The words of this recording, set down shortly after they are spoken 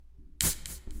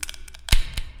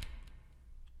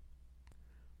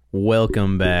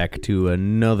Welcome back to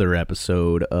another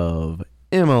episode of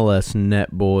MLS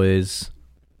Net Boys.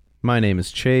 My name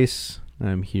is Chase.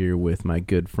 I'm here with my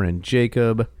good friend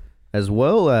Jacob, as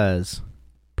well as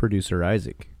producer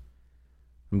Isaac.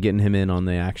 I'm getting him in on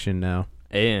the action now.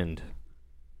 And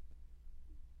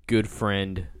good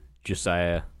friend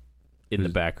Josiah in the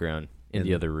background in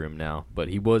the other room now, but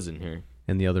he was in here.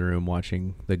 In the other room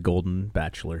watching The Golden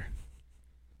Bachelor.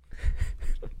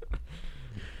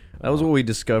 That was what we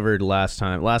discovered last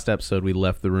time. Last episode, we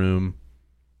left the room,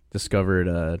 discovered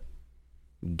a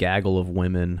gaggle of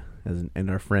women,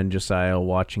 and our friend Josiah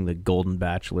watching The Golden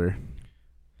Bachelor.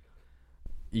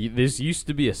 This used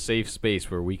to be a safe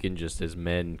space where we can just, as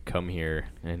men, come here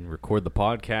and record the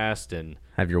podcast and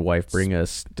have your wife bring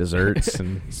us desserts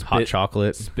and hot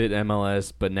chocolate. Spit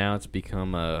MLS, but now it's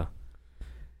become a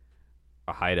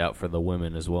hideout for the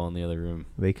women as well in the other room.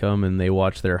 They come and they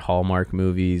watch their Hallmark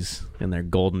movies and their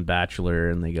Golden Bachelor,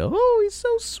 and they go, "Oh, he's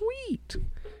so sweet."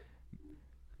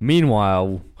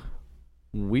 Meanwhile,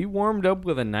 we warmed up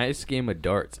with a nice game of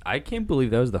darts. I can't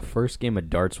believe that was the first game of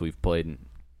darts we've played.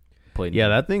 Yeah,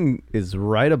 that thing is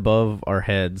right above our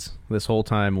heads this whole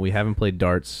time. We haven't played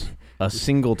darts a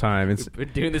single time. We've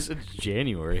been doing this since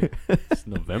January. It's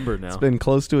November now. It's been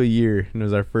close to a year, and it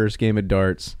was our first game of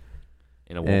darts.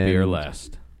 And it won't be our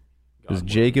last. It was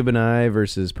Jacob and I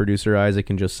versus producer Isaac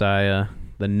and Josiah.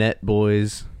 The Net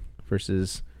Boys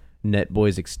versus Net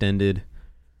Boys Extended.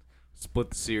 Split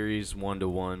the series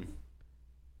 1-1.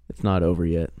 It's not over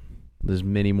yet. There's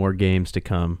many more games to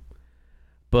come.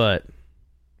 But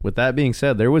with that being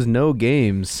said, there was no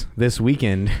games this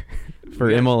weekend for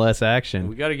MLS action.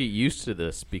 We got to get used to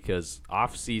this because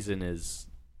off season is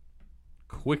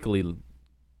quickly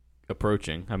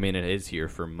approaching. I mean, it is here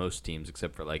for most teams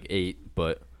except for like 8,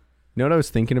 but you know what I was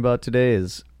thinking about today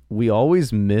is we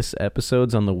always miss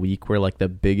episodes on the week where like the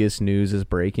biggest news is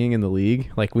breaking in the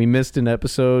league. Like we missed an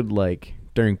episode like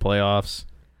during playoffs,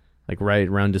 like right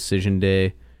around decision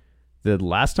day. The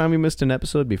last time we missed an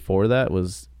episode before that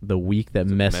was the week that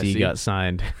Messi got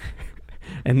signed.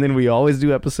 And then we always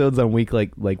do episodes on weeks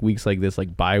like this,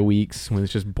 like bye weeks when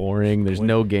it's just boring. There's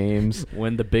no games.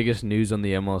 When the biggest news on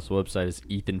the MLS website is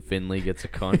Ethan Finley gets a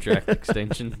contract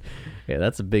extension. Yeah,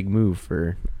 that's a big move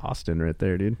for Austin right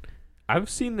there, dude. I've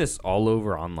seen this all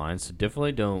over online, so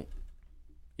definitely don't,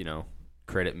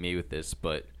 credit me with this.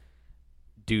 But,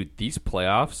 dude, these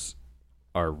playoffs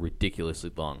are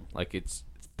ridiculously long. Like, it's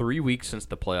 3 weeks since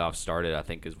the playoffs started, I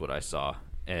think is what I saw.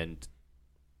 And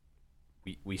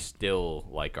we still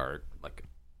are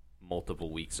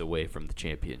multiple weeks away from the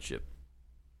championship.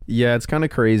 Yeah, it's kind of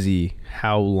crazy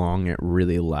how long it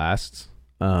really lasts.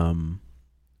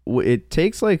 It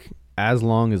takes as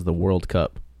long as the World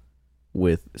Cup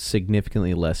with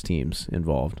significantly less teams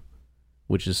involved,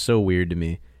 which is so weird to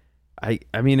me.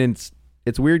 I mean it's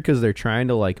weird because they're trying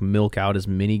to milk out as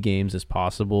many games as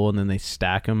possible, and then they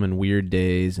stack them in weird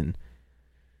days, and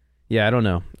yeah, I don't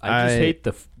know. I just hate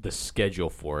the schedule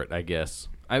for it, I guess.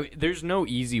 There's no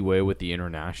easy way with the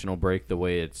international break the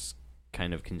way it's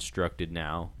kind of constructed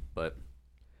now, but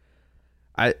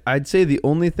I'd say the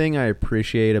only thing I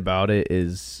appreciate about it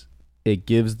is it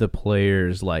gives the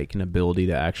players an ability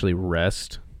to actually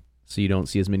rest, so you don't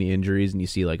see as many injuries and you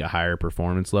see a higher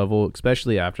performance level,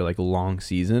 especially after a long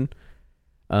season.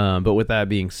 But with that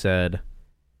being said,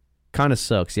 kind of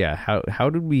sucks. Yeah, how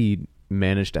did we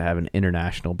manage to have an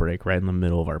international break right in the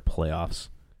middle of our playoffs?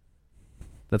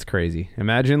 That's crazy.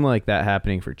 Imagine that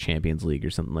happening for Champions League or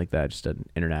something like that, just an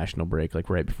international break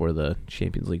right before the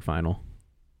Champions League final.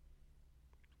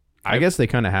 I guess they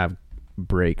kind of have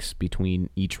breaks between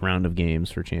each round of games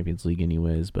for Champions League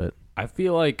anyways, but I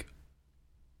feel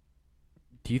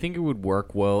do you think it would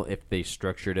work well if they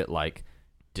structured it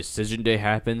decision day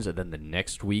happens and then the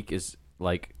next week is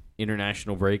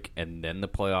international break and then the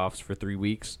playoffs for 3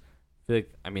 weeks?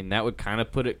 I mean, that would kind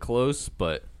of put it close,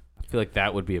 but I feel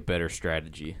that would be a better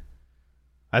strategy.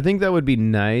 I think that would be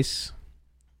nice.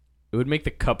 It would make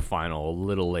the cup final a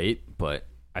little late, but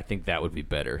I think that would be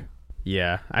better.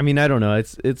 Yeah. I mean, I don't know.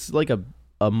 It's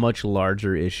a much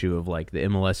larger issue of the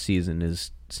MLS season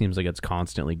seems like it's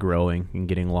constantly growing and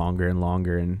getting longer and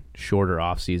longer and shorter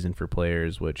off season for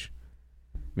players, which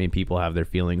people have their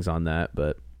feelings on that,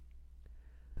 but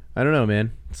I don't know,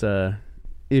 man. It's a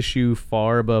issue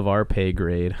far above our pay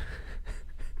grade.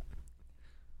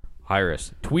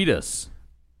 Iris, tweet us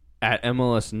at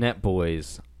MLS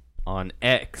Netboys on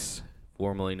X,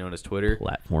 formerly known as Twitter.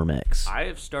 Platform X. I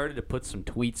have started to put some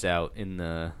tweets out in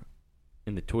the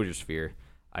Twitter sphere.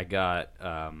 I got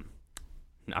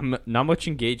not much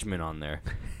engagement on there,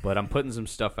 but I'm putting some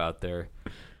stuff out there.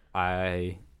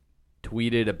 I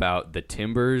tweeted about the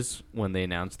Timbers when they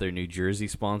announced their New Jersey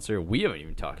sponsor. We haven't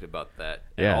even talked about that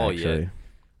at all yet.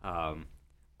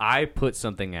 I put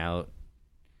something out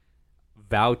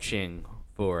vouching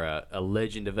for a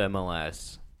legend of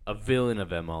MLS, a villain of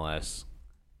MLS,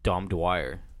 Dom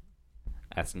Dwyer,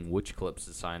 asking which clubs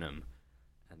to sign him.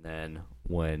 And then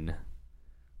when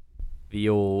the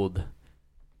old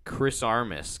Chris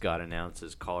Armas got announced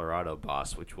as Colorado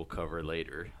boss, which we'll cover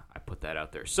later, I put that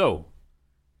out there. So,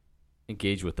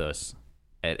 engage with us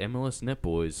at MLS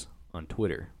NetBoys on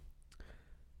Twitter.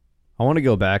 I want to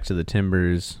go back to the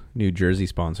Timbers New Jersey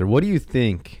sponsor. What do you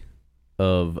think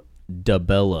of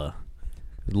DaBella,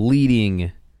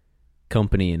 leading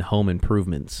company in home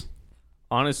improvements?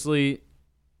 Honestly,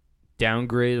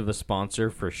 downgrade of a sponsor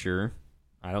for sure.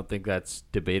 I don't think that's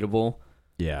debatable.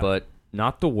 Yeah. But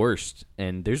not the worst.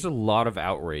 And there's a lot of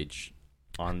outrage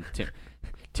on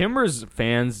Timbers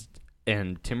fans,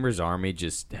 and Timbers Army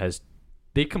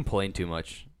they complain too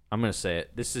much. I'm going to say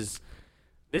it. This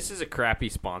is a crappy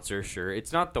sponsor, sure.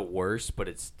 It's not the worst, but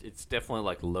it's definitely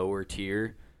like lower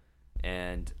tier.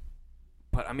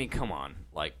 But I mean, come on.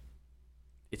 Like,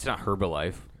 it's not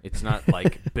Herbalife. It's not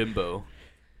like Bimbo.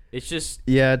 It's just...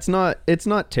 Yeah, it's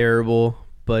not terrible,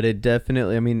 but it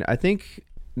definitely... I mean, I think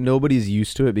nobody's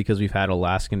used to it because we've had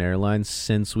Alaskan Airlines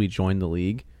since we joined the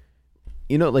league.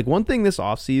 You know, like, one thing this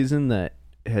offseason that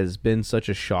has been such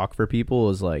a shock for people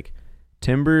is, like,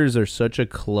 Timbers are such a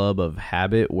club of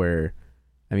habit where,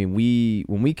 I mean,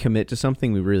 when we commit to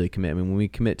something, we really commit. I mean, when we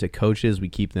commit to coaches, we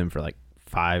keep them for, like,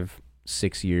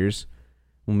 5-6 years.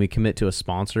 When we commit to a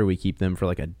sponsor, we keep them for,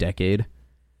 like, a decade.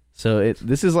 So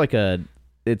this is like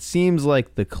it seems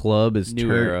like the club is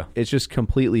new era. It's just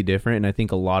completely different, and I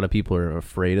think a lot of people are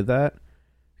afraid of that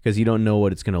because you don't know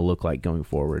what it's going to look like going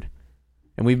forward.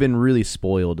 And we've been really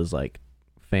spoiled as like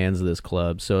fans of this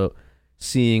club. So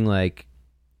seeing like,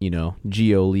 you know,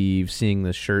 Gio leave, seeing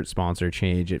the shirt sponsor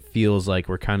change, it feels like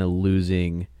we're kind of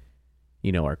losing,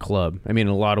 you know, our club. I mean,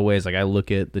 in a lot of ways, like I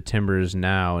look at the Timbers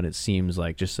now and it seems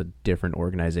like just a different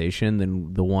organization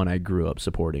than the one I grew up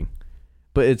supporting.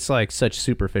 But it's like such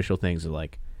superficial things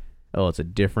like, oh, it's a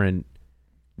different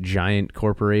giant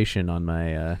corporation on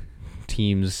my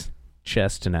team's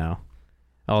chest now.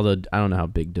 Although I don't know how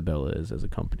big DaBella is as a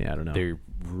company. I don't know. They're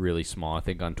really small. I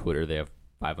think on Twitter they have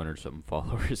 500-something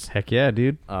followers. How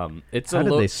did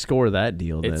they score that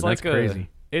deal then? That's crazy.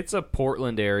 It's a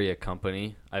Portland area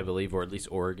company, I believe, or at least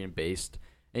Oregon-based.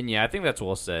 And yeah, I think that's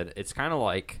well said. It's kind of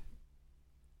like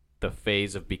the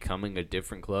phase of becoming a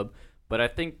different club. But I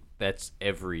think that's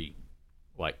every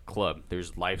like club.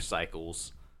 There's life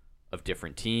cycles of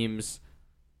different teams.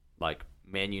 Like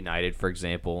Man United, for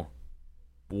example,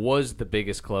 was the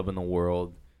biggest club in the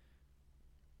world.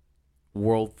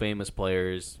 World famous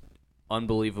players,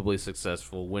 unbelievably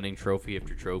successful, winning trophy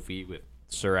after trophy with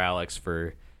Sir Alex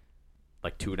for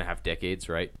like 2.5 decades,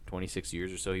 right? 26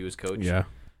 years or so he was coach. Yeah.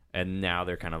 And now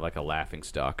they're kind of like a laughing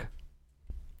stock.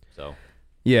 So.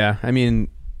 Yeah, I mean,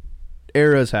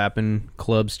 eras happen,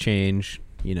 clubs change,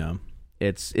 you know.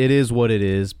 It is what it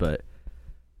is, but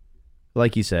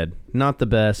like you said, not the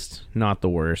best, not the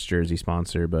worst jersey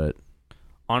sponsor, but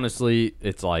honestly,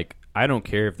 it's like I don't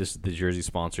care if this is the jersey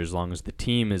sponsor as long as the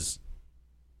team is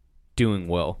doing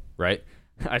well, right?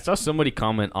 I saw somebody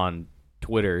comment on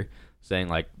Twitter saying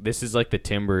like this is like the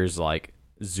Timbers like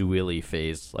Zulily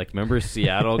phase. Like remember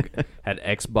Seattle had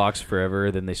Xbox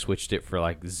forever, then they switched it for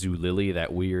like Zulily,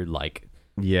 that weird like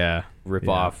rip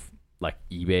off like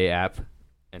eBay app,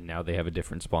 and now they have a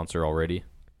different sponsor already.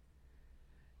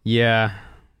 Yeah,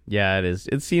 it is.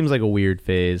 It seems like a weird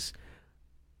phase.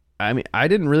 I mean, I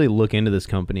didn't really look into this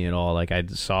company at all. Like I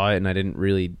saw it and I didn't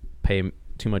really pay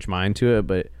too much mind to it,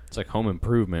 but it's like home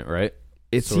improvement, right?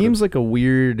 It seems like a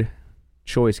weird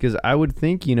choice because I would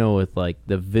think, you know, with like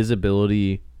the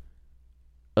visibility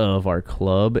of our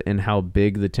club and how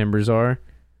big the Timbers are,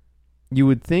 you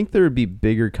would think there would be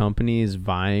bigger companies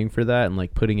vying for that and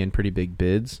like putting in pretty big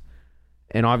bids.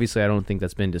 And obviously I don't think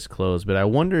that's been disclosed, but I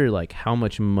wonder like how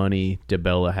much money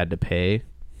DaBella had to pay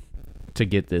to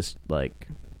get this like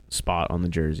spot on the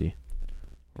jersey.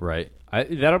 Right.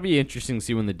 That'll be interesting to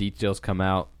see when the details come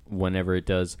out, whenever it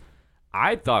does.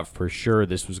 I thought for sure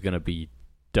this was going to be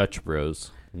Dutch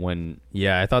Bros.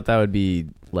 I thought that would be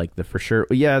like the for sure.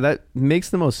 Yeah, that makes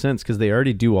the most sense because they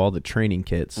already do all the training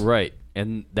kits. Right.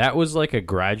 And that was like a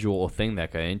gradual thing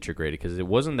that got integrated because it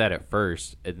wasn't that at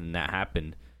first, and then that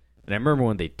happened. And I remember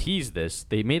when they teased this,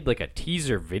 they made like a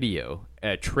teaser video,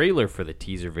 a trailer for the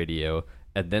teaser video,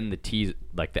 and then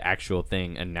the actual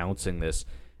thing announcing this.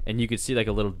 And you could see like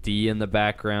a little D in the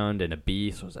background and a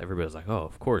B. So everybody was like, oh,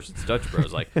 of course, it's Dutch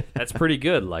Bros. Like, that's pretty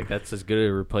good. Like, that's as good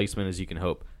a replacement as you can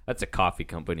hope. That's a coffee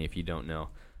company if you don't know.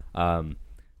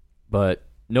 But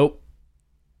nope.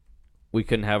 We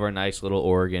couldn't have our nice little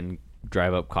Oregon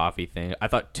drive-up coffee thing. I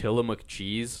thought Tillamook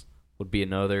cheese would be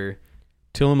another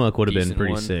Tillamook would have been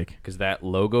pretty sick. Because that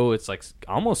logo, it's like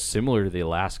almost similar to the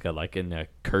Alaska, like in a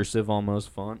cursive almost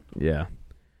font. Yeah.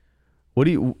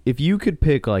 If you could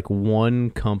pick like one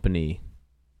company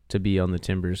to be on the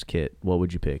Timbers kit, what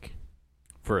would you pick?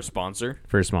 For a sponsor?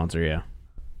 For a sponsor, yeah.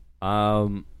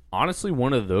 Honestly,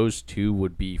 one of those two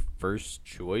would be first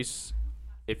choice.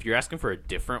 If you're asking for a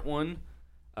different one,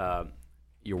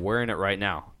 you're wearing it right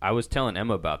now. I was telling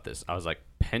Emma about this. I was like,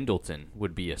 Pendleton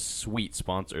would be a sweet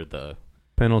sponsor. The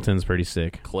Pendleton's pretty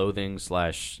sick. Clothing / it's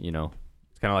kind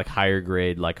of like higher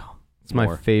grade, like it's more.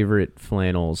 My favorite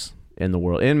flannels in the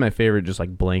world, and my favorite just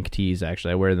like blank tees.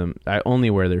 Actually, I wear them. I only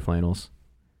wear their flannels,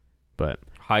 but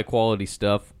high quality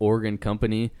stuff. Oregon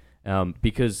company,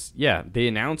 because they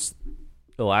announced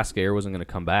Alaska Air wasn't going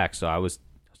to come back. So I was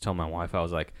telling my wife, I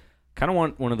was like, kind of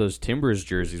want one of those Timbers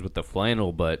jerseys with the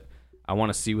flannel, but I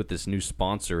want to see what this new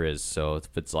sponsor is. So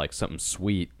if it's like something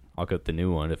sweet, I'll get the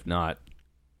new one. If not,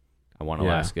 I want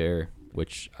Alaska Air,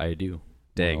 which I do.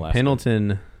 Dang,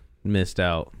 Pendleton missed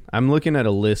out. I'm looking at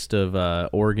a list of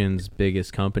Oregon's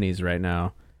biggest companies right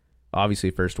now. Obviously,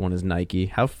 first one is Nike.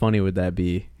 How funny would that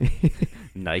be?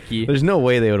 Nike? There's no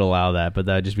way they would allow that, but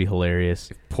that'd just be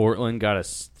hilarious. If Portland got a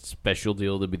special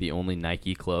deal to be the only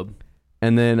Nike club.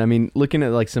 And then, I mean, looking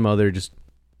at like some other just,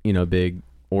 big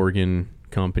Oregon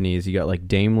companies, you got like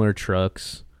Daimler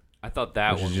Trucks. I thought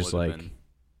that one just like been...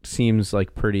 seems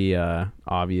like pretty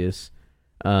obvious.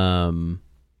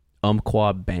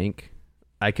 Umpqua Bank.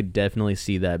 I could definitely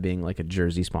see that being like a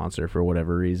jersey sponsor for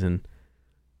whatever reason.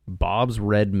 Bob's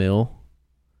Red Mill.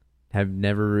 Have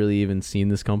never really even seen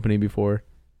this company before.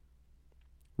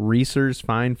 Reese's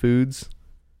Fine Foods.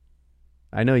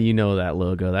 I know you know that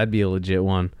logo. That'd be a legit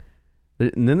one.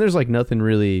 And then there's like nothing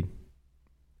really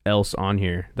else on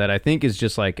here that I think is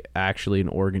just like actually an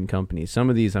Oregon company. Some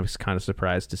of these I'm kind of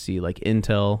surprised to see. Like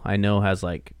Intel, I know has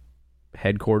like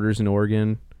headquarters in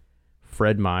Oregon.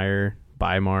 Fred Meyer,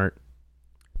 Bi-Mart,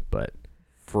 but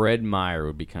Fred Meyer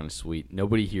would be kind of sweet.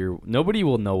 Nobody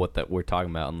will know what that we're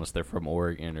talking about unless they're from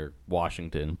Oregon or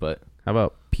Washington. But how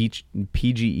about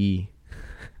PGE,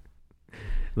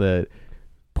 the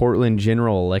Portland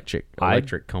General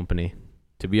Electric Company?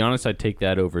 To be honest, I'd take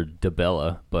that over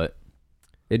DeBella, but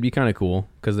it'd be kind of cool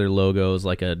because their logo is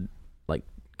like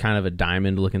kind of a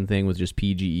diamond looking thing with just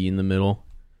PGE in the middle,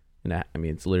 and I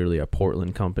mean it's literally a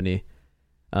Portland company.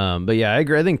 But yeah, I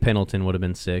agree. I think Pendleton would have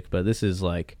been sick, but this is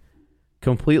like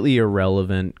completely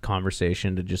irrelevant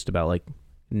conversation to just about like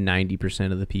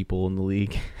 90% of the people in the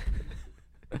league.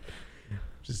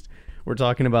 Just we're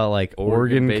talking about like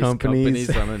Oregon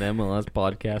companies on an MLS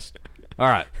podcast. All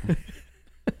right.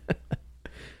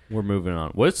 We're moving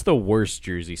on. What's the worst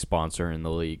jersey sponsor in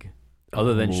the league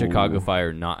other than Chicago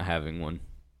Fire not having one?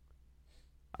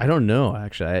 I don't know,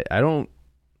 actually. I don't.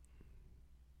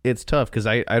 It's tough because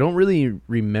I don't really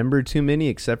remember too many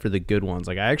except for the good ones.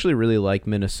 Like, I actually really like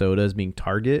Minnesota as being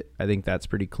Target. I think that's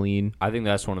pretty clean. I think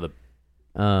that's one of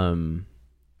the...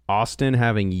 Austin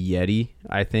having Yeti,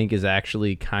 I think, is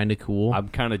actually kind of cool. I'm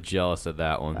kind of jealous of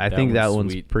that one. I think that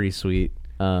one's pretty sweet.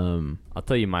 I'll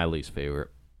tell you my least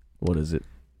favorite. What is it?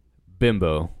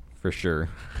 Bimbo, for sure.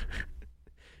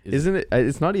 Isn't it?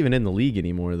 It's not even in the league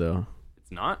anymore, though.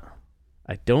 It's not?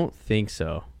 I don't think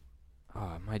so.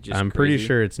 Oh, am I just I'm crazy? pretty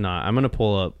sure it's not. I'm going to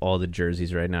pull up all the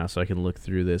jerseys right now so I can look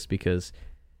through this because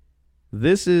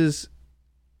this is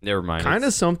never mind. Kind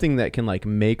of something that can like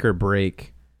make or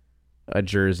break a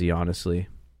jersey, honestly.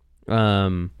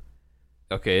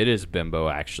 Okay, it is Bimbo,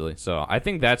 actually. So I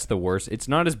think that's the worst. It's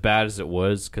not as bad as it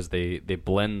was because they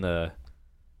blend the...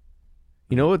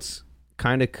 You know what's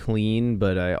kind of clean,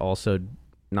 but I also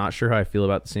not sure how I feel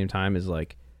about at the same time is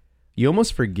like you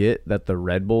almost forget that the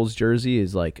Red Bulls jersey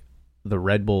is like the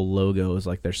Red Bull logo is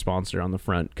like their sponsor on the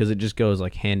front because it just goes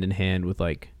like hand in hand with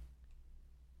like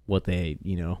what they,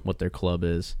 what their club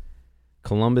is.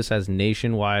 Columbus has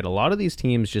nationwide. A lot of these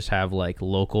teams just have like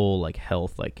local like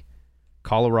health, like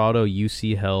Colorado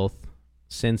UC Health,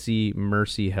 Cincy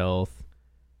Mercy Health,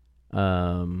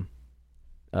 New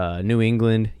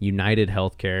England United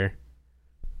Healthcare.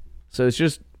 So it's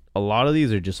just a lot of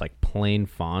these are just like plain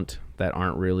font that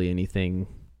aren't really anything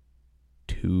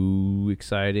too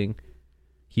exciting.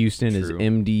 Houston is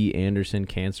MD Anderson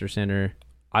Cancer Center.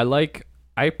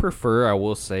 I prefer, I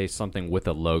will say, something with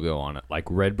a logo on it. Like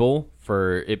Red Bull,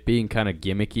 for it being kind of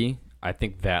gimmicky, I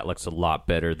think that looks a lot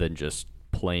better than just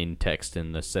plain text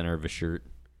in the center of a shirt.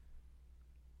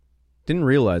 Didn't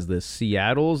realize this.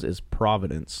 Seattle's is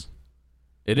Providence.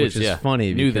 It is, which is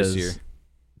funny New because this year.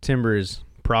 Timbers,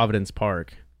 Providence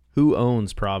Park. Who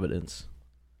owns Providence?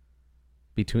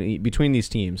 Between these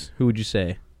teams, who would you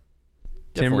say?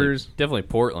 Timbers? Definitely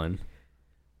Portland.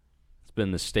 It's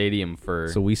been the stadium for...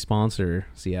 So we sponsor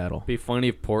Seattle. It'd be funny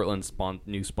if Portland's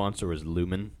new sponsor was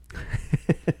Lumen.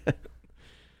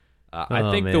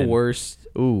 I think the worst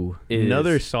is...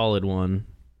 Another solid one.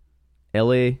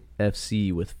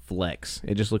 LAFC with Flex.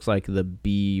 It just looks like the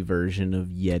B version of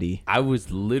Yeti. I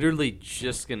was literally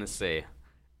just going to say,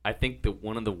 I think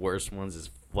one of the worst ones is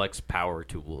Flex Power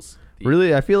Tools.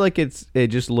 Really? I feel like it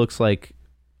just looks like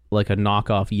a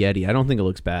knockoff Yeti. I don't think it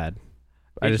looks bad.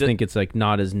 I just think it's like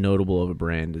not as notable of a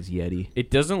brand as Yeti.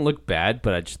 It doesn't look bad,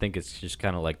 but I just think it's just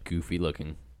kind of like goofy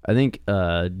looking. I think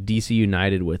DC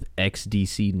United with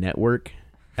XDC Network.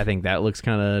 I think that looks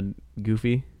kind of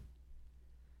goofy.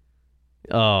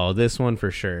 Oh, this one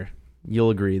for sure. You'll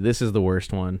agree. This is the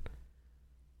worst one.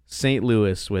 St.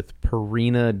 Louis with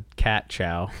Purina Cat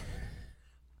Chow.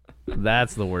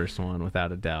 That's the worst one,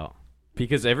 without a doubt.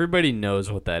 Because everybody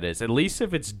knows what that is. At least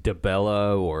if it's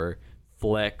DeBella or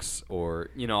Flex or,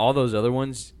 all those other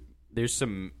ones, there's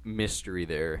some mystery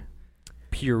there.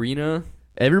 Purina.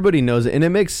 Everybody knows it, and it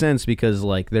makes sense because,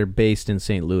 like, they're based in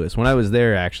St. Louis. When I was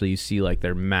there, actually, you see, like,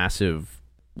 their massive...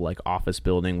 like office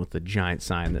building with the giant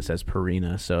sign that says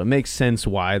Purina. So it makes sense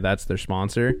why that's their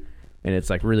sponsor, and it's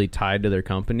like really tied to their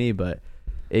company, but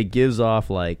it gives off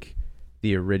like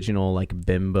the original like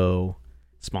Bimbo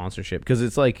sponsorship because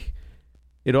it's like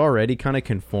it already kind of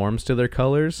conforms to their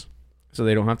colors, so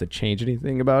they don't have to change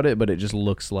anything about it, but it just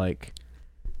looks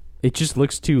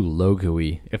too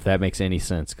logo-y, if that makes any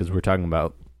sense, because we're talking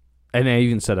about, and I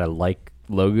even said I like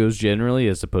logos generally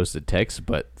as opposed to text,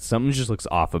 but something just looks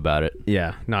off about it.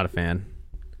 Yeah, not a fan.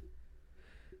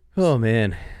 Oh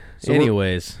man. So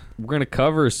anyways, we're gonna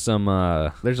cover some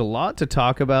there's a lot to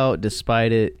talk about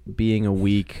despite it being a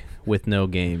week with no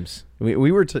games.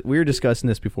 We were discussing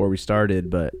this before we started,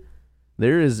 but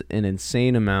there is an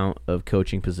insane amount of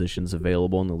coaching positions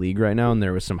available in the league right now, and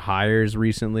there was some hires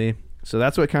recently, so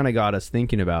that's what kind of got us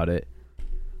thinking about it.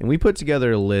 And we put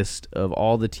together a list of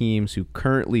all the teams who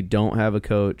currently don't have a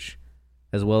coach,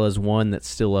 as well as one that's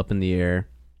still up in the air.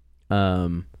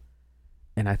 And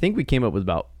I think we came up with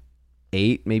about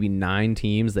 8, maybe 9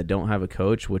 teams that don't have a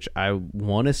coach, which I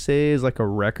want to say is like a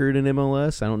record in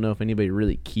MLS. I don't know if anybody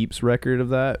really keeps record of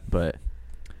that, but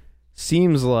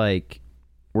seems like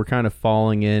we're kind of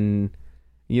falling in.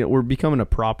 We're becoming a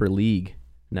proper league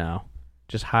now.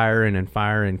 Just hiring and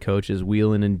firing coaches,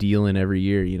 wheeling and dealing every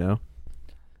year,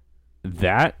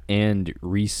 That and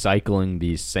recycling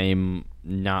these same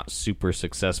not super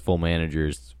successful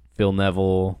managers. Phil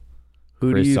Neville,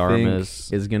 Who Chris do you Armas,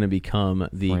 think is going to become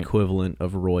the equivalent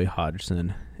of Roy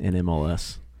Hodgson in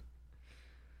MLS?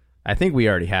 I think we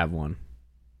already have one.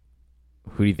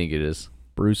 Who do you think it is?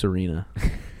 Bruce Arena.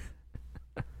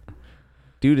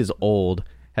 Dude is old.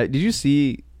 Did you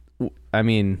see... I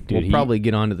mean, we'll probably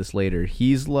get onto this later.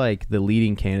 He's like the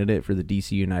leading candidate for the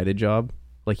DC United job.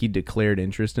 Like he declared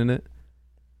interest in it.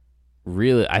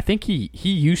 Really? I think he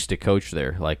used to coach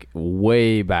there, like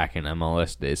way back in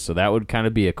MLS days. So that would kind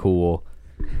of be a cool,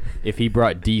 if he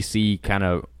brought DC, kind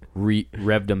of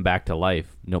revved him back to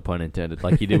life. No pun intended.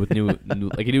 Like he did with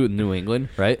New England,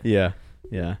 right? Yeah,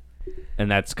 yeah.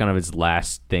 And that's kind of his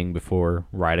last thing before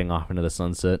riding off into the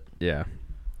sunset. Yeah.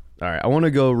 All right. I want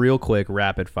to go real quick,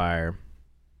 rapid fire.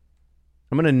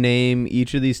 I'm going to name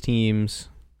each of these teams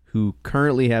who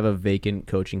currently have a vacant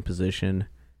coaching position,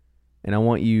 and I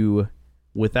want you,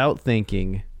 without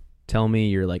thinking, tell me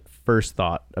your like first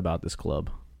thought about this club.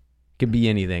 It could be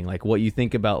anything, like what you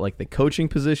think about like the coaching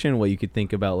position, what you could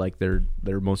think about like their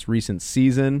most recent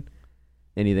season,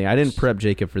 anything. I didn't prep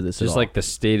Jacob for this at all. Just like the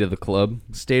state of the club.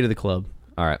 State of the club.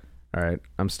 All right.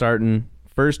 I'm starting.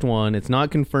 First one. It's not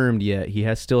confirmed yet.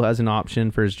 He still has an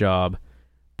option for his job,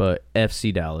 but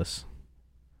FC Dallas.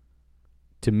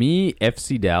 To me,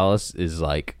 FC Dallas is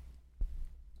like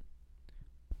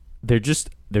they're just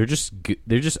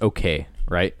okay,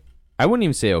 right? I wouldn't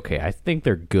even say okay. I think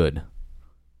they're good.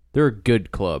 They're a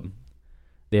good club.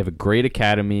 They have a great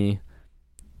academy.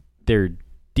 They're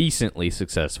decently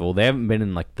successful. They haven't been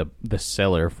in like the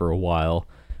cellar for a while,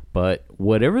 but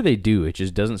whatever they do, it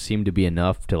just doesn't seem to be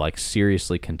enough to like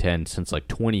seriously contend since like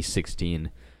 2016.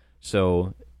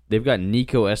 So they've got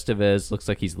Nico Estevez. Looks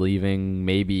like he's leaving.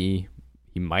 Maybe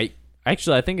he might.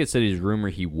 Actually, I think it said his rumor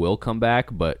he will come back,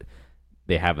 but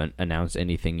they haven't announced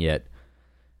anything yet.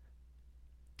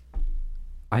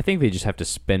 I think they just have to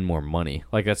spend more money.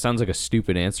 Like, that sounds like a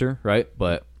stupid answer, right?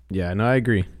 But yeah, no, I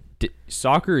agree.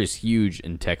 Soccer is huge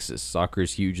in Texas. Soccer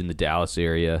is huge in the Dallas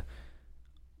area.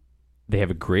 They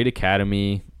have a great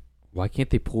academy. why can't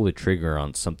they pull the trigger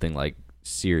on something like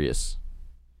serious?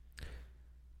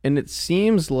 And it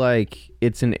seems like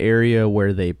it's an area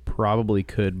where they probably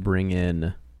could bring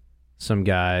in some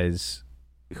guys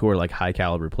who are like high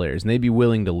caliber players, and they'd be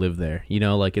willing to live there. You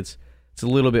know, like it's a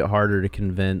little bit harder to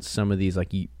convince some of these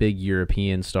like big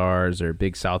European stars or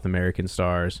big South American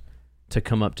stars to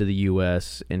come up to the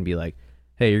U.S. and be like,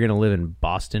 hey, you're going to live in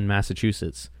Boston,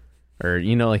 Massachusetts, or,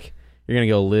 you know, like you're going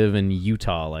to go live in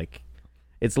Utah. Like,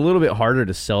 it's a little bit harder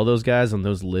to sell those guys on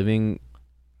those living,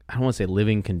 I don't want to say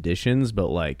living conditions, but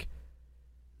like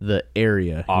the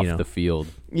area off the field.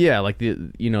 Yeah, like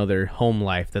their home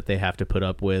life that they have to put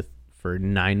up with for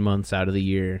 9 months out of the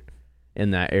year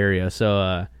in that area.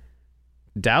 So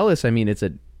Dallas, I mean, it's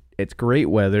great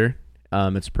weather.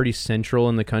 It's pretty central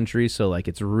in the country, so like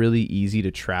it's really easy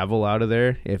to travel out of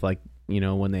there. If like, you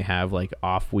know, when they have like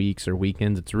off weeks or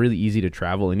weekends, it's really easy to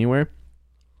travel anywhere.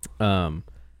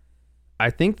 I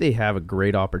think they have a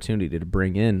great opportunity to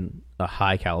bring in a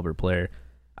high caliber player.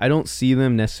 I don't see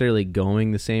them necessarily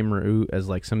going the same route as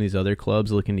like some of these other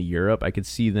clubs looking to Europe. I could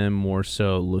see them more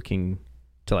so looking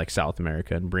to like South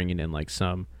America and bringing in like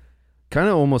some kind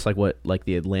of almost like what like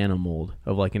the Atlanta mold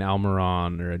of like an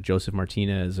Almiron or a Joseph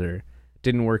Martinez, or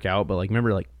didn't work out, but like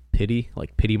remember like Pity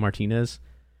Martinez,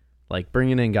 like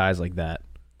bringing in guys like that.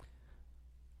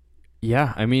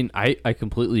 Yeah, I mean, I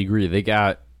completely agree. They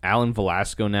got Alan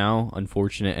Velasco now.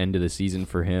 Unfortunate end of the season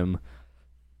for him.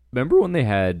 Remember when they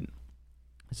had...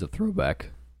 It's a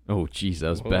throwback. Oh, jeez, that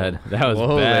was bad. That was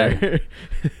bad.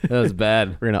 That was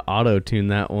bad. We're going to auto-tune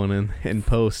that one in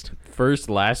post. First,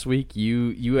 last week,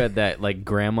 you had that, like,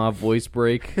 grandma voice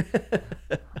break.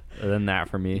 And then that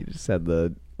for me. You just had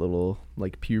the little,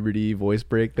 like, puberty voice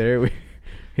break there. We're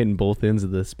hitting both ends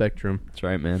of the spectrum. That's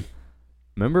right, man.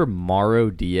 Remember Mauro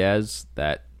Diaz,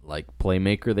 that, like,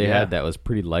 playmaker they had that was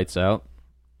pretty lights out?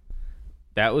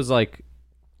 That was, like,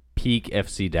 peak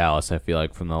FC Dallas, I feel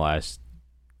like, from the last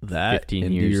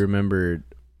 15 years. Do you remember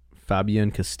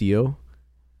Fabian Castillo?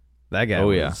 That guy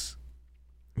was...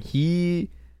 Yeah. He,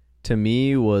 to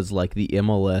me, was like the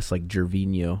MLS, like,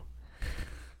 Gervinho.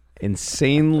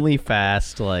 Insanely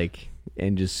fast, like,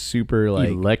 and just super, like...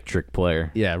 Electric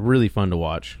player. Yeah, really fun to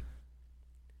watch.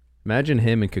 Imagine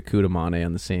him and Kakuta Mane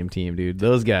on the same team, dude.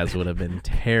 Those guys would have been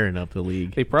tearing up the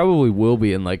league. They probably will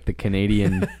be in, like, the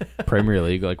Canadian Premier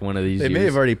League, like, one of these years. They may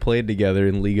have already played together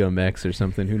in Liga MX or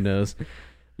something. Who knows?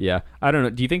 Yeah. I don't know.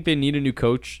 Do you think they need a new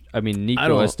coach? I mean,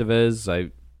 Nico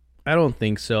Estevez, I don't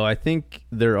think so. I think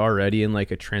they're already in, like,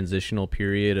 a transitional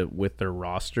period with their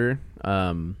roster,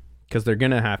 because they're going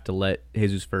to have to let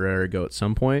Jesus Ferreira go at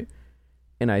some point.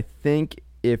 And I think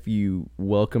if you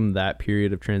welcome that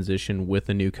period of transition with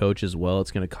a new coach as well,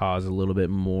 it's going to cause a little bit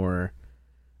more,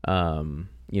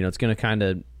 it's going to kind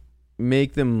of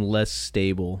make them less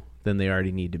stable than they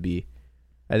already need to be.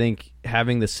 I think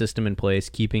having the system in place,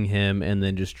 keeping him, and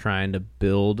then just trying to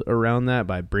build around that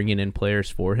by bringing in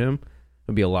players for him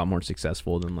would be a lot more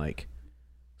successful than like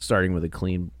starting with a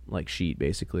clean like sheet,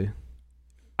 basically.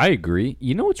 I agree.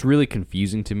 You know what's really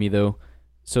confusing to me though?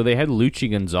 So they had Luchi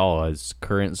Gonzalez,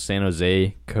 current San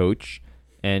Jose coach,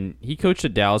 and he coached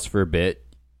at Dallas for a bit.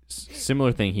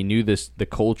 Similar thing. He knew the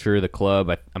culture, the club.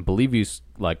 I believe he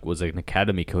was an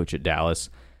academy coach at Dallas,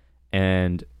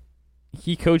 and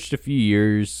he coached a few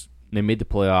years. They made the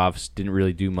playoffs, didn't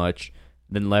really do much,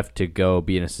 then left to go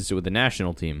be an assistant with the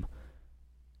national team.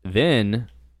 Then,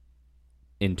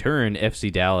 in turn,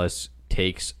 FC Dallas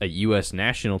takes a U.S.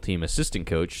 national team assistant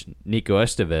coach, Nico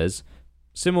Estevez.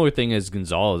 Similar thing as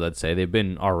Gonzalez, I'd say. They've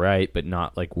been all right, but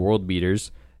not like world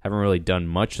beaters. Haven't really done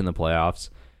much in the playoffs.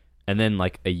 And then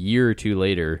like a year or two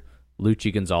later,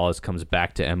 Luchi Gonzalez comes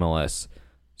back to MLS.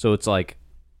 So it's like,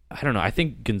 I don't know. I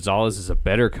think Gonzalez is a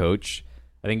better coach.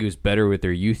 I think he was better with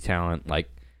their youth talent. Like,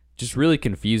 just really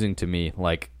confusing to me,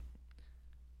 like,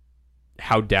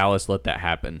 how Dallas let that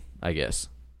happen, I guess.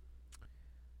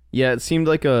 Yeah, it seemed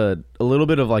like a little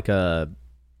bit of like a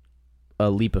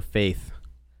leap of faith.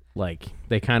 Like,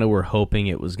 they kind of were hoping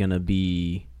it was going to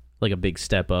be like a big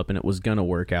step up and it was going to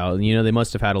work out. And, they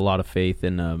must have had a lot of faith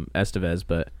in Estevez,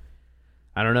 but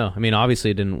I don't know. I mean,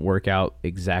 obviously it didn't work out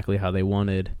exactly how they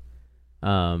wanted.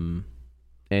 And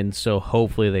so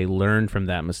hopefully they learned from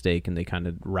that mistake and they kind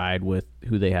of ride with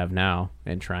who they have now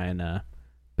and try and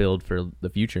build for the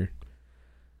future.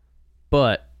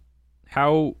 But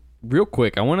real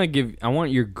quick, I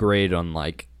want your grade on,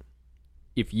 like,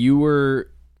 if you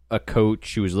were a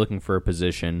coach who was looking for a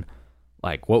position,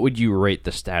 like, what would you rate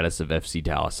the status of FC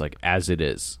Dallas, like, as it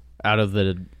is?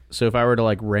 So if I were to,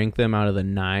 like, rank them out of the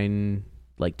 9,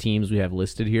 like, teams we have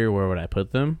listed here, where would I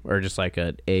put them? Or just, like,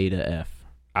 an A to F?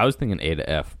 I was thinking A to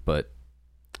F, but...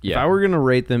 If I were going to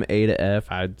rate them A to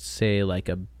F, I'd say like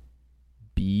a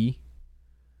B.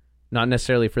 Not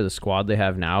necessarily for the squad they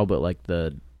have now, but like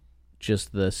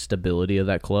just the stability of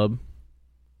that club.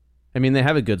 I mean, they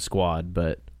have a good squad,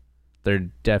 but they're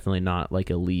definitely not like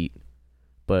elite.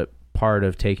 But part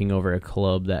of taking over a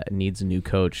club that needs a new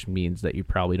coach means that you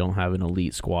probably don't have an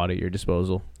elite squad at your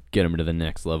disposal. Get them to the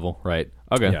next level, right?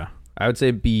 Okay. Yeah. I would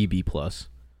say B, B+.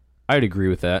 I'd agree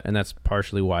with that. And that's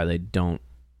partially why they don't,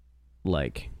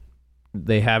 like,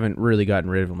 they haven't really gotten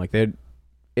rid of them. Like,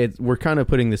 we're kind of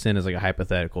putting this in as like a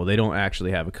hypothetical. They don't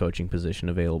actually have a coaching position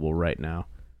available right now.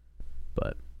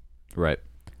 But right.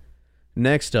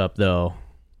 Next up, though,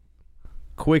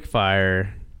 quick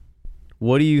fire.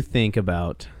 What do you think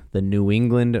about the New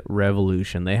England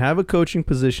Revolution? They have a coaching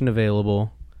position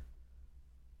available.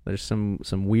 There's some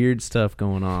weird stuff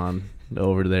going on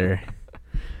over there.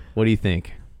 What do you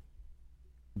think?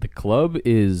 The club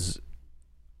is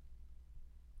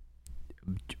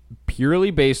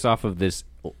purely based off of this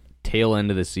tail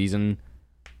end of the season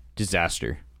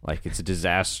disaster. Like, it's a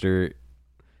disaster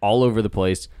all over the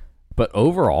place. But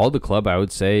overall, the club, I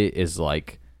would say, is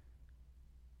like,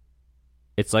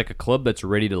 it's like a club that's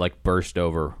ready to like burst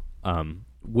over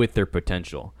with their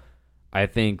potential. I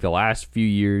think the last few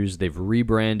years they've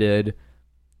rebranded.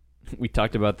 We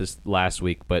talked about this last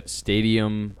week, but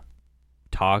stadium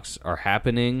talks are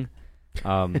happening.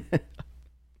 And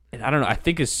I don't know. I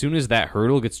think as soon as that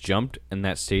hurdle gets jumped and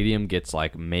that stadium gets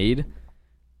like made,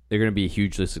 they're going to be a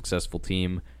hugely successful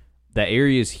team. That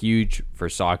area is huge for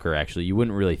soccer, actually. You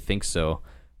wouldn't really think so,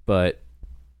 but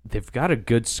they've got a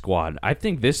good squad. I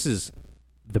think this is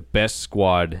the best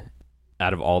squad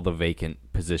out of all the vacant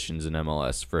positions in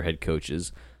MLS for head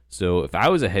coaches. So if I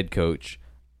was a head coach,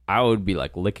 I would be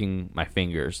like licking my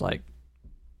fingers like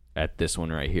at this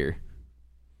one right here.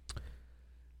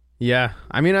 Yeah,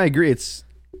 I mean, I agree. It's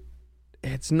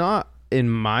not, in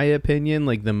my opinion,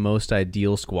 like the most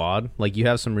ideal squad. Like, you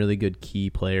have some really good key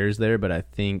players there, but I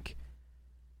think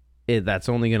that's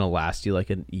only going to last you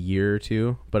like a year or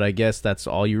two. But I guess that's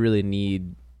all you really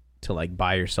need to like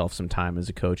buy yourself some time as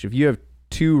a coach. If you have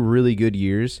 2 really good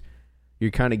years,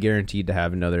 you're kind of guaranteed to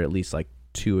have another at least like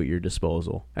 2 at your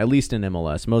disposal, at least in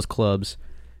MLS. Most clubs,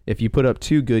 if you put up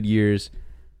 2 good years,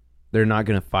 they're not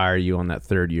going to fire you on that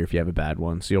 3rd year if you have a bad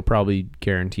one. So you'll probably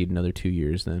guaranteed another 2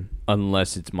 years then.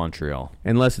 Unless it's Montreal.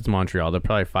 They'll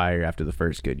probably fire you after the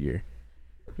first good year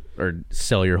or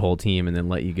sell your whole team and then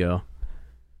let you go.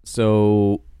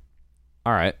 So,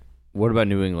 all right. What about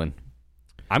New England?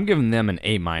 I'm giving them an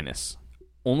A-.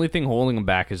 Only thing holding them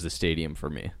back is the stadium for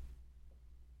me.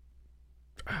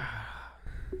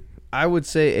 I would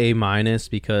say A-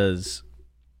 because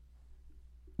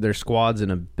their squad's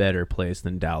in a better place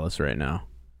than Dallas right now.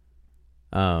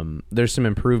 There's some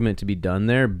improvement to be done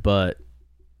there, but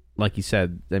like you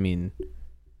said, I mean,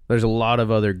 there's a lot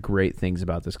of other great things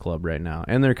about this club right now,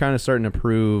 and they're kind of starting to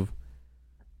prove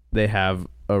they have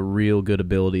a real good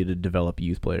ability to develop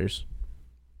youth players.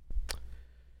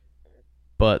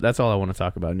 But that's all I want to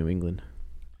talk about New England.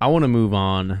 I want to move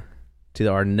on to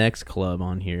our next club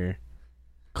on here.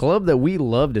 Club that we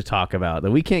love to talk about,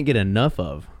 that we can't get enough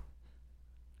of.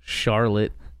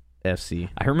 Charlotte FC.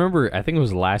 I remember, I think it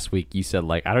was last week, you said,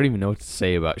 like, I don't even know what to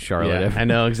say about Charlotte. Yeah, I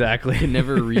know, exactly. I can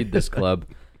never read this club.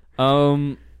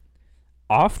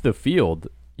 Off the field,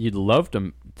 you'd love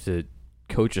to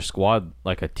coach a squad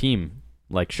like a team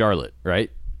like Charlotte,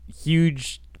 right?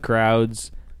 Huge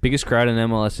crowds, biggest crowd in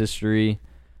MLS history,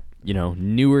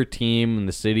 newer team in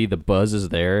the city, the buzz is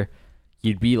there.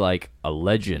 You'd be like a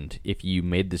legend if you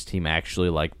made this team actually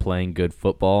like playing good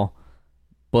football.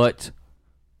 But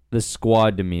the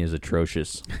squad to me is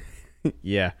atrocious.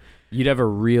 Yeah. You'd have a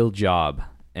real job,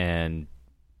 and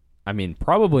I mean,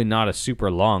 probably not a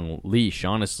super long leash,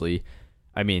 honestly.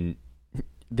 I mean,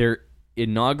 their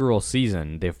inaugural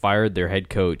season, they fired their head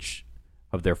coach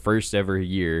of their first ever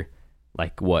year,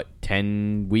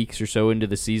 10 weeks or so into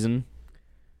the season?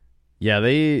 Yeah,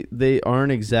 they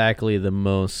aren't exactly the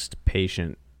most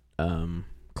patient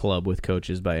club with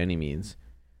coaches by any means.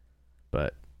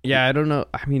 But, yeah, I don't know.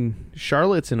 I mean,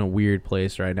 Charlotte's in a weird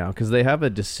place right now because they have a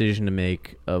decision to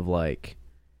make of,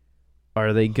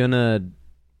 are they going to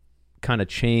kind of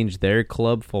change their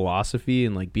club philosophy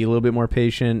and, be a little bit more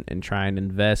patient and try and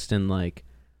invest in,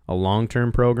 a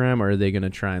long-term program, or are they going to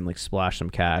try and splash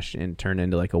some cash and turn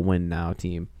into a win now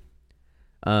team?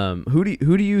 Who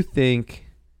do you think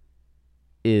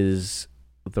is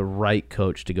the right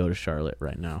coach to go to Charlotte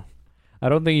right now? I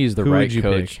don't think he's the right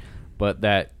coach, pick? But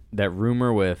that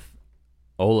rumor with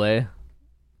Ole,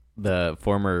 the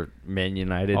former Man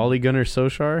United, Ole Gunnar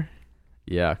Solskjaer.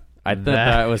 Yeah, I thought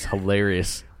that was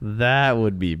hilarious. That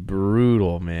would be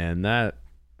brutal, man.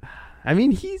 I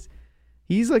mean, he's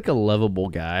like a lovable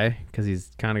guy because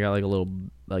he's kind of got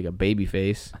like a baby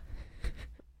face.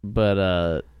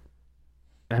 But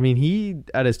I mean, he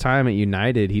at his time at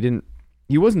United,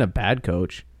 he wasn't a bad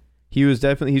coach. He's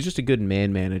just a good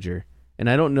man manager. And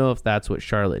I don't know if that's what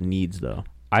Charlotte needs though.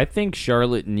 I think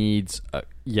Charlotte needs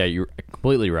yeah, you're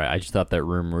completely right. I just thought that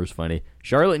rumor was funny.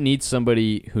 Charlotte needs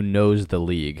somebody who knows the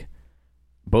league.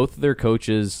 Both of their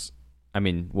coaches, I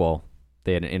mean, well,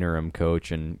 they had an interim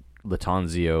coach, and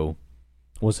Latanzio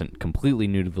wasn't completely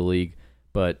new to the league,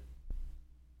 but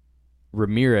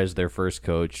Ramirez, their first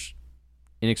coach,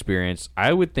 inexperienced.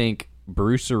 I would think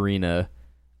Bruce Arena,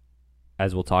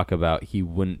 as we'll talk about, he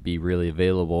wouldn't be really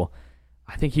available.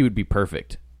 I think he would be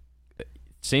perfect.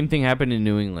 Same thing happened in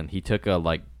New England. He took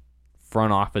a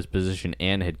front office position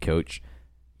and head coach,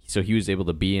 so he was able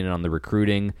to be in on the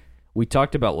recruiting. We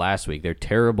talked about last week. They're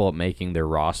terrible at making their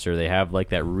roster. They have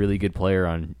that really good player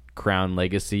on Crown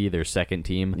Legacy, their second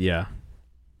team. Yeah.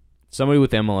 Somebody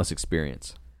with MLS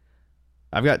experience.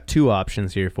 I've got two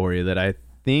options here for you that I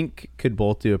think could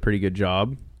both do a pretty good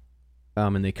job.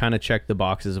 And they kind of check the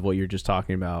boxes of what you're just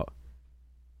talking about.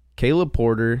 Caleb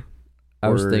Porter. I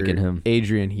was thinking him.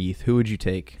 Adrian Heath. Who would you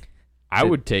take? I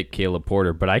would take Caleb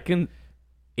Porter, but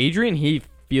Adrian Heath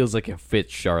feels like it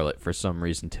fits Charlotte for some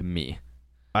reason to me.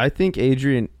 I think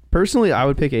personally, I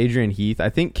would pick Adrian Heath. I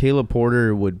think Caleb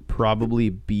Porter would probably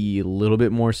be a little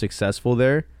bit more successful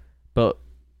there, but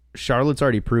Charlotte's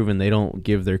already proven they don't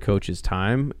give their coaches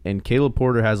time, and Caleb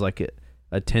Porter has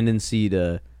a tendency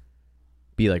to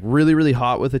be really, really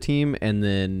hot with a team and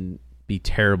then be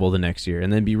terrible the next year,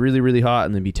 and then be really, really hot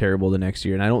and then be terrible the next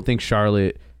year. And I don't think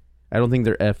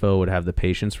their FO would have the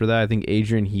patience for that. I think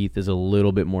Adrian Heath is a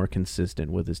little bit more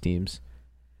consistent with his teams.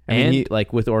 And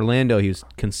with Orlando, he was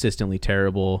consistently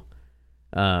terrible.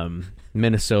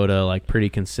 Minnesota, pretty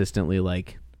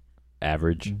consistently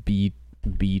average B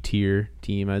tier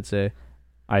team, I'd say.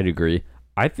 I'd agree.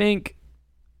 I think,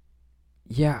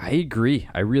 yeah, I agree.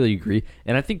 I really agree.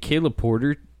 And I think Caleb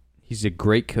Porter, he's a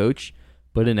great coach,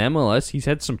 but in MLS, he's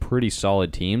had some pretty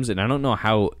solid teams, and I don't know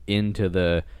how into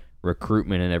the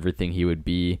recruitment and everything he would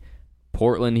be.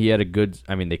 Portland, he had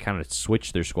they kind of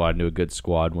switched their squad into a good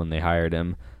squad when they hired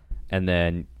him. And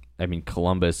then,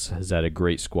 Columbus has had a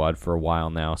great squad for a while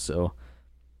now, so.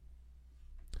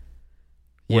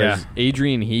 Whereas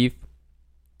Adrian Heath,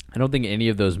 I don't think any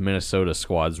of those Minnesota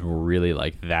squads were really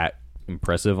that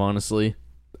impressive, honestly.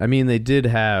 They did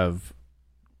have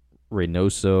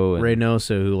Reynoso,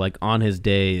 who on his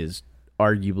day is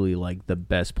arguably the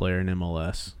best player in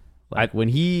MLS. When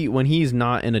he's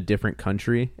not in a different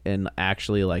country and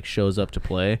actually shows up to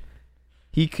play,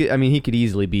 he could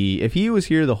easily be, if he was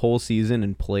here the whole season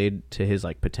and played to his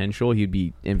potential, he'd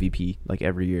be MVP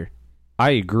every year.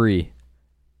 I agree.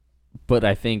 But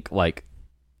I think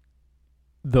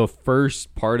the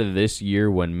first part of this year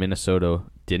when Minnesota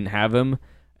didn't have him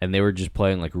and they were just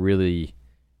playing really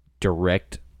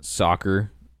direct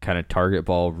soccer, kind of target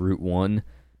ball route one,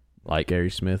 Gary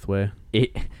Smith way.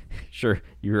 Sure,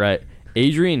 you're right.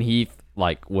 Adrian Heath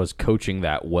was coaching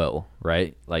that well,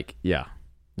 right?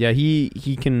 Yeah,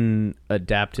 he can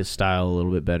adapt his style a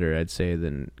little bit better, I'd say,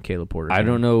 than Caleb Porter. I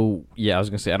don't know. Yeah, I was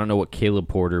gonna say I don't know what Caleb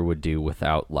Porter would do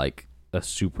without a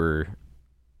super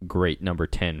great number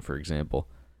 10, for example.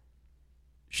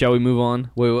 Shall we move on?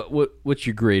 Wait, what's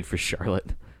your grade for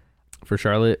Charlotte? For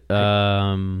Charlotte,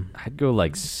 I'd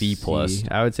go C plus.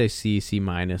 I would say C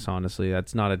minus. Honestly,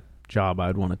 that's not a job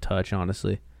I'd want to touch.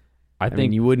 Honestly, I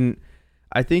think you wouldn't.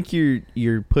 I think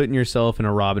you're putting yourself in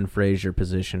a Robin Fraser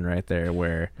position right there,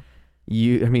 where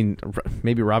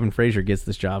maybe Robin Fraser gets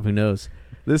this job. Who knows?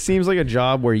 This seems like a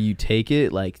job where you take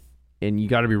it and you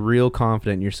got to be real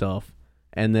confident in yourself,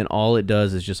 and then all it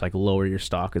does is just lower your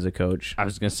stock as a coach. I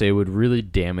was gonna say it would really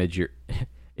damage your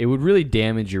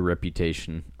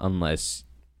reputation unless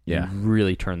you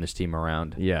really turn this team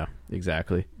around. Yeah,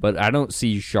 exactly. But I don't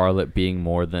see Charlotte being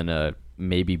more than a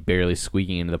maybe barely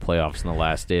squeaking into the playoffs in the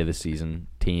last day of the season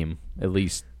team, at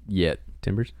least yet.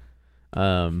 Timbers.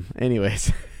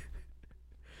 Anyways,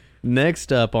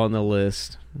 next up on the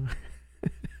list,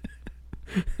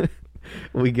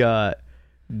 we got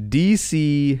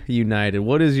DC United.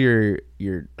 What is your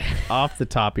off the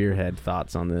top of your head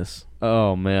thoughts on this?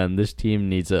 Oh man, this team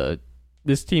needs a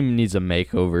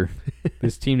makeover.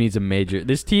 This team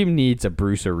needs a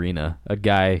Bruce Arena, a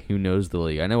guy who knows the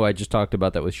league. I know I just talked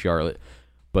about that with Charlotte,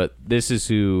 but this is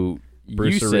who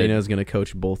Bruce Arena is going to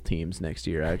coach both teams next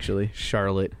year, actually,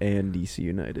 Charlotte and DC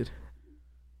United.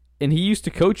 And he used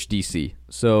to coach DC,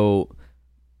 so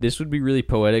this would be really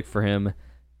poetic for him.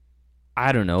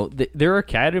 I don't know. Their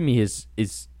academy is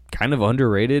kind of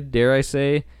underrated, dare I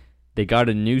say. They got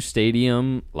a new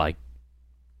stadium. Like,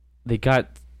 they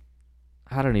got,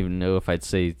 I don't even know if I'd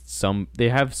say they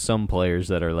have some players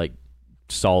that are, like,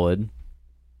 solid.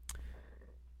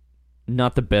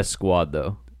 Not the best squad,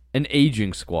 though. An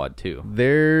aging squad, too.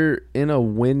 They're in a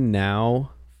win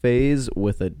now phase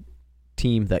with a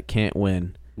team that can't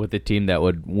win. With a team that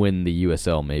would win the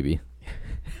USL, maybe.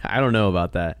 I don't know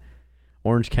about that.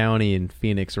 Orange County and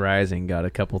Phoenix Rising got a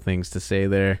couple things to say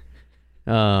there.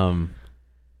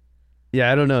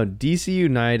 Yeah, I don't know. DC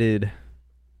United,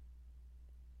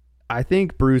 I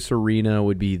think Bruce Arena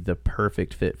would be the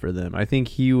perfect fit for them. I think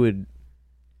he would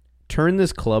turn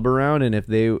this club around, and if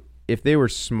they were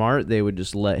smart, they would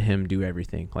just let him do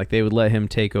everything. Like, they would let him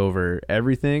take over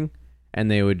everything, and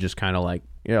they would just kind of like,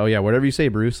 oh yeah, whatever you say,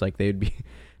 Bruce. Like, they'd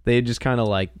just kind of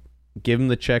like give him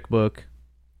the checkbook,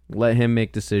 let him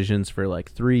make decisions for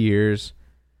like 3 years,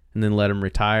 and then let him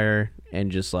retire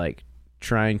and just like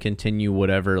try and continue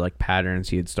whatever like patterns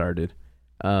he had started.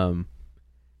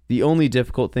 The only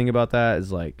difficult thing about that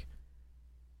is like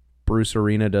Bruce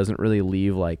Arena doesn't really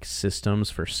leave like systems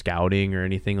for scouting or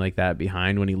anything like that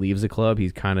behind when he leaves the club.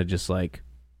 He's kind of just like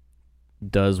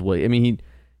does what, I mean,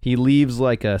 he leaves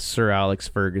like a Sir Alex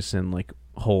Ferguson like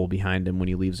hole behind him when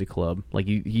he leaves a club. Like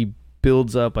he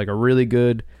builds up like a really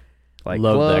good like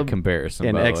love club that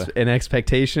comparison and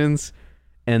expectations,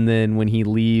 and then when he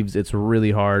leaves, it's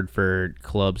really hard for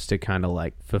clubs to kind of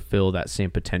like fulfill that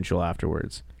same potential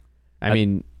afterwards. I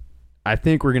mean, I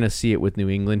think we're gonna see it with New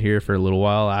England here for a little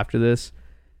while after this.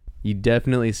 You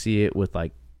definitely see it with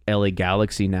like LA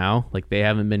Galaxy now. Like, they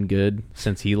haven't been good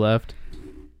since he left.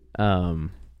 I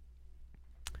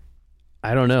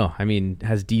don't know. I mean,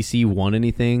 has DC won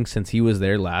anything since he was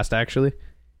there last? Actually,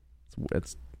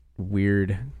 it's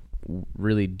weird.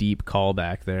 Really deep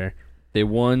callback there. They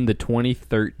won the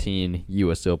 2013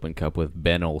 U.S. Open Cup with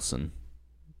Ben Olsen.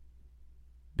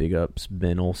 Big ups,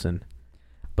 Ben Olsen.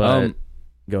 But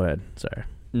go ahead. Sorry.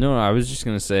 No, I was just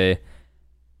going to say,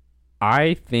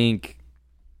 I think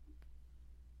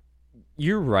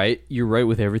you're right. You're right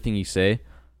with everything you say.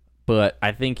 But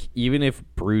I think even if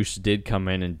Bruce did come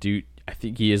in and do, I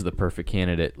think he is the perfect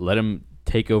candidate. Let him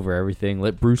take over everything.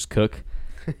 Let Bruce cook.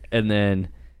 And then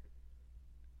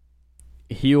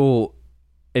he'll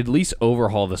at least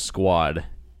overhaul the squad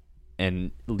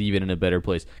and leave it in a better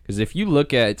place. Because if you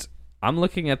look at, I'm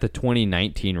looking at the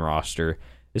 2019 roster.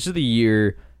 This is the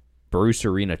year Bruce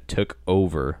Arena took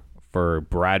over for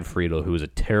Brad Friedel, who was a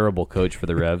terrible coach for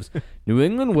the Revs. New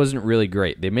England wasn't really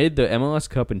great. They made the MLS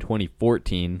Cup in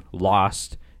 2014,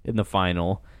 lost in the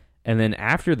final. And then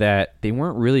after that, they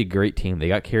weren't really a great team. They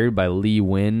got carried by Lee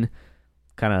Win,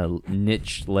 kind of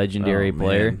niche legendary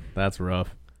player. Man, that's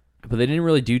rough. But they didn't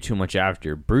really do too much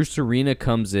after. Bruce Arena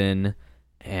comes in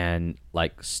and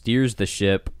like steers the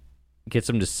ship, gets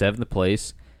them to 7th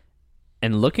place.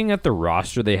 And looking at the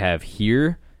roster they have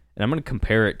here, and I'm going to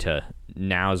compare it to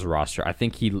now's roster, I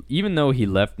think even though he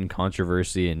left in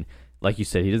controversy and like you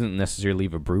said, he doesn't necessarily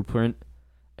leave a blueprint,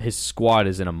 his squad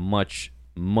is in a much,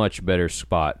 much better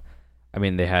spot. I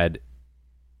mean, they had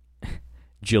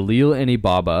Jaleel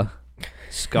Anibaba,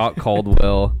 Scott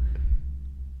Caldwell.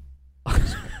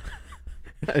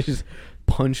 I just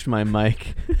punched my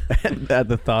mic at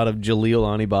the thought of Jaleel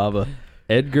Anibaba.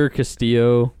 Edgar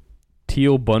Castillo,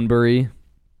 Teal Bunbury,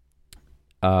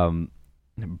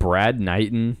 Brad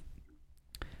Knighton.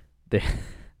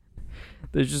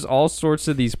 There's just all sorts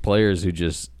of these players who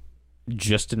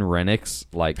Justin Rennicks,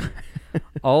 like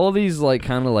all of these like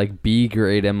kind of like B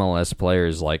grade MLS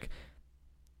players. Like,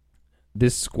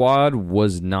 this squad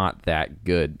was not that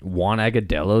good. Juan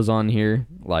Agadello's on here.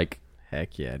 Like,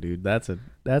 heck yeah, dude. That's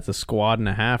a squad and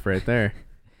a half right there.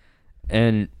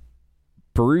 And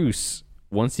Bruce,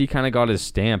 once he kind of got his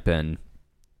stamp in,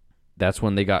 that's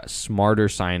when they got smarter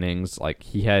signings. Like,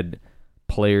 he had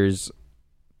players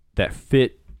that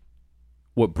fit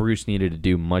what Bruce needed to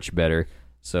do much better.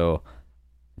 So,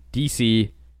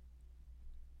 DC,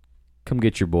 come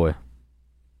get your boy.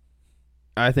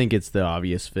 I think it's the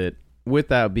obvious fit. With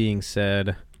that being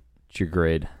said, it's your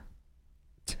grade.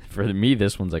 For me,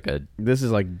 this one's like this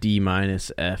is like D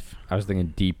minus F. I was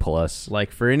thinking D plus.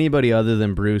 Like, for anybody other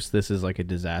than Bruce, this is like a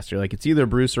disaster. Like, it's either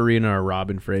Bruce Arena or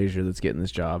Robin Fraser that's getting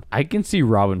this job. I can see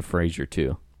Robin Fraser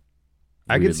too.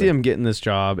 I could see him getting this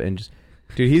job and just,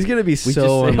 dude, he's gonna be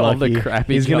so unlucky. All the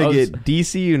crappy he's jobs. Gonna get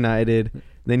DC United,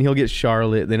 then he'll get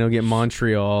Charlotte, then he'll get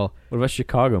Montreal. What about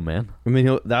Chicago, man? I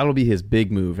mean, that'll be his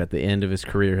big move at the end of his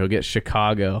career. He'll get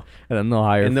Chicago, and then they'll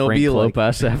hire Frank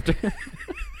Lopez after.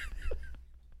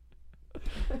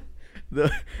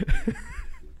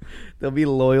 They'll be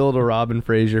loyal to Robin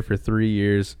Fraser for 3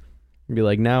 years. Be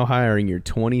like, now hiring your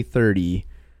 2030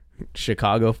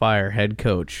 Chicago Fire head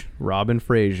coach, Robin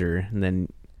Fraser, and then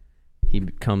he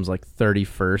becomes like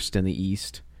 31st in the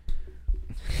East.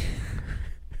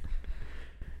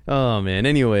 Oh, man.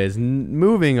 Anyways,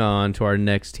 moving on to our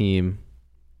next team.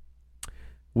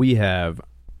 We have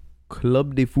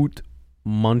Club de Foot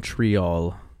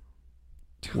Montreal.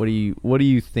 What do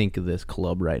you think of this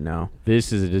club right now?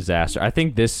 This is a disaster. I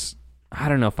think this, I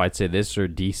don't know if I'd say this or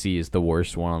DC is the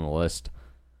worst one on the list,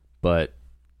 but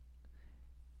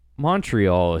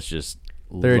Montreal is just...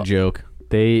 They're a joke.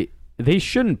 They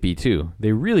shouldn't be, too.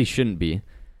 They really shouldn't be.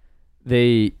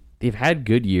 They've had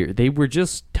good years. They were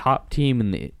just top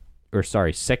team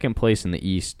second place in the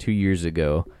East 2 years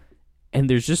ago. And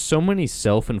there's just so many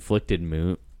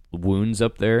self-inflicted wounds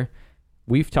up there.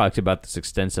 We've talked about this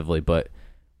extensively, but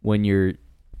when you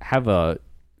have a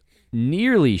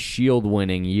nearly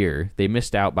Shield-winning year, they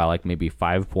missed out by like maybe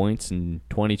 5 points in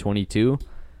 2022.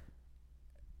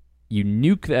 You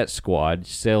nuke that squad,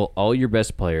 sell all your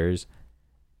best players,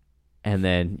 and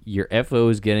then your FO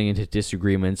is getting into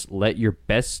disagreements. Let your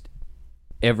best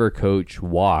ever coach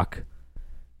walk,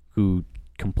 who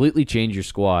completely changed your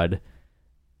squad,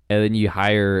 and then you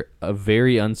hire a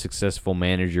very unsuccessful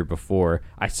manager before.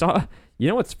 You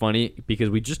know what's funny? Because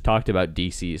we just talked about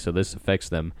DC, so this affects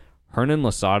them. Hernan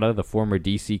Losada, the former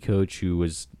DC coach who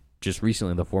was just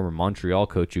recently the former Montreal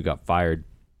coach who got fired,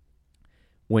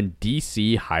 when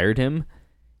DC hired him,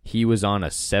 he was on a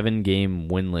 7-game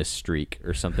winless streak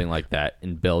or something like that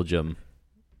in Belgium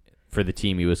for the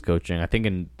team he was coaching. I think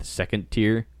in the second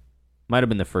tier. Might have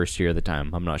been the first tier at the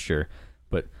time. I'm not sure.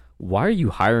 But why are you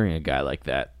hiring a guy like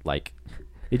that? Like,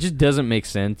 it just doesn't make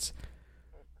sense.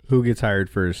 Who gets hired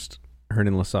first?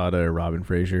 Hernan Losada or Robin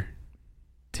Fraser?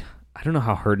 I don't know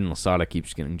how Hernan Losada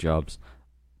keeps getting jobs.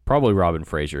 Probably Robin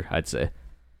Fraser, I'd say.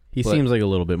 He seems like a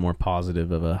little bit more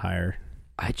positive of a hire.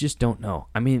 I just don't know.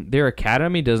 I mean, their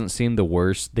academy doesn't seem the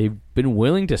worst. They've been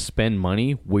willing to spend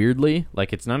money, weirdly.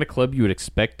 Like, it's not a club you would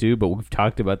expect to, but we've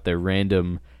talked about their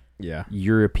random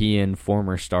European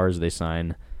former stars they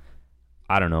sign.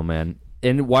 I don't know, man.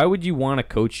 And why would you want to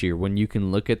coach here when you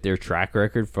can look at their track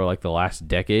record for like the last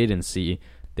decade and see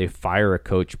they fire a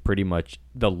coach pretty much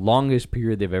the longest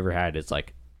period they've ever had is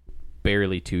like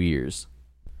barely 2 years.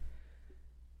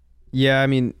 Yeah, I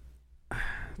mean,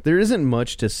 there isn't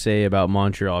much to say about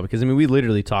Montreal because, I mean, we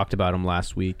literally talked about them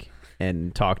last week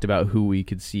and talked about who we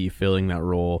could see filling that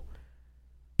role.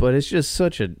 But it's just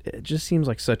it just seems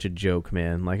like such a joke,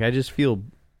 man. Like, I just feel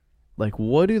like,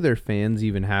 what do their fans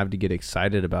even have to get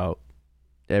excited about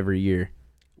every year?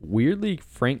 Weirdly,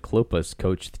 Frank Klopa's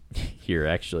coached here,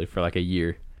 actually, for like a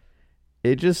year.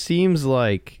 It just seems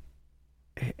like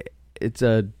it's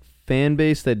a fan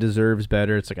base that deserves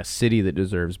better. It's like a city that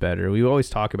deserves better. We always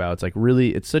talk about it's like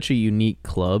really, it's such a unique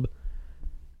club.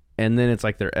 And then it's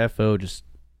like their FO just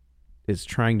is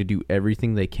trying to do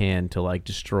everything they can to like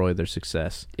destroy their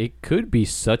success. It could be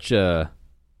such a...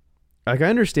 Like, I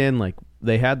understand, like,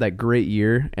 they had that great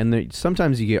year, and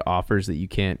sometimes you get offers that you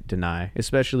can't deny,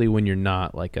 especially when you're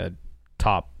not like a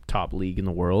top league in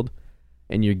the world,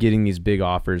 and you're getting these big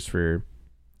offers for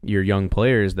your young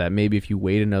players that maybe if you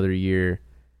wait another year,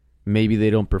 maybe they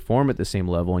don't perform at the same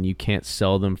level, and you can't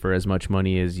sell them for as much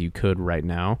money as you could right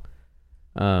now.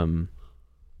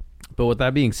 But with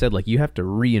that being said, like, you have to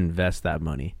reinvest that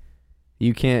money.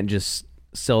 You can't just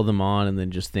sell them on and then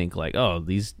just think like, oh,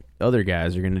 these other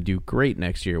guys are going to do great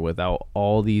next year without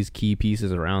all these key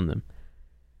pieces around them.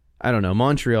 I don't know.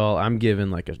 Montreal, I'm giving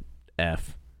like an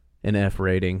F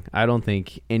rating. I don't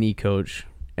think any coach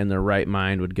in their right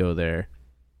mind would go there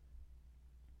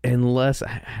unless,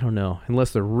 I don't know,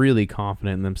 unless they're really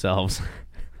confident in themselves.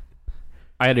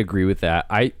 I'd agree with that.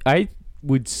 I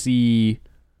would see,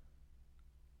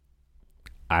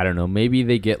 I don't know, maybe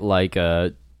they get like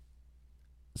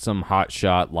some hot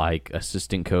shot like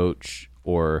assistant coach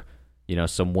or, you know,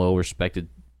 some well-respected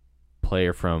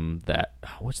player from that.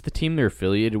 What's the team they're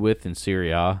affiliated with in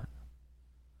Serie A?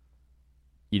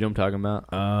 You know what I'm talking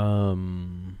about?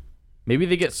 Maybe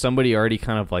they get somebody already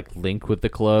kind of like linked with the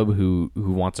club who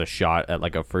wants a shot at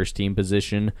like a first team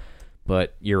position.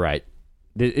 But you're right.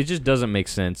 It just doesn't make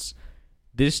sense.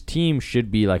 This team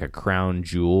should be like a crown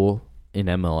jewel in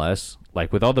MLS.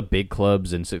 Like, with all the big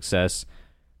clubs and success,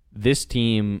 this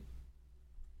team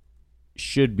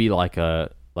should be like a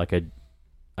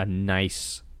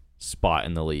nice spot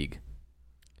in the league.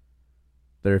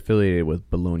 They're affiliated with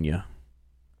Bologna. All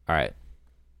right.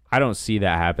 I don't see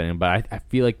that happening, but I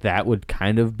feel like that would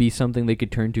kind of be something they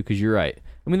could turn to because you're right.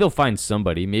 I mean, they'll find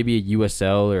somebody, maybe a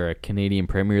USL or a Canadian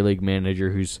Premier League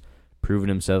manager who's proven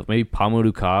himself. Maybe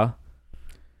Pamuduka.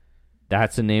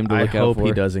 That's a name to I look out hope for.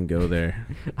 he doesn't go there.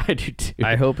 I do too.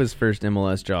 I hope his first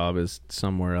MLS job is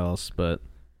somewhere else, but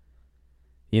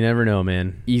you never know,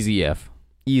 man. Easy F.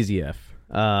 Easy F.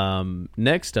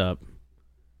 Next up,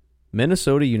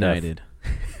 Minnesota United.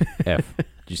 F.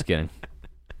 Just kidding.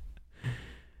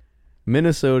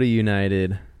 Minnesota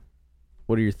United.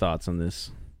 What are your thoughts on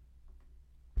this?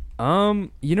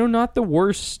 Not the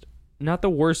worst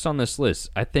on this list.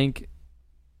 I think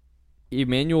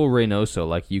Emmanuel Reynoso,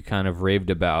 like you kind of raved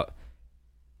about,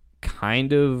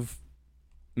 kind of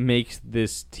makes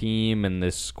this team and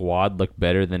this squad look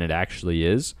better than it actually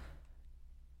is.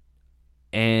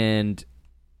 And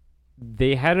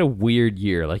they had a weird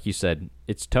year. Like you said,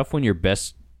 it's tough when your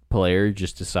best player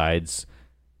just decides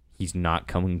he's not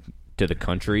coming to the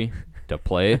country to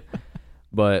play.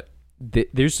 But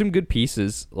there's some good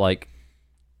pieces like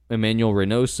Emmanuel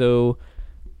Reynoso.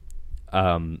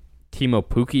 Timo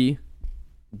Pukki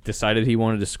decided he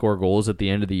wanted to score goals at the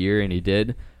end of the year, and he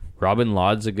did. Robin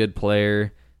Lod's a good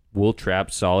player. Will Trapp,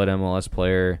 solid MLS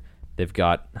player. They've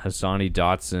got Hassani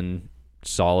Dotson,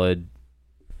 solid.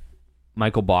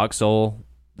 Michael Boxall,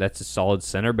 that's a solid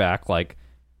center back. Like,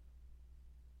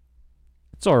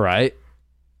 it's all right.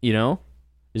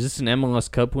 Is this an MLS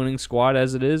Cup winning squad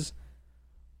as it is?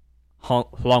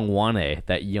 Hlongwane,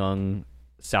 that young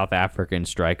South African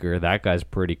striker, that guy's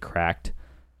pretty cracked.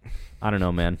 I don't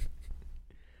know, man.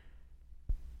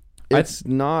 It's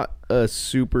not a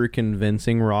super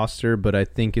convincing roster, but I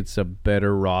think it's a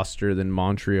better roster than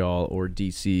Montreal or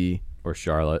DC. Or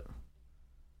Charlotte.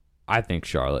 I think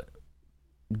Charlotte.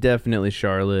 Definitely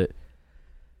Charlotte.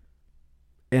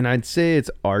 And I'd say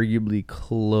it's arguably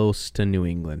close to New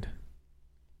England.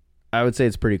 I would say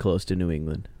it's pretty close to New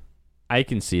England. I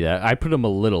can see that. I put them a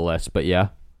little less, but yeah.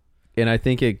 And I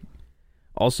think I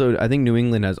think New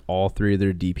England has all three of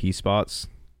their DP spots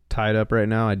tied up right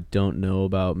now. I don't know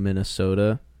about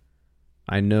Minnesota.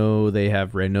 I know they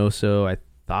have Reynoso. I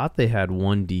thought they had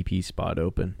one DP spot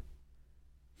open.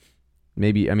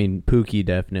 Pukki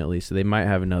definitely, so they might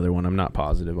have another one. I'm not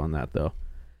positive on that, though.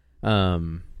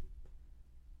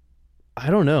 I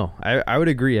don't know. I would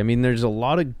agree. There's a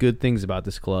lot of good things about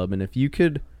this club, and if you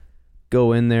could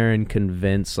go in there and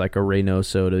convince like a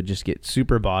Reynoso to just get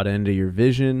super bought into your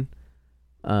vision,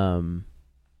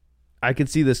 I could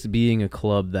see this being a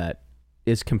club that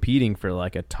is competing for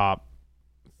like a top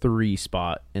 3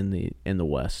 spot in the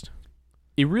West.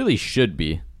 It really should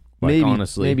be.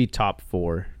 Honestly, maybe top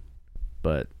 4.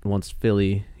 But once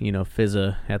Philly,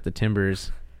 Fizza at the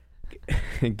Timbers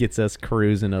gets us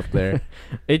cruising up there.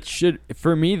 It should,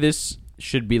 for me, this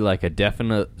should be like a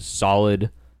definite solid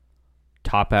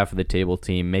top half of the table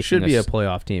team. Should be a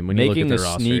playoff team when you look at the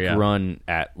roster. Making a sneak run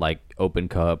at like Open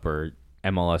Cup or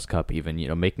MLS Cup even,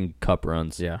 making cup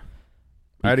runs. Yeah.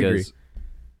 I'd agree.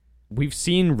 We've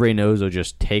seen Reynoso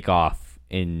just take off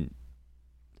in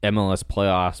MLS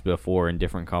playoffs before in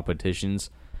different competitions.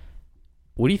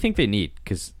 What do you think they need?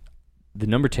 Because the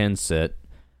number 10 set,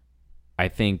 I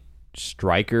think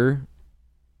striker,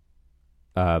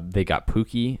 they got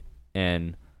Pukki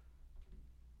and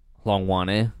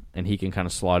Hlongwane, and he can kind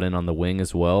of slot in on the wing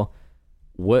as well.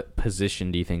 What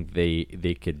position do you think they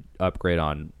could upgrade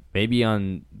on? Maybe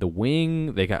on the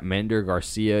wing, they got Mender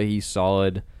Garcia. He's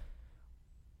solid.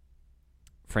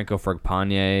 Franco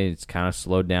Fragpane, it's kind of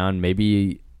slowed down.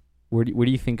 Maybe, where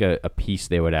do you think a piece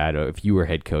they would add if you were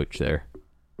head coach there?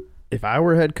 If I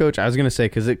were head coach, I was going to say,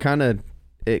 because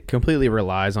it completely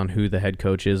relies on who the head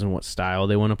coach is and what style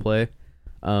they want to play.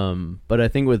 But I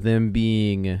think with them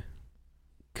being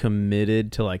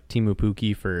committed to like Timo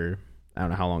Pukki for, I don't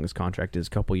know how long his contract is, a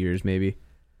couple years maybe,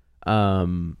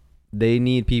 they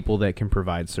need people that can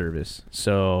provide service.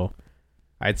 So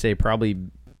I'd say probably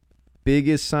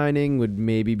biggest signing would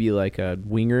maybe be like a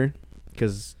winger,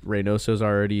 because Reynoso's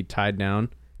already tied down.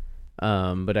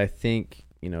 But I think,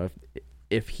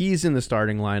 if he's in the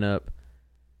starting lineup,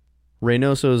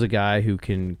 Reynoso is a guy who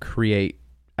can create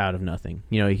out of nothing.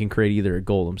 He can create either a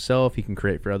goal himself, he can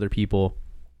create for other people.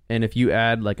 And if you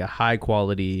add like a high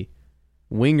quality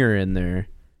winger in there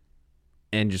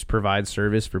and just provide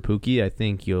service for Pukki, I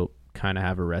think you'll kind of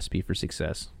have a recipe for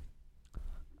success.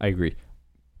 I agree.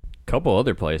 Couple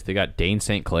other players. They got Dane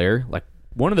St. Clair, like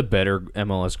one of the better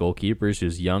MLS goalkeepers,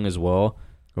 who's young as well.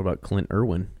 What about Clint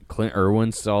Irwin? Clint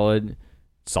Irwin's solid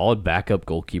backup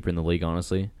goalkeeper in the league,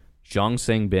 honestly. Jong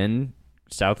Sang-bin,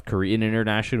 South Korean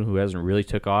international who hasn't really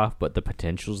took off, but the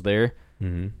potential's there.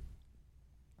 Mm-hmm.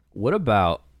 What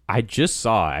about, I just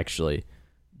saw, actually,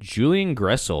 Julian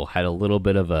Gressel had a little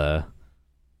bit of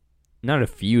not a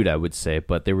feud, I would say,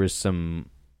 but there was some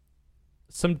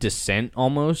dissent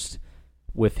almost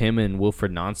with him and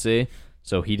Wilfred Nancy.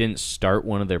 So he didn't start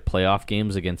one of their playoff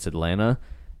games against Atlanta,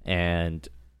 and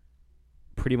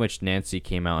pretty much Nancy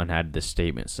came out and had this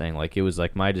statement saying, like, it was,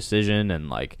 like, my decision, and,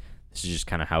 like, this is just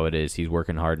kind of how it is. He's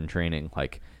working hard in training.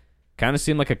 Like, kind of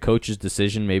seemed like a coach's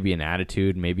decision, maybe an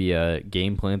attitude, maybe a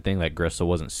game plan thing that Gressel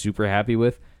wasn't super happy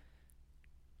with.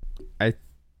 I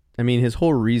mean, his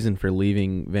whole reason for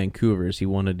leaving Vancouver is he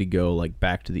wanted to go, like,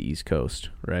 back to the East Coast,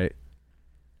 right?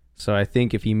 So I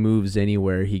think if he moves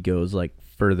anywhere, he goes, like,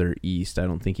 further east. I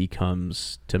don't think he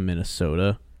comes to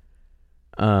Minnesota.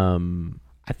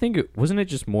 I think wasn't it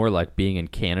just more like being in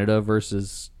Canada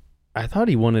versus... I thought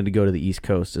he wanted to go to the East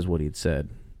Coast is what he'd said,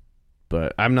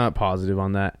 but I'm not positive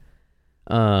on that.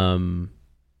 You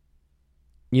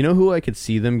know who I could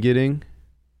see them getting?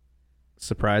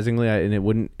 Surprisingly, it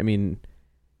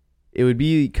would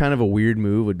be kind of a weird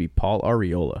move, would be Paul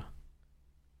Arriola.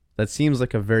 That seems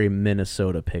like a very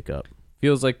Minnesota pickup.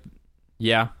 Feels like,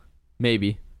 yeah,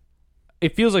 maybe.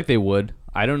 It feels like they would.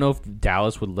 I don't know if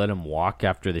Dallas would let him walk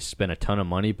after they spent a ton of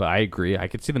money, but I agree. I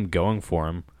could see them going for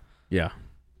him. Yeah.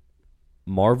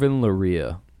 Marvin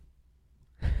Loria.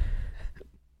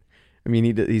 I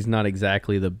mean, he's not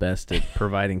exactly the best at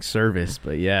providing service,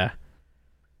 but yeah.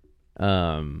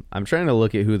 I'm trying to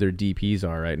look at who their DPs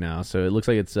are right now. So it looks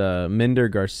like it's Minder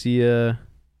Garcia,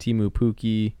 Timu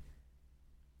Puki,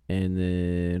 and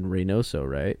then Reynoso,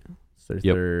 right? It's their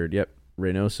third. Yep,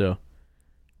 Reynoso.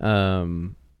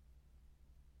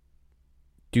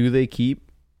 Do they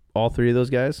keep all three of those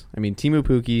guys? I mean, Timu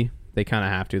Puki, they kind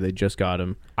of have to. They just got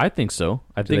him. I think so.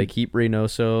 Do they keep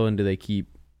Reynoso, and do they keep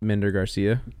Minder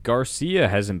Garcia? Garcia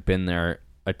hasn't been there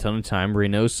a ton of time.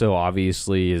 Reynoso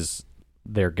obviously is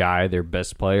their guy, their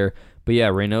best player. But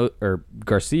yeah,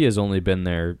 Garcia has only been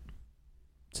there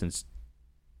since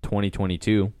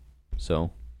 2022.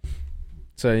 So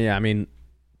yeah, I mean,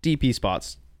 DP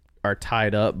spots are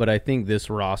tied up, but I think this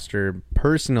roster,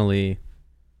 personally,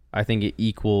 I think it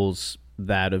equals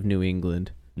that of New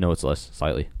England. No, it's less,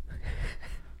 slightly.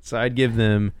 So I'd give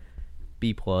them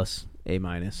B+,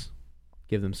 A-.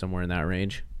 Give them somewhere in that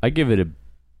range. I give it a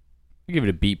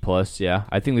B+, yeah.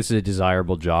 I think this is a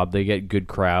desirable job. They get good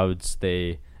crowds.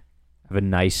 They have a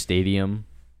nice stadium.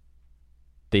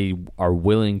 They are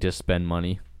willing to spend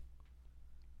money.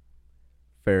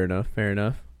 Fair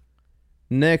enough.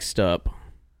 Next up,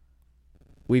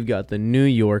 we've got the New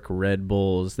York Red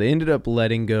Bulls. They ended up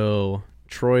letting go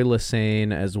Troy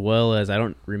Lesane, as well as, I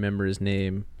don't remember his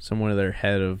name, someone of their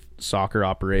head of soccer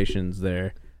operations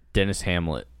there. Dennis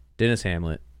Hamlet.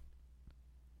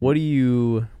 What are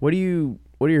your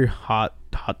hot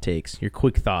takes, your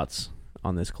quick thoughts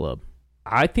on this club?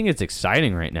 I think it's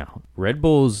exciting right now. Red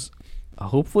Bulls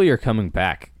hopefully are coming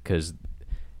back, because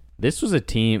this is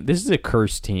a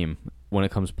cursed team when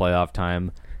it comes playoff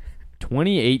time.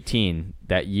 2018,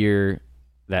 that year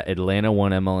that Atlanta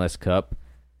won MLS Cup,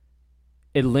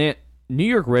 New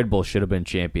York Red Bulls should have been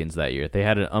champions that year. They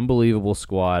had an unbelievable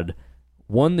squad,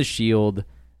 won the Shield.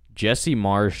 Jesse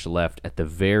Marsh left at the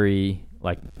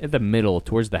middle,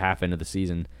 towards the half end of the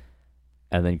season,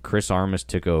 and then Chris Armas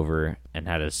took over and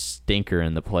had a stinker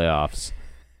in the playoffs.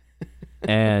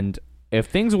 And if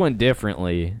things went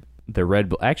differently,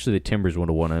 the Timbers would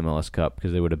have won MLS Cup,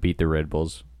 because they would have beat the Red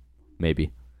Bulls,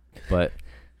 maybe. But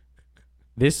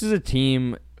this is a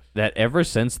team that ever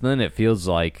since then, it feels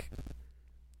like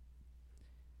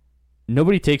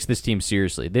nobody takes this team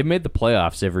seriously. They've made the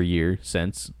playoffs every year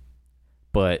since,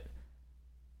 but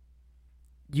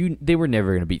they were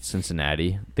never going to beat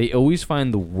Cincinnati. They always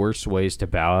find the worst ways to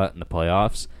bow out in the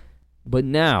playoffs. But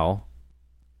now,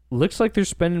 looks like they're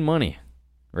spending money,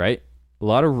 right? A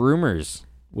lot of rumors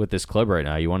with this club right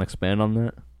now. You want to expand on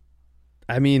that?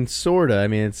 I mean, sorta. I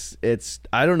mean, it's.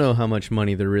 I don't know how much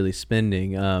money they're really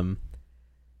spending,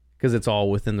 because it's all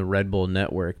within the Red Bull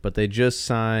network. But they just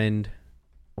signed.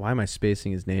 Why am I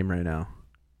spacing his name right now?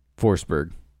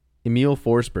 Emil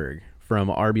Forsberg from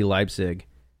RB Leipzig,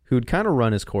 who'd kind of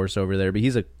run his course over there, but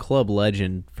he's a club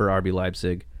legend for RB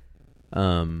Leipzig.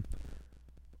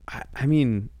 I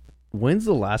mean, when's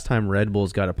the last time Red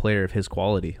Bulls got a player of his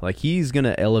quality? Like, he's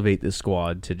gonna elevate this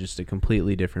squad to just a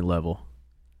completely different level.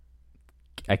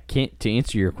 To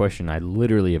answer your question, I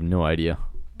literally have no idea.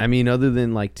 I mean, other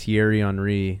than like Thierry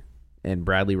Henry and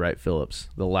Bradley Wright Phillips,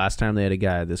 the last time they had a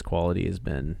guy of this quality it's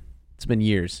been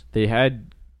years. They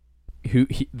had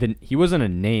he wasn't a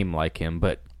name like him,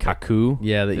 but Kaku.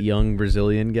 Yeah, the young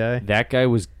Brazilian guy. That guy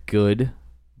was good,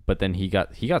 but then he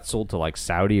got sold to like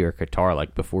Saudi or Qatar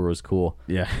like before it was cool.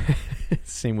 Yeah.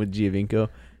 Same with Giovinco.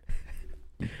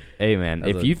 Hey man,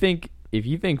 if you think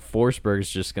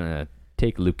Forsberg's just gonna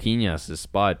take Luquinhas'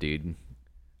 spot, dude,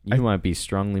 you might be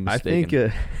strongly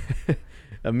mistaken. I think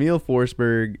Emil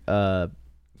Forsberg,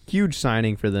 huge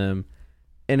signing for them.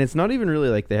 And it's not even really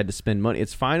like they had to spend money.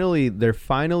 They're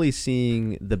finally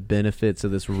seeing the benefits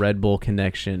of this Red Bull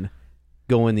connection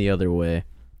going the other way.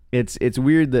 It's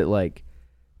weird that like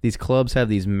these clubs have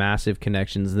these massive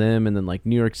connections, them and then like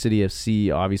New York City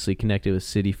FC obviously connected with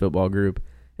City Football Group,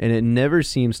 and it never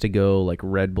seems to go like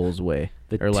Red Bull's way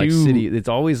like City. It's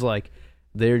always like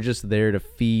they're just there to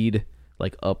feed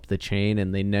like up the chain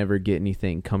and they never get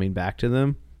anything coming back to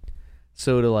them.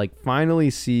 So to like finally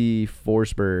see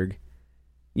Forsberg,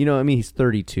 you know, I mean, he's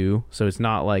 32, so it's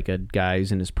not like a guy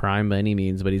who's in his prime by any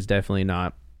means, but he's definitely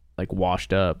not like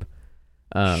washed up.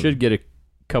 Should get a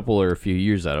couple or a few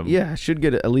years out of him. Yeah, should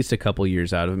get at least a couple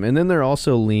years out of him. And then they're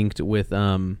also linked with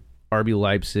RB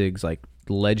Leipzig's like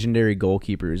legendary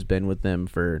goalkeeper who's been with them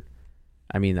for,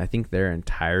 I mean, I think their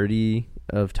entirety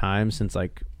of time since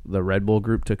like the Red Bull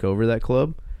group took over that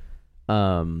club.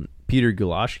 Peter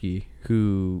Gulashki,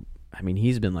 who, I mean,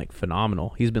 he's been like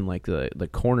phenomenal. He's been like the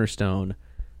cornerstone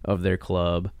of their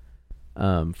club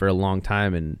for a long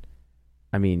time. And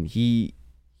I mean, he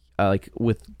like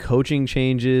with coaching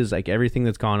changes, like everything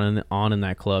that's gone on in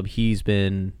that club, he's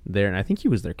been there. And I think he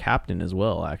was their captain as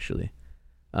well, actually.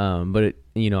 But it,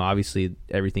 you know, obviously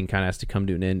everything kind of has to come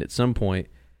to an end at some point.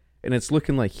 And it's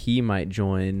looking like he might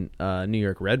join New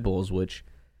York Red Bulls, which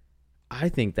I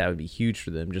think that would be huge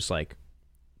for them. Just like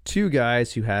two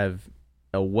guys who have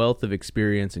a wealth of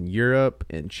experience in Europe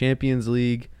and Champions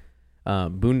League,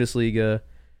 Bundesliga,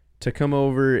 to come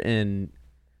over and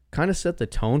kind of set the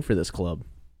tone for this club.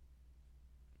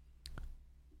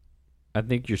 I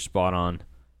think you're spot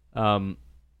on.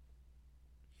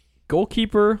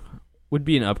 Goalkeeper would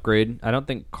be an upgrade. I don't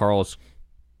think Carlos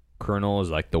Colonel is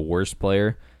like the worst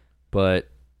player, but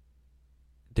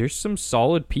there's some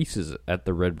solid pieces at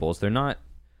the Red Bulls. They're not...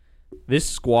 This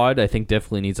squad, I think,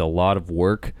 definitely needs a lot of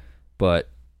work, but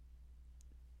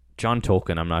John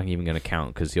Tolkien, I'm not even going to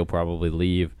count because he'll probably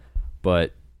leave,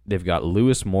 but they've got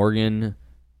Lewis Morgan,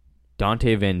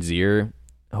 Dante Van Zier,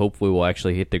 hopefully will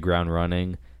actually hit the ground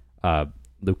running.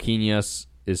 Luquinhas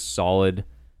is solid,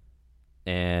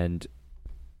 and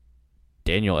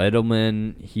Daniel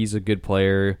Edelman, he's a good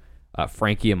player.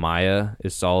 Frankie Amaya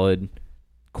is solid.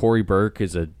 Corey Burke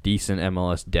is a decent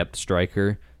MLS depth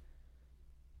striker.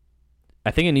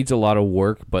 I think it needs a lot of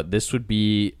work, but this would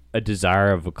be a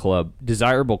desirable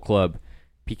club,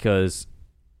 because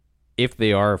if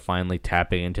they are finally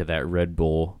tapping into that Red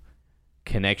Bull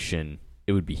connection,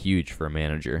 it would be huge for a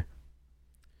manager.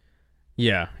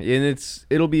 Yeah, and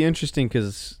it'll be interesting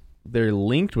because they're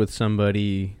linked with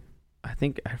somebody. I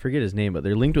forget his name, but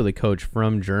they're linked with a coach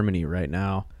from Germany right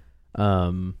now.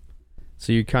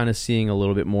 So you're kind of seeing a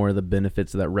little bit more of the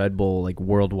benefits of that Red Bull like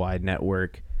worldwide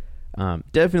network.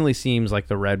 Definitely seems like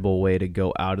the Red Bull way to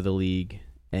go out of the league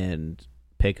and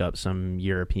pick up some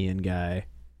European guy,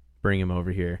 bring him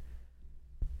over here.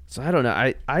 So I don't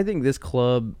know. I think this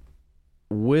club,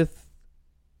 with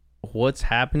what's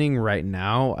happening right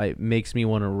now, it makes me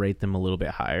want to rate them a little bit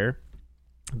higher.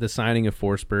 The signing of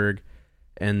Forsberg,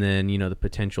 and then, you know, the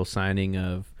potential signing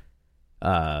of,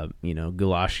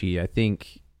 Gulashi, I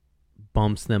think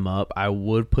bumps them up. I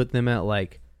would put them at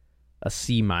like a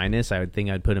C-. I would think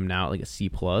I'd put them now at like a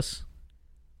C+.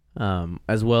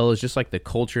 As well as just like the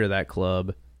culture of that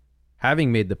club,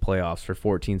 having made the playoffs for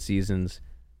 14 seasons,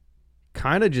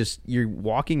 kind of just, you're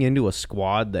walking into a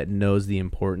squad that knows the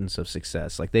importance of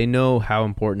success. Like they know how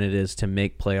important it is to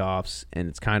make playoffs, and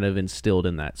it's kind of instilled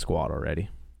in that squad already.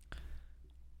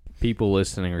 People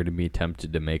listening are going to be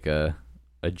tempted to make a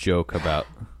joke about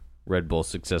Red Bull's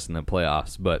success in the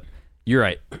playoffs, but you're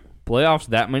right. Playoffs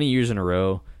that many years in a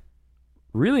row,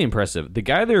 really impressive. The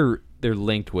guy they're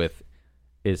linked with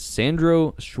is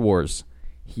Sandro Schwarz.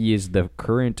 He is the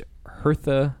current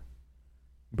Hertha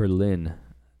Berlin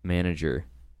manager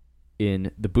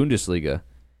in the Bundesliga,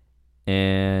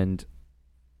 and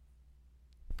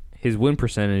his win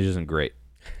percentage isn't great.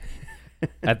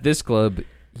 At this club,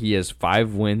 he has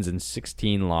 5 wins and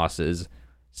 16 losses,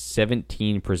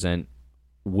 17%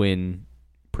 win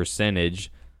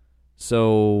percentage.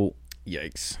 So,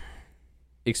 yikes.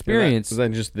 Experience. Was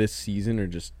that just this season or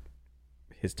just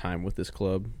his time with this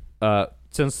club?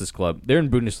 Since this club. They're in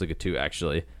Bundesliga too,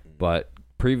 actually. But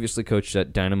previously coached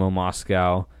at Dynamo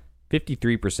Moscow,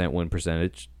 53% win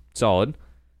percentage. Solid.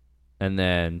 And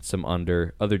then some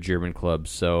other German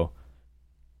clubs. So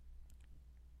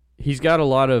he's got a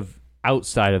lot of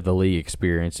outside of the league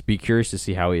experience. Be curious to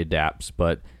see how he adapts.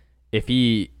 But if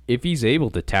he's able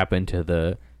to tap into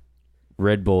the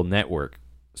Red Bull network,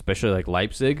 especially like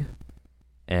Leipzig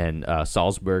and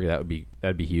Salzburg, that'd be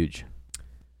huge.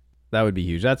 That would be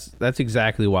huge. That's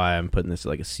exactly why I'm putting this at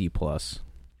like a C+.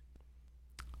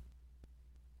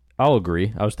 I'll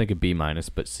agree. I was thinking B minus,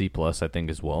 but C plus I think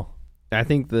as well. I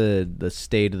think the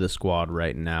state of the squad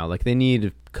right now, like they need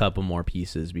a couple more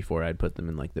pieces before I'd put them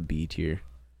in like the B tier.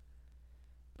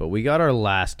 But we got our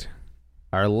last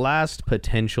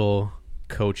potential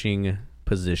coaching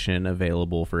position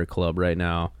available for a club right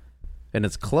now. And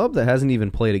it's a club that hasn't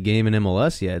even played a game in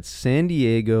MLS yet. It's San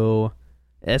Diego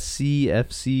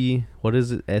SCFC. What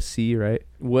is it? SC, right?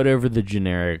 Whatever the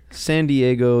generic San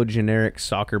Diego generic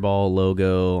soccer ball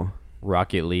logo.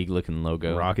 Rocket League looking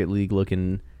logo. Rocket League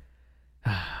looking.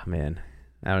 Man,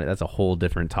 that's a whole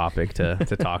different topic to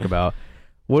talk about.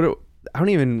 I don't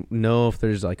even know if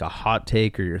there's like a hot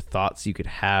take or your thoughts you could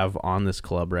have on this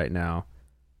club right now.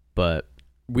 But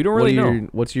we don't really know.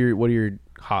 What are your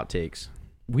hot takes?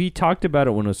 We talked about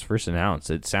it when it was first announced.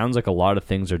 It sounds like a lot of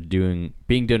things are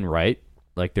being done right.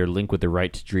 Like they're linked with the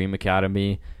Right to Dream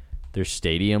Academy. Their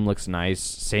stadium looks nice.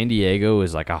 San Diego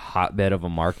is like a hotbed of a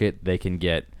market. They can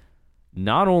get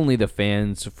not only the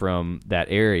fans from that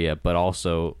area, but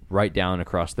also right down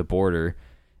across the border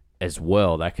as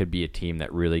well. That could be a team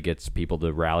that really gets people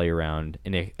to rally around.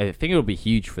 And I think it'll be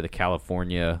huge for the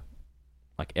California,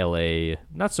 like LA,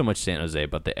 not so much San Jose,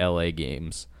 but the LA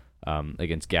games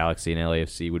against Galaxy and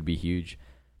LAFC would be huge.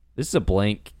 This is a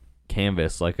blank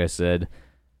canvas, like I said.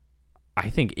 I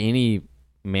think any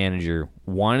manager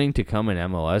wanting to come in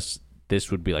MLS, this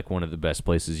would be like one of the best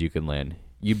places you can land.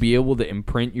 You'd be able to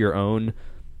imprint your own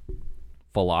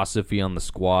philosophy on the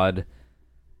squad,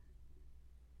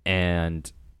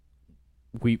 and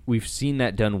we've seen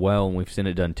that done well, and we've seen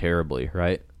it done terribly,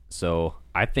 right? So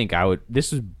I think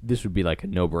this would be like a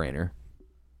no-brainer.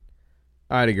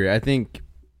 I'd agree. I think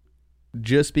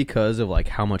just because of like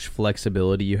how much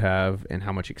flexibility you have and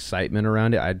how much excitement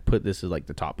around it, I'd put this as like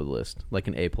the top of the list, like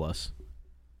an A+.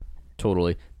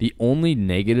 Totally. The only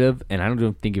negative, and I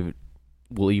don't think it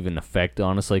will even affect,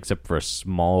 honestly, except for a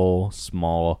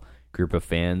small group of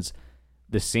fans,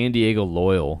 the San Diego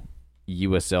Loyal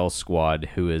USL squad,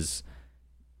 who is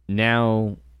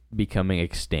now becoming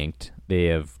extinct. They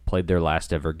have played their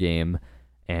last ever game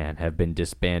and have been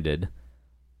disbanded.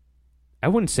 I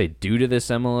wouldn't say due to this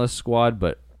MLS squad,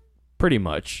 but pretty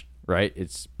much, right?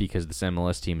 It's because this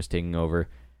MLS team is taking over.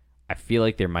 I feel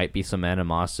like there might be some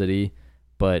animosity,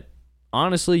 but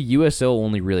honestly, USL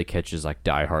only really catches like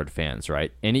diehard fans,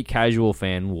 right? Any casual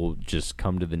fan will just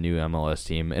come to the new MLS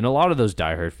team, and a lot of those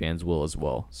diehard fans will as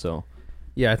well. So,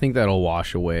 yeah, I think that'll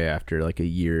wash away after like a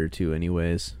year or two,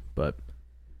 anyways. But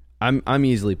I'm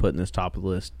easily putting this top of the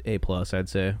list, A+, I'd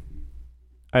say.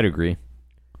 I'd agree.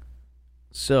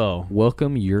 So,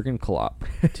 welcome Jurgen Klopp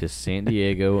to San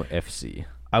Diego FC.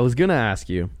 I was gonna ask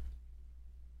you.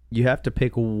 You have to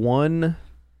pick one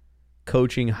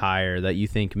coaching hire that you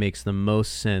think makes the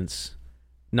most sense,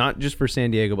 not just for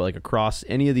San Diego, but like across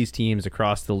any of these teams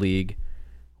across the league.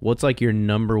 What's like your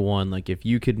number one? Like if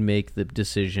you could make the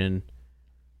decision,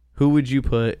 who would you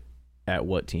put at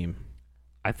what team?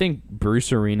 I think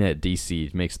Bruce Arena at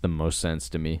DC makes the most sense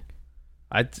to me.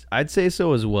 I'd say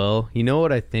so as well. You know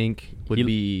what I think would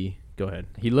be... Go ahead.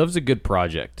 He loves a good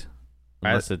project,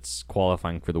 unless it's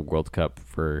qualifying for the World Cup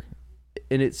for...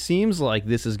 And it seems like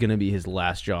this is going to be his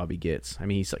last job he gets. I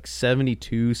mean, he's like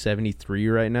 72, 73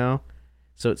 right now.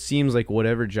 So it seems like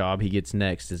whatever job he gets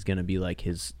next is going to be like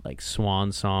his like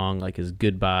swan song, like his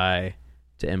goodbye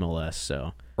to MLS.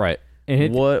 So right.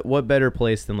 And what better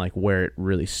place than like where it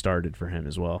really started for him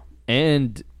as well?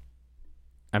 And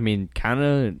I mean, kind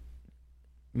of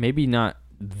maybe not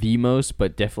the most,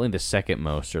 but definitely the second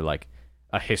most, or like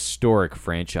a historic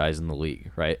franchise in the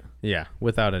league, right? Yeah,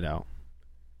 without a doubt.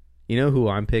 You know who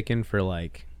I'm picking for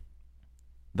like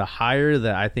the hire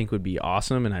that I think would be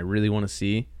awesome and I really want to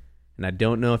see, and I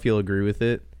don't know if you'll agree with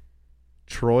it?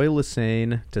 Troy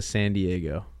Lesesne to San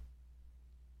Diego.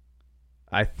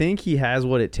 I think he has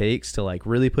what it takes to like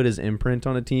really put his imprint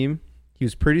on a team. He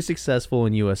was pretty successful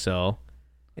in USL,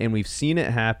 and we've seen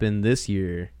it happen this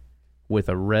year with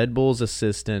a Red Bulls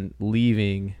assistant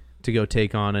leaving to go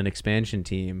take on an expansion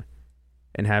team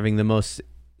and having the most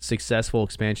successful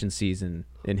expansion season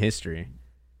in history.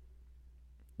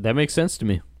 That makes sense to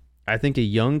me. I think a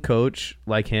young coach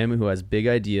like him who has big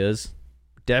ideas,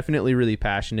 definitely really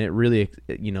passionate, really,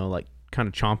 like kind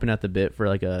of chomping at the bit for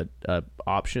like a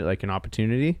option, like an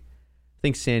opportunity. I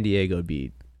think San Diego would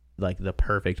be like the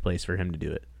perfect place for him to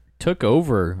do it. Took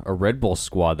over a Red Bull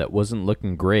squad that wasn't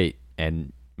looking great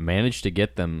and managed to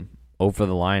get them over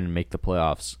the line and make the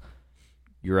playoffs.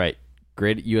 You're right.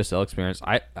 Great USL experience.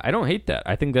 I don't hate that.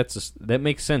 I think that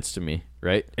makes sense to me,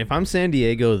 right? If I'm San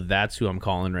Diego, that's who I'm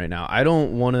calling right now. I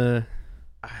don't want to...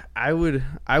 I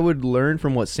would learn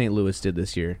from what St. Louis did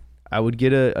this year. I would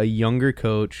get a younger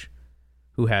coach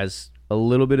who has a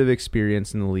little bit of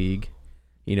experience in the league,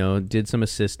 did some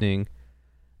assisting,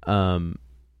 and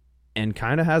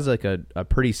kind of has like a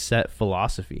pretty set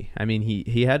philosophy. I mean,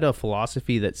 he had a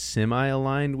philosophy that's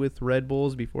semi-aligned with Red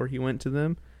Bulls before he went to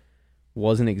them.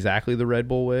 Wasn't exactly the Red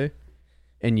Bull way.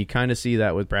 And you kind of see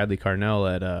that with Bradley Carnell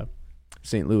at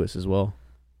St. Louis as well.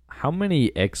 How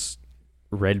many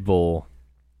ex-Red Bull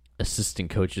assistant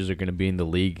coaches are going to be in the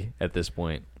league at this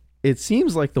point? It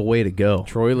seems like the way to go.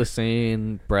 Troy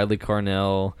Lesane, Bradley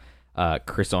Carnell,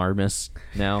 Chris Armas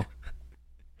now.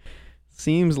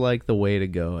 Seems like the way to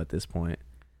go at this point.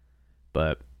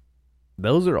 But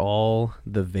those are all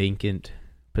the vacant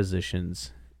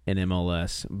positions in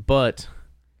MLS. But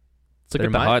let's look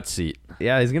at the hot seat.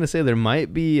 Yeah, I was going to say there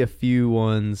might be a few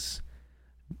ones.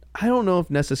 I don't know if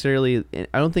necessarily,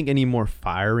 I don't think any more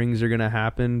firings are going to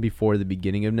happen before the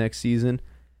beginning of next season.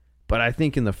 But I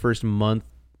think in the first month,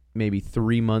 maybe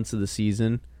 3 months of the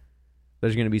season,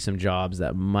 there's going to be some jobs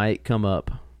that might come up.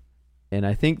 And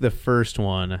I think the first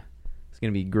one is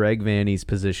going to be Greg Vanney's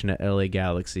position at LA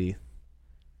Galaxy.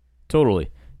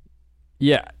 Totally.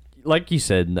 Yeah, like you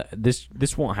said,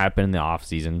 this won't happen in the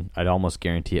offseason. I'd almost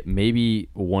guarantee it. Maybe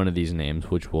one of these names,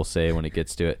 which we'll say when it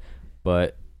gets to it.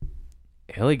 But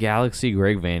LA Galaxy,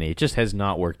 Greg Vanney, it just has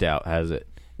not worked out, has it?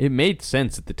 It made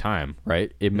sense at the time,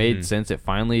 right? It made sense. It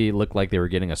finally looked like they were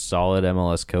getting a solid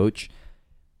MLS coach.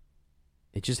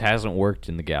 It just hasn't worked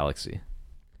in the Galaxy.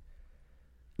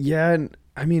 Yeah, and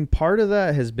I mean, part of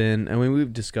that has been,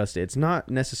 we've discussed it. It's not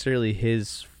necessarily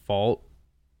his fault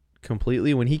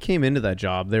completely. When he came into that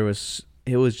job, it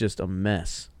was just a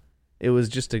mess. It was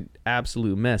just an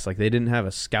absolute mess. Like, they didn't have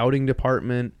a scouting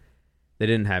department. They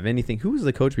didn't have anything. Who was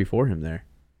the coach before him there?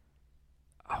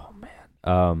 Oh,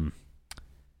 man.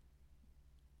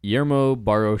 Guillermo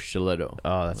Barros-Chileto.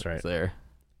 Oh, that's right. There.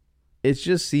 It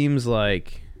just seems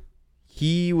like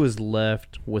he was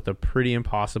left with a pretty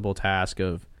impossible task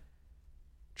of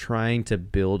trying to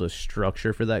build a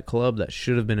structure for that club that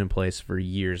should have been in place for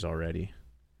years already,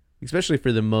 especially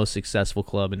for the most successful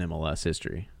club in MLS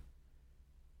history.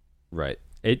 Right.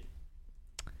 I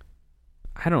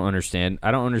don't understand.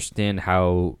 I don't understand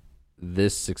how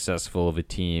this successful of a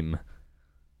team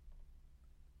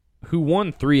who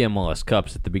won 3 MLS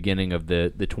Cups at the beginning of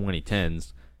the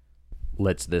 2010s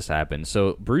lets this happen.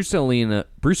 So Bruce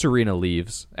Arena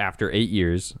leaves after 8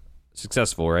 years.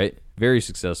 Successful, right? Very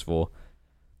successful.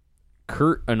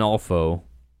 Kurt Analfo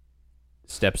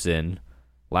steps in,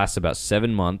 lasts about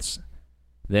 7 months.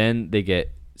 Then they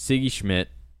get Siggy Schmidt,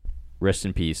 rest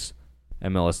in peace,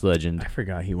 MLS legend. I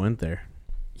forgot he went there.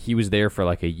 He was there for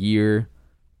like a year.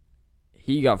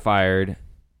 He got fired.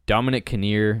 Dominic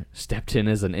Kinnear stepped in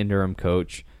as an interim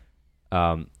coach.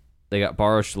 They got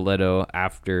Barros-Chileto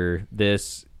after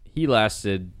this. He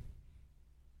lasted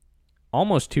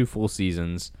almost 2 full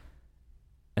seasons.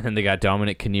 And then they got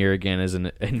Dominic Kinnear again as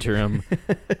an interim.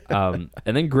 And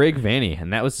then Greg Vanney,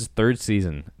 and that was his 3rd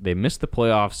season. They missed the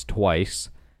playoffs twice.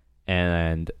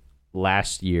 And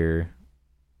last year,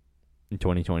 in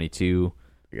 2022,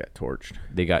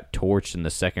 They got torched in the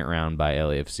second round by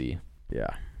LAFC.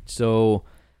 Yeah. So,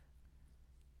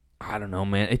 I don't know,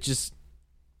 man.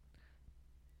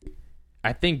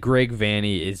 I think Greg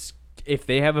Vanney is, if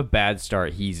they have a bad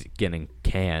start, he's getting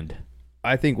canned.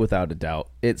 I think without a doubt.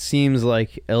 It seems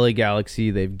like LA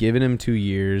Galaxy, they've given him 2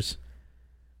 years.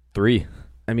 3.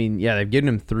 I mean, yeah, they've given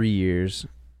him 3 years.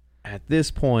 At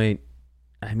this point,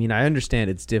 I mean, I understand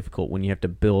it's difficult when you have to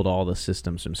build all the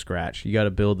systems from scratch. You got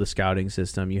to build the scouting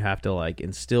system. You have to,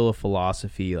 instill a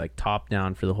philosophy, top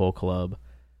down for the whole club.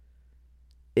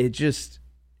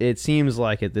 It seems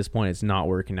like at this point it's not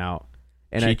working out.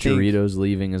 And Chicharito's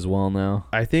leaving as well now.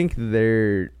 I think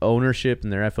their ownership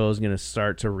and their FO is going to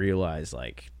start to realize,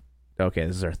 okay,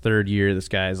 this is our 3rd year. This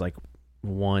guy's,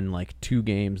 won, 2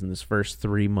 games in this first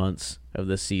 3 months of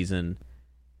the season.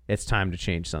 It's time to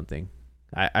change something.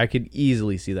 I could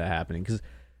easily see that happening because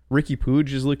Ricky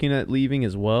Puig is looking at leaving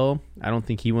as well. I don't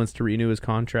think he wants to renew his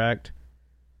contract.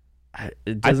 I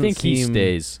think he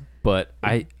stays, but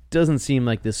it doesn't seem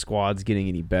like this squad's getting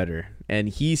any better. And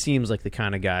he seems like the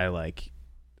kind of guy,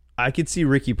 I could see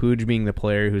Ricky Puig being the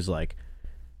player who's,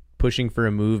 pushing for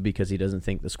a move because he doesn't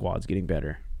think the squad's getting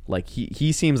better.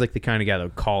 He seems like the kind of guy that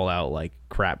would call out,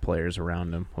 crap players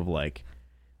around him of,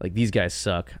 these guys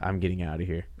suck. I'm getting out of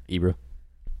here. Ibra.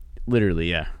 Literally,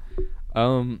 yeah.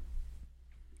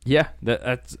 Yeah,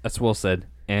 that's well said.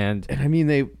 And I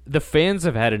mean, the fans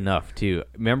have had enough too.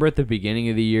 Remember at the beginning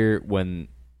of the year when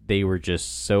they were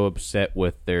just so upset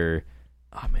with their,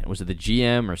 was it the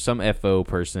GM or some FO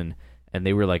person, and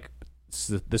they were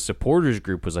the supporters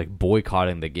group was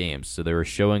boycotting the games, so they were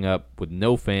showing up with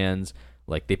no fans,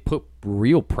 Like, they put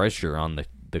real pressure on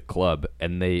the club,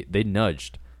 and they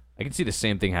nudged. I can see the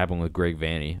same thing happen with Greg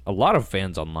Vanney. A lot of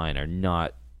fans online are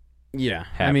not happy.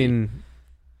 I mean,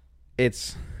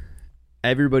 it's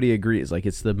everybody agrees. Like,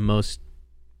 it's the most,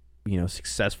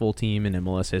 successful team in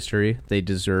MLS history. They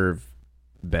deserve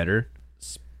better.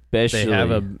 Especially, they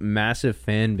have a massive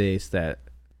fan base that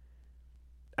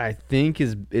I think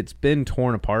it's been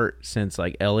torn apart since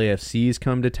like LAFC's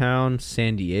come to town.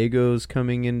 San Diego's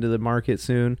coming into the market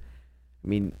soon. I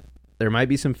mean, there might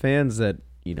be some fans that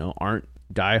aren't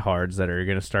diehards that are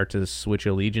going to start to switch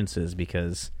allegiances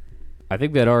because I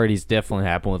think that already's definitely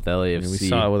happened with LAFC. we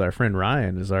saw it with our friend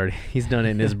Ryan. He's done it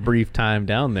in his brief time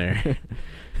down there.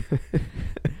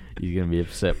 He's gonna be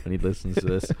upset when he listens to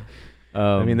this.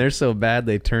 I mean, they're so bad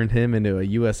they turned him into a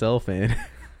USL fan.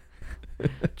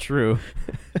 True.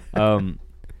 No,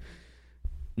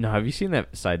 have you seen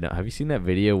that side note? Have you seen that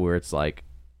video where it's like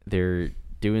they're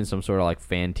doing some sort of like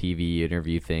fan TV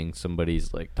interview thing?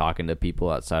 Somebody's like talking to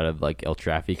people outside of like El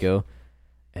Tráfico,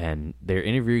 and they're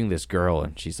interviewing this girl,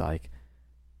 and she's like,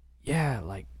 yeah,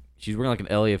 like she's wearing like an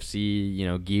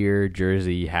LAFC, gear,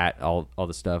 jersey, hat, all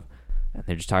the stuff, and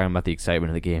they're just talking about the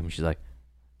excitement of the game. And she's like,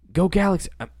 "Go Galaxy,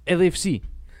 I'm LAFC,"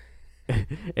 and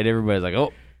everybody's like,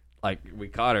 "Oh, like we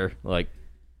caught her." Like,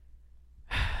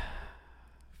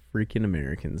 freaking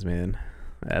Americans, man.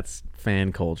 That's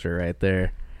fan culture right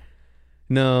there.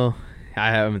 No,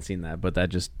 I haven't seen that, but that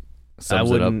just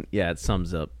sums it up. Yeah, it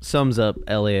sums up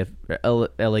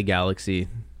LA Galaxy.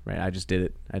 Right, I just did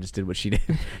it. I just did what she did.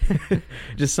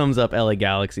 Just sums up LA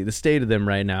Galaxy. The state of them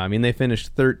right now. I mean, they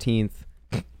finished 13th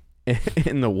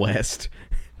in the West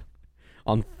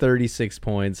on 36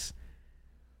 points.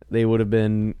 They would have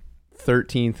been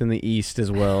 13th in the East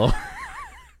as well.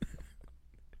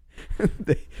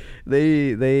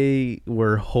 They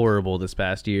were horrible this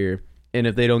past year, and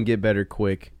if they don't get better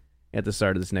quick at the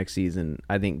start of this next season,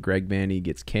 I think Greg Vanney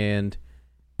gets canned.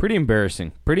 Pretty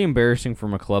embarrassing. Pretty embarrassing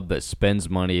from a club that spends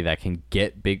money, that can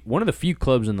get big. One of the few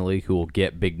clubs in the league who will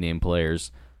get big name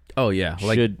players. Oh yeah,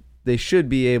 they should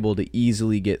be able to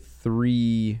easily get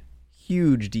 3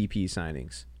 huge DP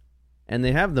signings, and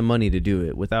they have the money to do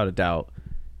it without a doubt.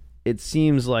 It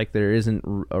seems like there isn't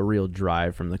a real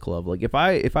drive from the club. Like if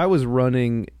I was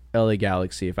running LA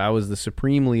Galaxy, if I was the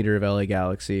supreme leader of LA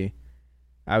Galaxy,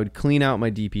 I would clean out my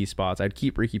DP spots. I'd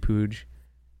keep Ricky Puig,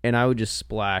 and I would just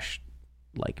splash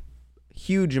like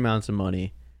huge amounts of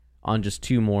money on just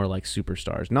 2 more like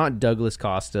superstars. Not Douglas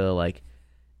Costa, like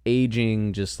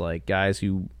aging, just like guys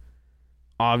who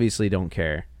obviously don't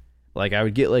care. Like I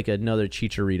would get like another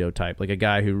Chicharito type, like a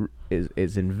guy who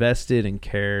is invested and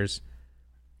cares.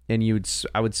 And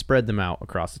I would spread them out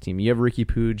across the team. You have Ricky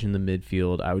Puig in the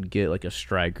midfield. I would get like a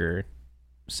striker,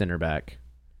 center back,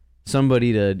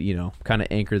 somebody to kind of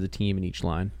anchor the team in each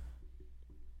line.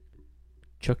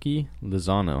 Chucky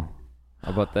Lozano,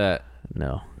 how about that?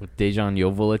 No, with Dejan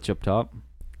Joveljic up top,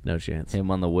 no chance.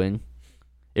 Him on the wing.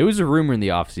 It was a rumor in the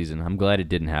offseason. I'm glad it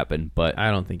didn't happen, but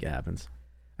I don't think it happens.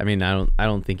 I mean, I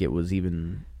don't think it was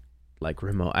even like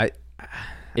remote. I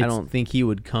don't think he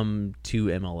would come to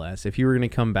MLS. If he were going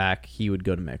to come back, he would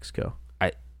go to Mexico.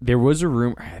 There was a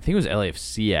rumor, I think it was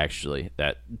LAFC actually,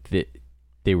 that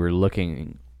they were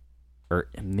looking, or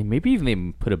maybe even they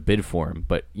put a bid for him,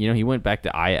 but he went back to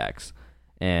Ajax,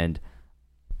 and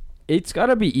it's got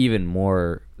to be even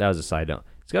more, that was a side note,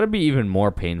 it's got to be even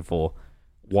more painful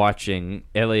watching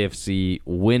LAFC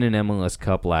win an MLS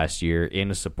Cup last year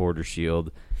in a supporter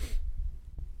shield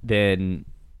than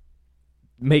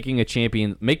making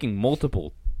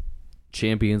multiple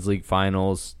Champions League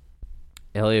finals.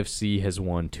 LAFC has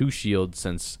won 2 shields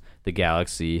since they've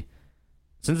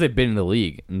been in the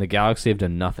league, and the Galaxy have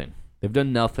done nothing. They've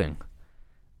done nothing.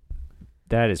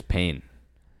 That is pain.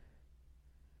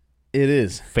 It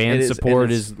is. Fan support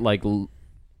is like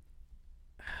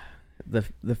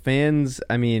the fans.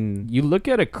 I mean, you look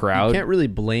at a crowd. You can't really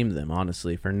blame them,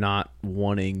 honestly, for not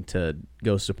wanting to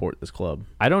go support this club.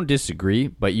 I don't disagree,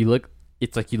 but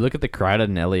it's like you look at the crowd at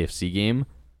an LAFC game,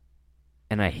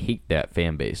 and I hate that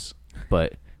fan base.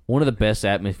 But one of the best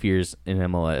atmospheres in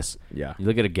MLS. Yeah. You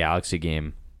look at a Galaxy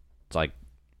game, it's like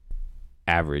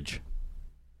average.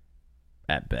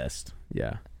 At best.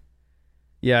 Yeah.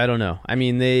 Yeah, I don't know. I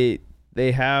mean, they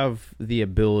have the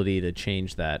ability to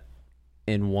change that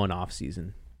in one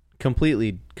offseason.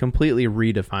 Completely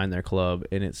redefine their club,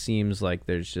 and it seems like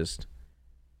there's just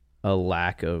a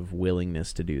lack of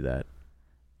willingness to do that.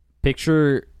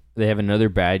 Picture they have another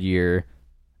bad year.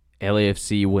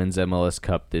 LAFC wins MLS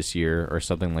Cup this year or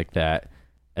something like that.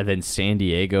 And then San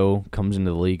Diego comes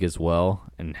into the league as well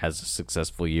and has a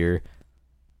successful year.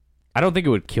 I don't think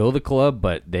it would kill the club,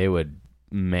 but they would,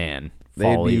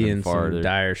 they'd fall be even in farther. some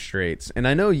dire straits. And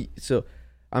I know, so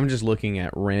I'm just looking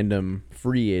at random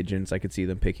free agents I could see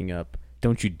them picking up.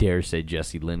 Don't you dare say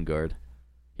Jesse Lingard.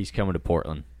 He's coming to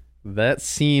Portland. That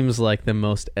seems like the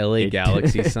most LA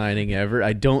Galaxy signing ever.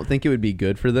 I don't think it would be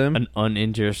good for them. An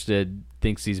uninterested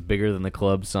thinks he's bigger than the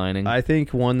club signing. I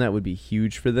think one that would be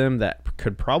huge for them that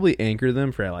could probably anchor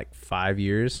them for like 5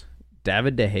 years,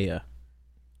 David De Gea.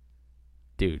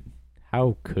 Dude,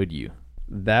 how could you?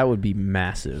 That would be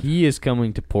massive. He is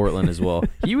coming to Portland as well.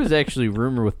 He was actually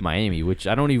rumored with Miami, which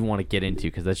I don't even want to get into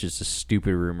because that's just a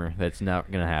stupid rumor. That's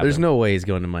not going to happen. There's no way he's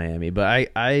going to Miami, but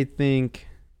I think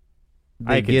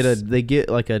they get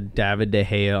like a David De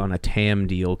Gea on a TAM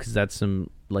deal because that's some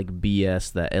like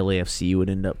BS that LAFC would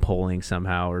end up pulling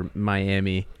somehow, or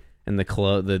Miami, and the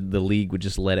club, the league would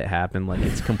just let it happen like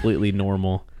it's completely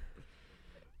normal.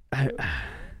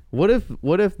 What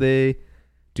if they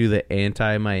do the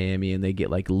anti-Miami and they get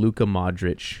like Luka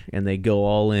Modric and they go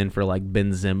all in for like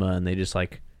Benzema and they just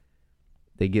like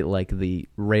they get like the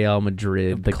Real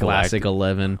Madrid, the classic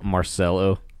 11,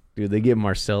 Marcelo. Dude, they get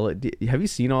Marcelo. Have you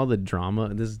seen all the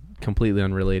drama? This is completely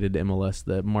unrelated to MLS.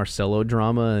 The Marcelo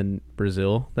drama in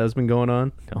Brazil that's been going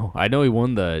on. Oh, I know he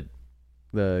won the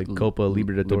Copa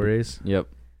Libertadores. Yep.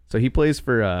 So he plays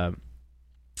for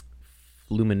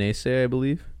Fluminense, I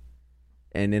believe.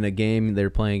 And in a game, they're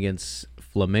playing against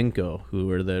Flamengo, who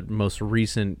are the most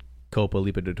recent Copa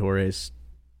Libertadores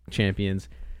champions.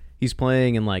 He's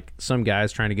playing, and like some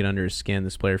guy's trying to get under his skin,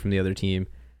 this player from the other team,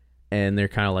 and they're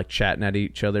kind of like chatting at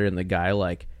each other. And the guy,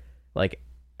 like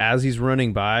as he's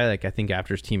running by, like I think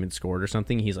after his team had scored or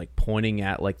something, he's like pointing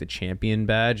at like the champion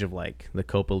badge of like the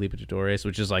Copa Libertadores,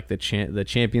 which is like the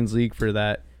Champions League for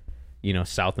that,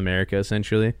 South America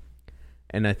essentially.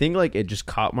 And I think like it just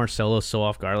caught Marcelo so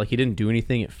off guard. Like he didn't do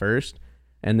anything at first,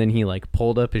 and then he like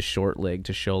pulled up his short leg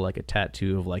to show like a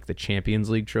tattoo of like the Champions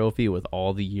League trophy with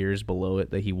all the years below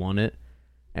it that he won it.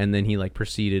 And then he like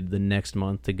proceeded the next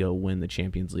month to go win the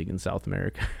Champions League in South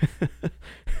America.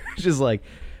 It's just like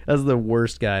that's the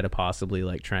worst guy to possibly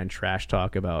like try and trash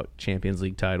talk about Champions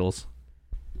League titles.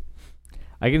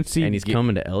 I can see, and he's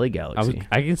coming to LA Galaxy.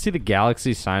 I can see the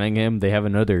Galaxy signing him. They have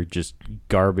another just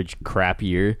garbage crap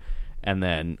year. And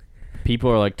then people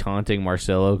are like taunting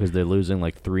Marcelo because they're losing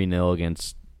like 3-0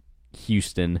 against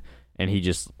Houston. And he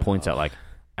just points out like,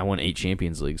 I won 8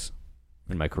 Champions Leagues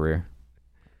in my career.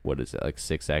 What is it? Like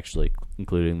 6 actually,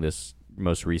 including this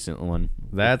most recent one.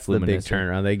 That's the big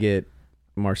turnaround. They get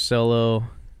Marcelo,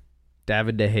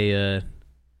 David De Gea,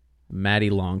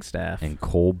 Matty Longstaff. And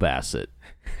Cole Bassett.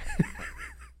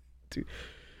 Dude,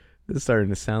 this is starting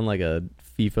to sound like a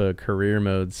FIFA career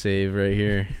mode save right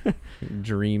here.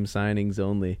 Dream signings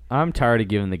only. I'm tired of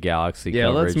giving the Galaxy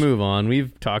coverage. Let's move on.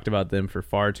 We've talked about them for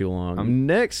far too long.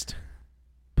 Next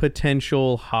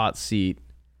potential hot seat,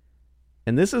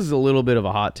 and this is a little bit of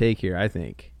a hot take here, I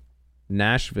think.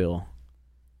 Nashville.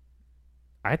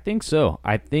 I think so.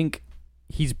 I think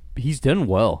he's done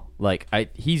well. Like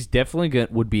he's definitely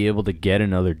would be able to get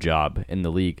another job in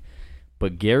the league.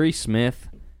 But Gary Smith,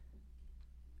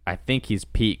 I think he's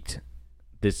peaked.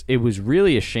 It was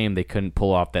really a shame they couldn't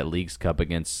pull off that Leagues Cup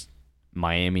against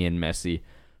Miami and Messi.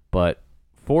 But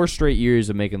 4 straight years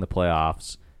of making the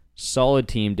playoffs, solid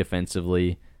team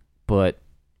defensively, but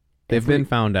they've been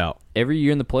found out. Every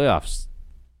year in the playoffs,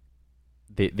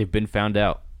 they've been found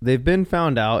out. They've been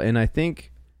found out, and I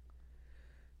think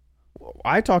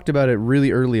I talked about it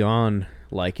really early on,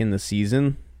 like in the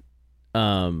season.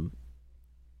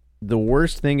 The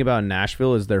worst thing about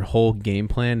Nashville is their whole game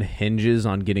plan hinges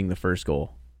on getting the first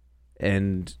goal.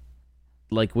 And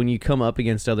like when you come up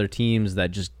against other teams that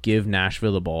just give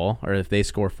Nashville the ball, or if they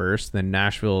score first, then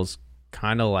Nashville's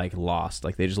kind of like lost.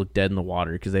 Like they just look dead in the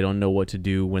water because they don't know what to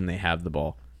do when they have the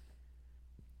ball.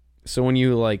 So when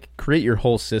you like create your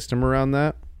whole system around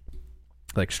that,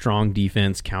 like strong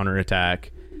defense,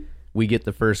 counterattack, we get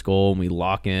the first goal and we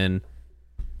lock in,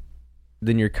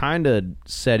 then you're kind of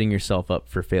setting yourself up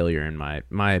for failure, in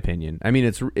my opinion. I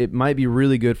mean, it might be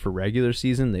really good for regular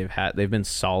season. They've been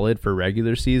solid for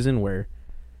regular season, where,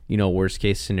 worst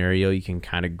case scenario, you can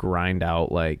kind of grind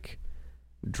out like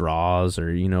draws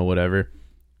or whatever.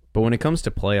 But when it comes to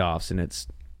playoffs and it's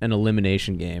an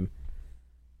elimination game,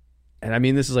 and I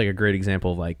mean this is like a great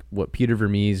example of like what Peter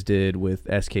Vermees did with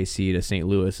SKC to St.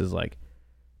 Louis, is like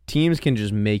teams can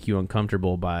just make you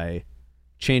uncomfortable by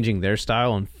changing their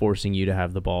style and forcing you to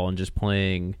have the ball and just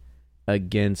playing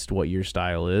against what your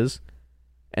style is.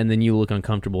 And then you look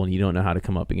uncomfortable and you don't know how to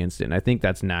come up against it. And I think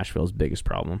that's Nashville's biggest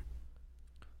problem.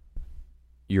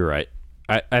 You're right.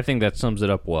 I think that sums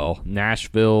it up well.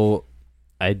 Nashville,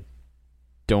 I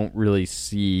don't really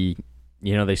see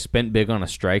they spent big on a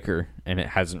striker, and it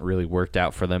hasn't really worked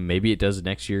out for them. Maybe it does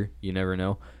next year. You never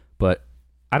know. But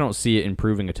I don't see it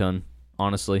improving a ton,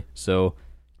 honestly. So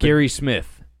Gary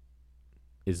Smith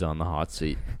is on the hot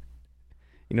seat.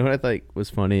 You know what I thought was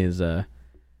funny is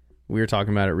we were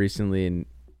talking about it recently, and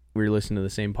we were listening to the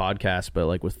same podcast, but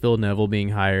like with Phil Neville being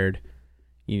hired,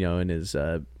 in his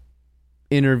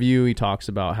interview, he talks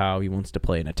about how he wants to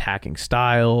play an attacking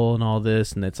style and all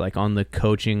this, and it's like on the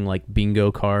coaching like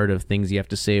bingo card of things you have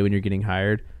to say when you're getting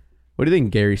hired. What do you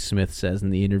think Gary Smith says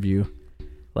in the interview?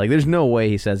 Like, there's no way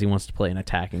he says he wants to play an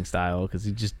attacking style, because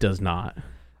he just does not.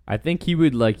 I think he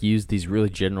would like use these really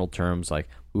general terms, like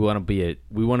we want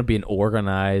to be an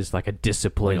organized, like a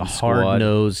disciplined, like a squad.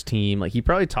 hard-nosed team. Like, he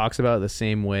probably talks about it the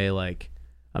same way like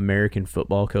American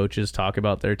football coaches talk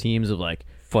about their teams, of like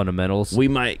fundamentals. We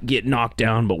might get knocked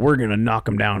down, but we're gonna knock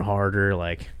them down harder.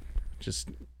 Like, just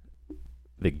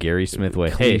the Gary Smith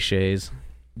way. Cliches.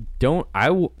 I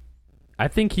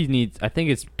think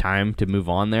it's time to move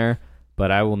on there. But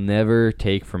I will never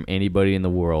take from anybody in the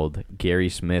world Gary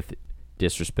Smith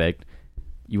disrespect.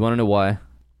 You want to know why?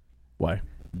 Why?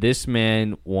 This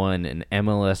man won an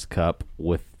MLS Cup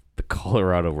with the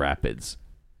Colorado Rapids.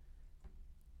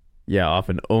 Yeah, off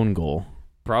an own goal.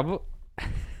 Probably.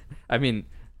 I mean,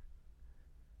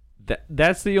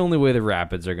 that's the only way the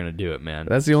Rapids are going to do it, man.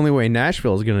 That's the only way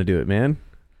Nashville is going to do it, man.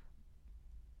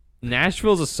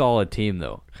 Nashville's a solid team,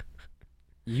 though.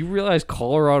 You realize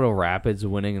Colorado Rapids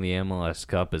winning the MLS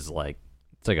Cup is like,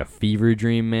 it's like a fever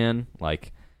dream, man.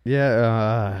 Like,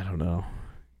 yeah, I don't know.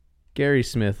 Gary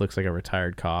Smith looks like a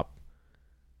retired cop.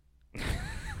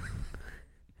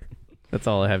 That's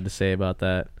all I have to say about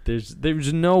that.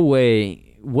 There's no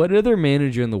way. What other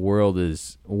manager in the world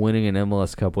is winning an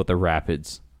MLS Cup with the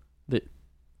Rapids?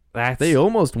 They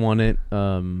almost won it.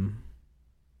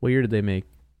 What year did they make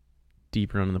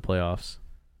deep run in the playoffs?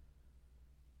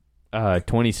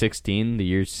 2016, the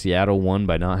year Seattle won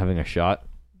by not having a shot.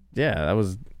 Yeah, that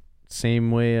was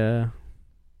same way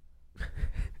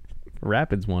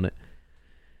Rapids won it.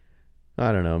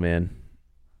 I don't know, man.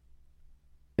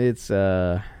 It's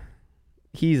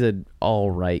he's an all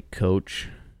right coach.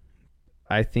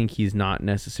 I think he's not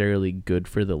necessarily good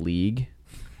for the league.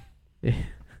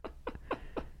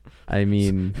 I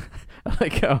mean, I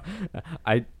like how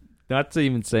not to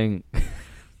even saying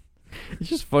it's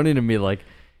just funny to me, like,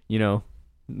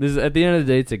 this at the end of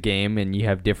the day, it's a game, and you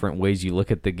have different ways you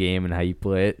look at the game and how you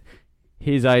play it.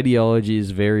 His ideology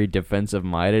is very defensive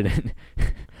minded, and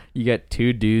you got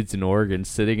two dudes in Oregon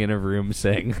sitting in a room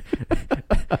saying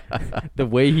the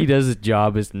way he does his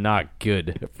job is not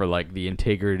good for like the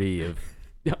integrity of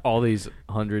all these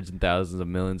hundreds and thousands of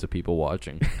millions of people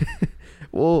watching.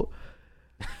 Well,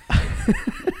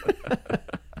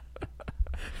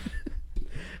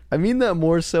 I mean that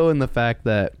more so in the fact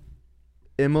that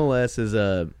MLS is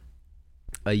a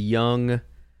young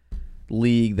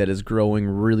league that is growing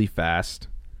really fast,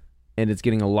 and it's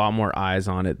getting a lot more eyes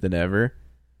on it than ever.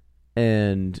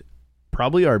 And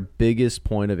probably our biggest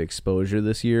point of exposure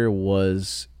this year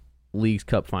was Leagues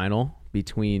Cup final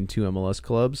between two MLS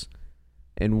clubs,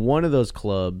 and one of those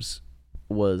clubs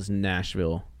was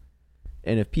Nashville.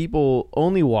 And if people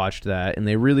only watched that, and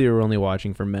they really are only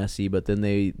watching for Messi, but then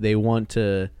they want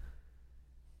to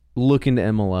look into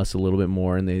MLS a little bit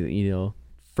more, and they,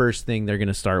 first thing they're going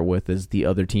to start with is the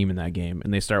other team in that game,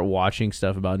 and they start watching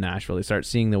stuff about Nashville. They start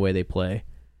seeing the way they play.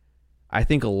 I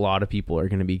think a lot of people are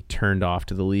going to be turned off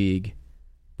to the league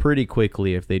pretty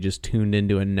quickly if they just tuned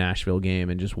into a Nashville game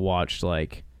and just watched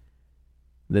like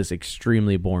this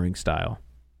extremely boring style.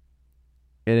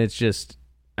 And it's just,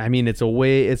 I mean, it's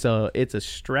a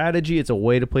strategy, it's a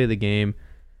way to play the game.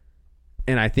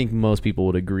 And I think most people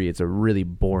would agree it's a really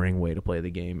boring way to play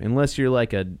the game. Unless you're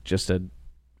like just a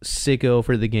sicko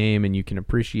for the game and you can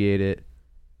appreciate it,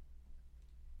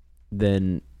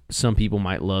 then some people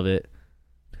might love it.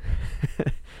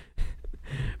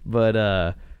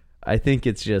 But I think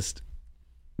it's just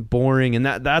boring, and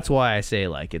that's why I say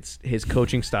like it's his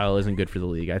coaching style isn't good for the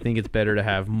league. I think it's better to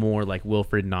have more like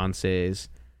Wilfred Nances,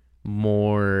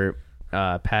 more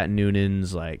Pat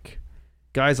Noonan's, like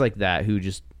guys like that who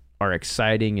just are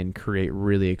exciting and create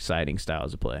really exciting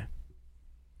styles of play.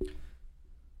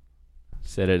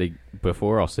 Said it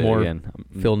before, I'll say it again.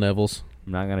 Phil Neville's.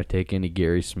 I'm not going to take any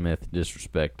Gary Smith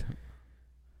disrespect.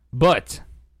 But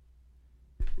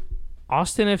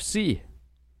Austin FC,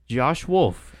 Josh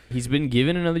Wolf, he's been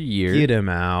given another year. Get him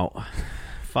out.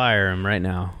 Fire him right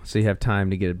now so you have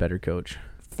time to get a better coach.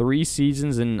 3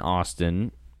 seasons in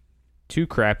Austin, 2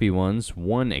 crappy ones,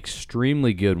 1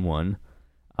 extremely good one.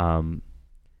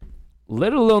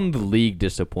 Let alone the league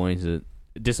disappointments.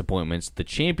 The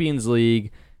Champions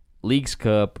League, Leagues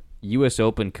Cup, U.S.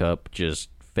 Open Cup, just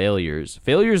failures.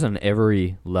 Failures on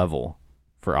every level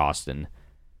for Austin.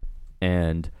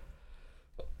 And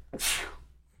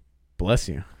bless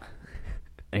you.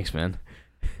 Thanks, man.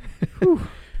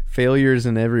 Failures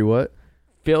in every what?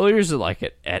 Failures like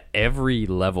at every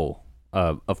level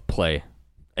of play.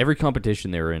 Every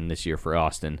competition they were in this year for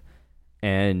Austin.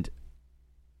 And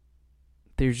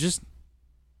they're just...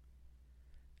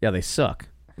 Yeah, they suck.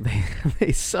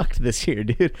 They sucked this year,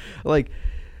 dude. Like,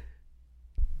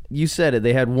 you said it.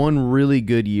 They had one really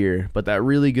good year, but that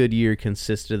really good year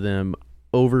consisted of them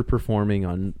overperforming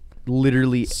on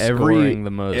literally scoring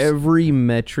the most. Every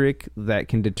metric that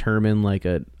can determine like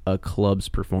a club's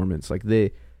performance. Like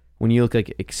when you look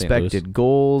like expected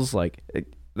goals, like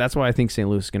that's why I think St.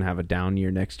 Louis is going to have a down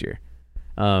year next year.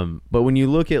 But when you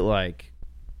look at like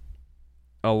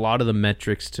a lot of the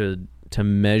metrics to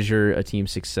measure a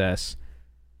team's success,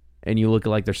 and you look at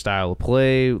like their style of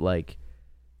play, like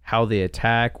how they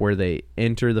attack, where they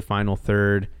enter the final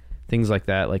third, things like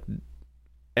that, like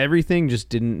everything just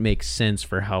didn't make sense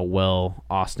for how well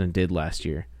Austin did last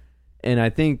year. And I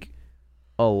think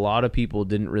a lot of people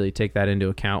didn't really take that into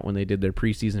account when they did their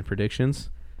preseason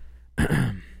predictions.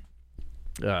 Was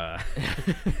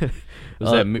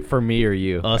that for me or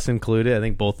you? Us included. I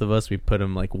think both of us, we put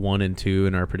them like 1 and 2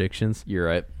 in our predictions. You're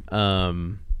right.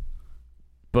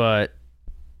 But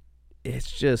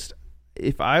it's just,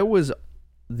 if I was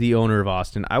the owner of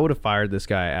Austin, I would have fired this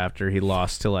guy after he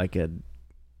lost to like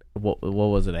what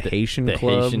was it, a Haitian club?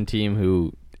 The Haitian team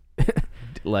who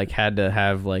like had to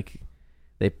have like,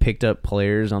 they picked up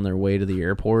players on their way to the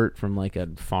airport from like a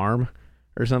farm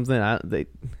or something. They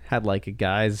had like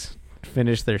guys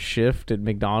finish their shift at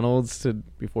McDonald's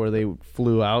before they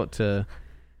flew out to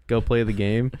go play the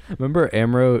game. Remember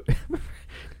Amro?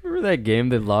 Remember that game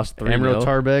they lost 3-0? Amro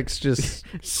Tarbeck's just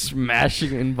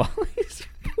smashing in volleys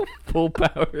full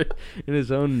power in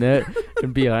his own net,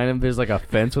 and behind him there's like a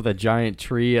fence with a giant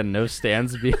tree and no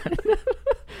stands behind him.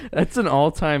 That's an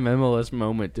all-time MLS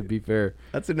moment, to be fair.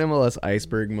 That's an MLS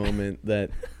iceberg moment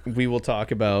that we will talk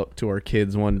about to our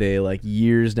kids one day, like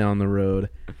years down the road.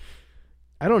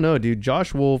 I don't know, dude.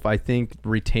 Josh Wolf, I think,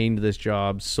 retained this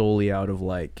job solely out of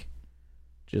like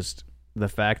just the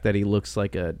fact that he looks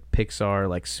like a Pixar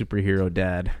like superhero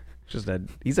dad.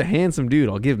 He's a handsome dude.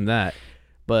 I'll give him that.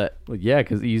 But yeah,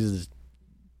 because he uses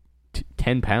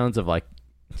 10 pounds of like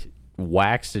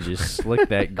wax to just slick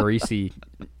that greasy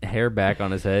hair back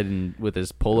on his head, and with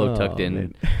his polo tucked in,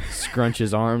 and scrunch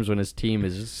his arms when his team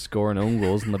is just scoring own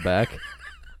goals in the back.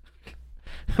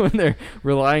 When they're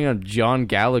relying on John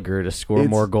Gallagher to score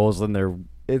more goals than their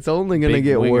it's only going to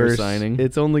get worse. Signing.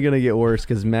 It's only going to get worse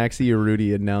because Maxi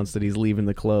Urruti announced that he's leaving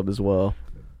the club as well.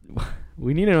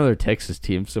 We need another Texas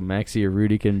team so Maxi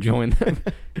Urruti can join them.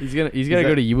 He's gonna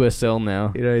go to USL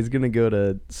now. You know, he's gonna go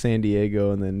to San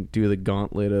Diego and then do the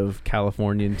gauntlet of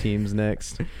Californian teams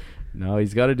next. No,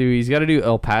 he's got to do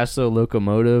El Paso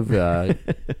Locomotive,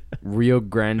 Rio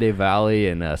Grande Valley,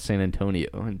 and San Antonio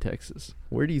in Texas.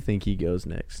 Where do you think he goes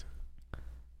next?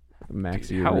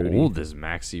 Maxi Urruti. How old is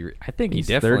Maxi? I think he's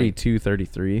definitely 32,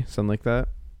 33, something like that.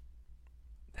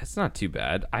 That's not too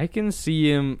bad. I can see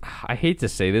him. I hate to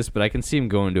say this, but I can see him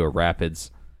going to a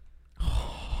Rapids.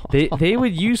 They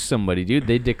would use somebody, dude.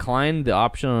 They declined the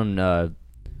option on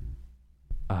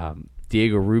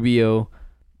Diego Rubio.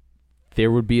 There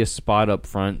would be a spot up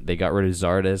front. They got rid of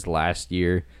Zardes last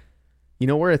year. You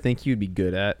know where I think he would be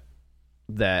good at?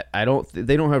 That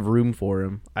they don't have room for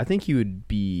him. I think he would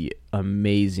be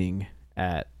amazing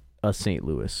at a St.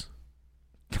 Louis.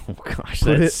 Oh gosh,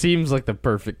 seems like the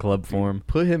perfect club for him.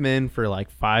 Put him in for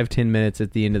like 5-10 minutes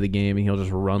at the end of the game, and he'll just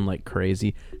run like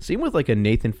crazy. Same with like a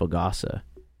Nathan Fagasa.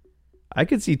 I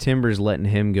could see Timbers letting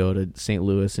him go to St.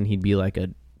 Louis, and he'd be like a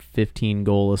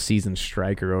 15-goal-a-season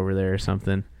striker over there or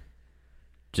something.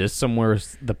 Just somewhere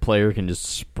the player can just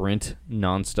sprint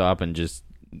nonstop and just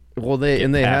they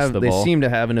seem to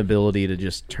have an ability to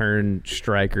just turn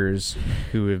strikers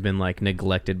who have been like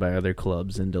neglected by other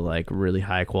clubs into like really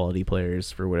high quality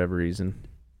players for whatever reason.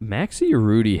 Maxi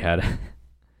Urruti had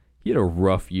a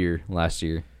rough year last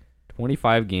year.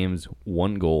 25 games,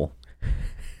 1 goal.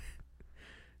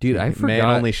 Dude, I forgot. Man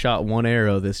only shot 1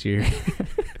 arrow this year.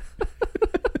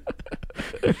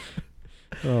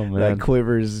 Oh man, that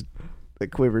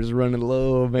quiver's running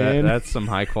low, man. That's some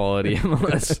high quality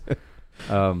MLS.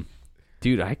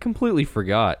 Dude, I completely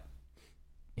forgot.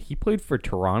 He played for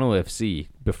Toronto FC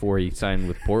before he signed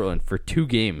with Portland for 2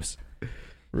 games.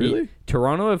 Really?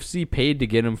 Toronto FC paid to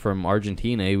get him from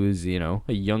Argentina. He was, a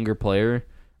younger player,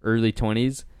 early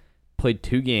 20s. Played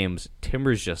 2 games.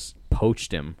 Timbers just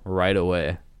poached him right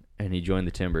away, and he joined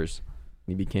the Timbers.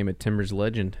 He became a Timbers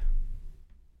legend.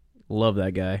 Love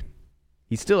that guy.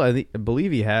 He still, I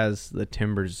believe he has the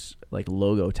Timbers like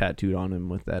logo tattooed on him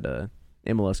with that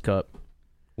MLS Cup.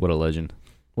 What a legend.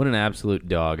 What an absolute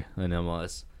dog in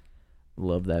MLS.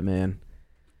 Love that man.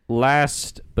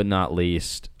 Last but not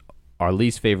least, our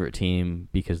least favorite team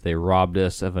because they robbed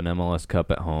us of an MLS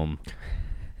Cup at home.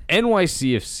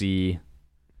 NYCFC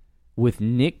with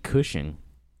Nick Cushing.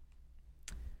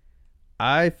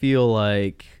 I feel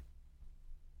like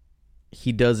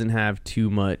he doesn't have too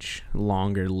much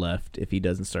longer left if he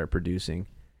doesn't start producing.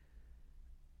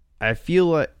 I feel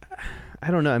like,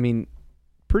 I don't know, I mean,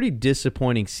 pretty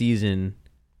disappointing season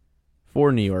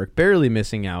for New York, barely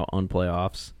missing out on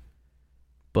playoffs.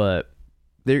 But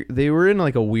they were in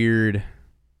like a weird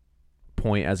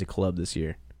point as a club this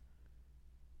year.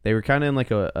 They were kind of in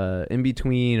like a in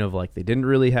between of like they didn't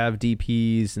really have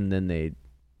DPs, and then they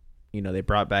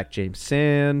brought back James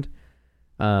Sands,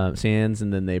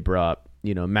 and then they brought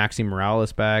Maxi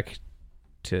Morales back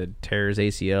to tear his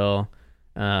ACL,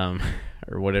 or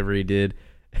whatever he did.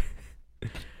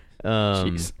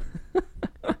 Jeez.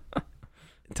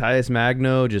 Tyus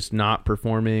Magno just not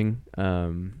performing.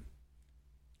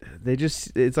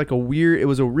 It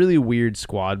was a really weird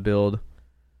squad build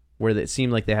where it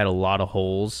seemed like they had a lot of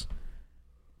holes.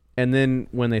 And then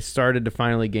when they started to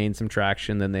finally gain some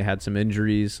traction, then they had some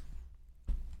injuries.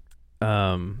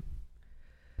 So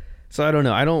I don't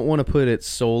know. I don't want to put it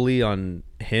solely on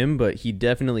him, but he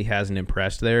definitely hasn't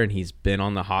impressed there, and he's been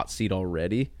on the hot seat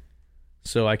already.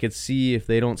 So I could see if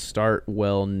they don't start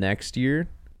well next year,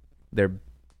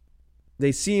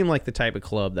 they seem like the type of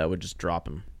club that would just drop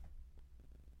him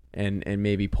and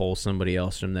maybe pull somebody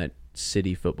else from that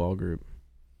City football group.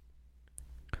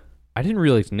 I didn't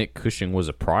realize Nick Cushing was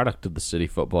a product of the City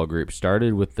football group.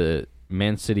 Started with the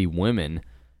Man City women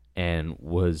and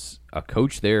was a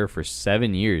coach there for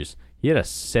 7 years. He had a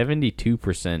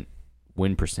 72%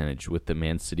 win percentage with the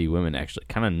Man City women, actually.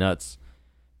 Kind of nuts.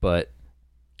 But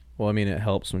well, I mean, it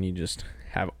helps when you just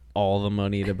have all the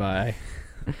money to buy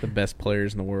the best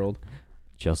players in the world.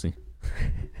 Chelsea.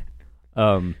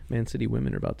 Man City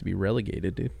women are about to be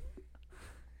relegated, dude.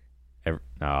 No,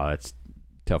 that's a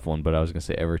tough one, but I was going to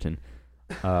say Everton.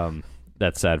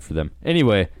 That's sad for them.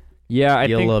 Anyway, yeah, I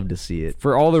think love to see it.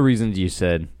 For all the reasons you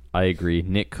said, I agree.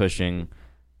 Nick Cushing,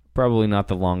 probably not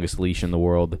the longest leash in the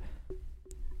world.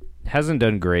 Hasn't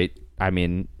done great. I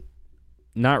mean,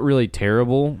 not really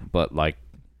terrible, but like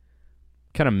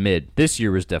kind of mid. This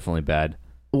year was definitely bad.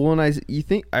 Well,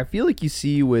 I feel like you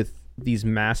see with these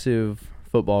massive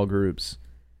football groups,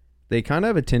 they kind of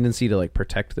have a tendency to like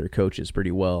protect their coaches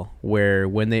pretty well, where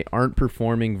when they aren't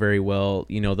performing very well,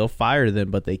 they'll fire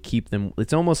them, but they keep them.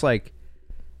 It's almost like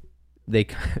they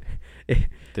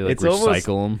like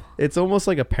recycle them. It's almost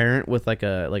like a parent with like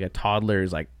a toddler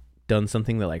is like done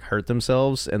something that like hurt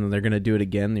themselves, and then they're going to do it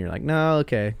again. And you're like, no,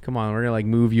 okay, come on. We're going to like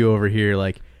move you over here.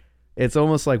 Like, it's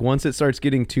almost like once it starts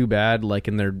getting too bad, like,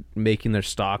 and they're making their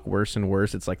stock worse and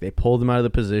worse, it's like they pull them out of the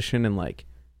position and like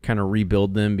kind of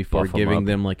rebuild them before giving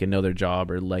them like another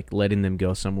job or like letting them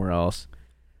go somewhere else.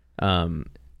 Nick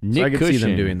so I could Cushing see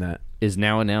them doing that. Is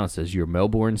now announced as your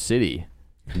Melbourne City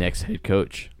next head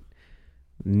coach.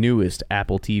 Newest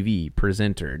Apple TV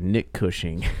presenter, Nick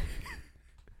Cushing.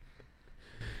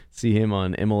 See him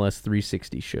on MLS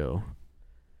 360 show.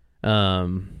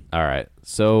 All right.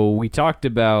 So we talked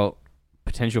about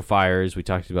potential fires. We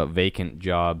talked about vacant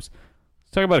jobs.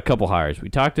 Let's talk about a couple hires. We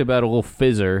talked about a little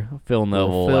fizzer, Phil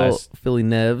Neville, Philly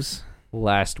Nevs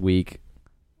last week.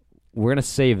 We're gonna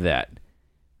save that.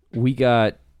 We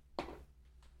got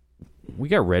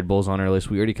Red Bulls on our list.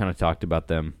 We already kind of talked about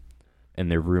them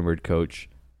and their rumored coach.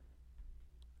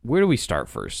 Where do we start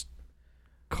first?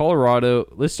 Colorado.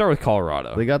 Let's start with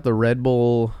Colorado. They got the Red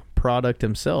Bull product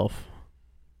himself,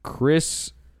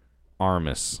 Chris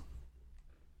Armas.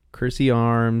 Chrissy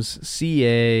Arms,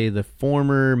 CA, the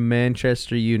former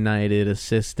Manchester United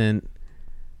assistant,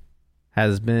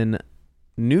 has been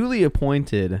newly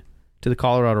appointed to the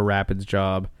Colorado Rapids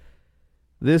job.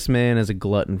 This man is a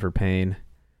glutton for pain.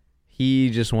 He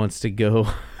just wants to go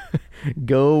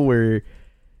where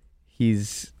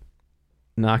he's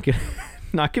not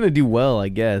gonna do well, I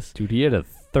guess. Dude, he had a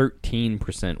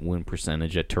 13% win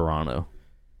percentage at Toronto.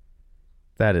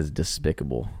 That is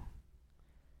despicable.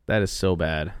 That is so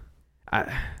bad.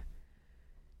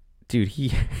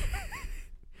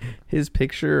 His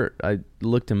picture, I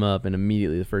looked him up, and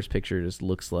immediately the first picture just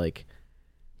looks like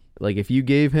if you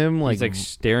gave him like he's like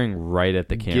staring right at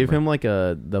the camera. Give him like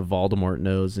the Voldemort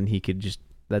nose, and he could just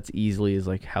that's easily his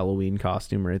like Halloween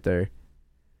costume right there.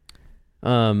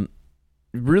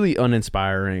 Really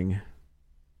uninspiring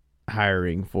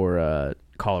hiring for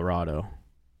Colorado.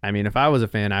 I mean, if I was a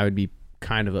fan, I would be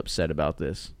kind of upset about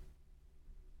this.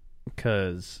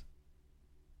 Because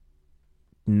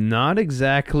not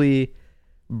exactly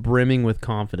brimming with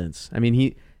confidence. I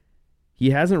mean, he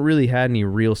hasn't really had any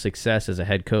real success as a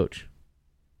head coach.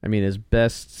 I mean, his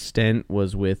best stint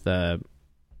was with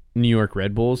New York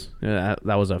Red Bulls. That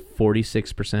was a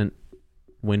 46%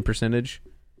 win percentage.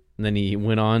 And then he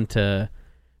went on to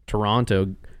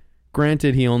Toronto.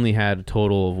 Granted, he only had a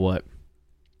total of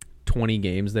 20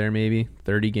 games there, maybe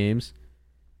 30 games.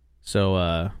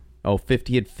 So,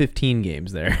 he had 15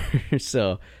 games there.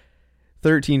 So,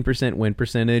 13% win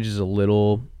percentage is a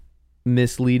little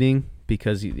misleading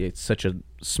because it's such a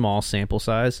small sample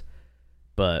size.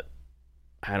 But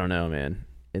I don't know, man.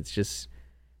 It's just,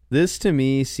 this to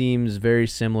me seems very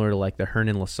similar to like the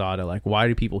Hernan Losada. Like, why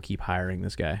do people keep hiring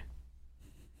this guy?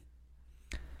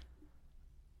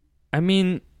 I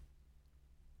mean,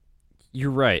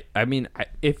 you're right. I mean,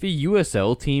 if a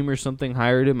USL team or something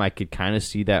hired him, I could kind of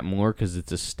see that more because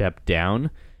it's a step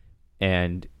down,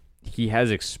 and he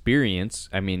has experience.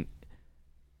 I mean,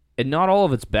 and not all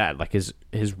of it's bad. Like his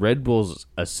Red Bulls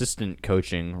assistant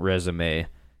coaching resume,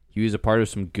 he was a part of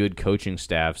some good coaching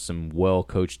staff, some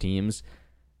well-coached teams.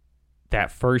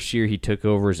 That first year he took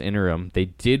over as interim, they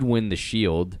did win the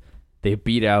Shield. They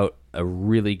beat out a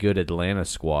really good Atlanta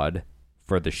squad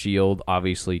for the Shield,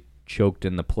 obviously choked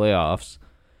in the playoffs.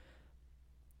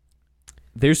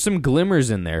 There's some glimmers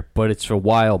in there, but it's a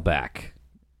while back.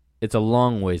 It's a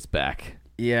long ways back.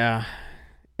 Yeah.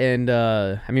 And,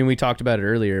 I mean, we talked about it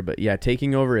earlier, but yeah,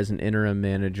 taking over as an interim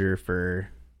manager for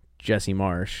Jesse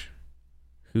Marsh,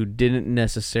 who didn't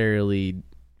necessarily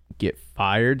get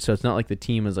fired, so it's not like the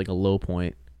team was like a low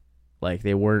point. Like,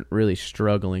 they weren't really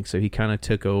struggling, so he kind of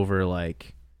took over,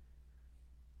 like,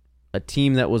 a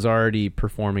team that was already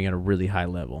performing at a really high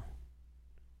level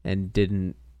and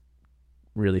didn't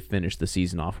really finish the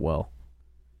season off well.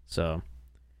 So,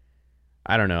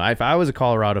 I don't know. If I was a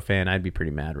Colorado fan, I'd be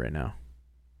pretty mad right now.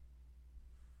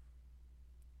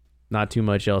 Not too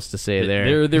much else to say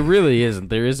there. There really isn't.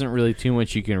 There isn't really too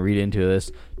much you can read into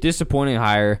this. Disappointing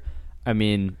hire. I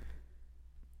mean,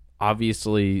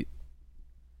 obviously,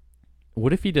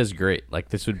 what if he does great? Like,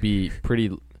 this would be pretty,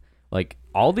 like,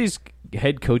 all these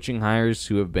head coaching hires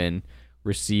who have been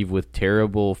received with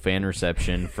terrible fan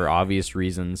reception for obvious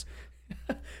reasons.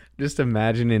 Just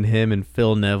imagining him and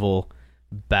Phil Neville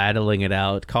battling it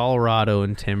out, Colorado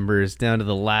and Timbers, down to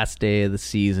the last day of the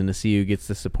season to see who gets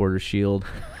the Supporters Shield,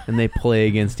 and they play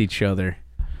against each other.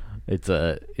 It's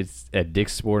at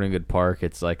Dick's Sporting Good Park.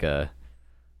 It's a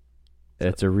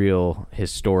real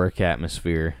historic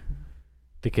atmosphere.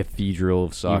 The cathedral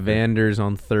of soccer. Evander's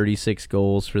on 36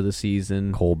 goals for the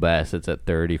season. Cole Bassett's at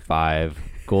 35.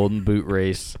 Golden Boot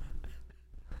race.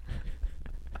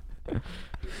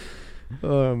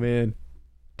 Oh man,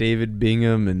 David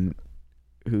Bingham and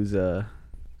who's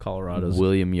Colorado's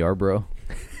William Yarbrough.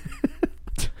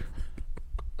 It's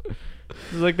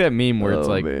like that meme where it's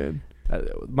like, man.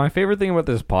 My favorite thing about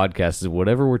this podcast is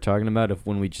whatever we're talking about,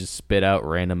 when we just spit out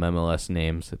random MLS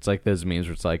names. It's like those memes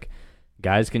where it's like,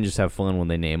 guys can just have fun when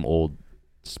they name old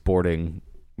sporting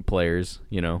players,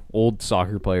 old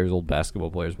soccer players, old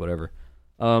basketball players, whatever.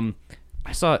 Have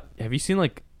you seen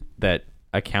like that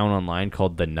account online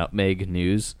called the Nutmeg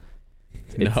News?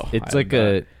 It's like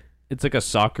a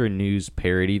soccer news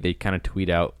parody. They kind of tweet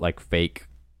out like fake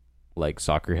like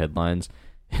soccer headlines,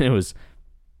 and it was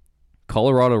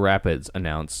Colorado Rapids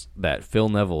announced that Phil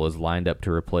Neville is lined up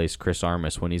to replace Chris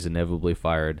Armas when he's inevitably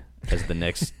fired as the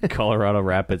next Colorado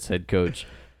Rapids head coach.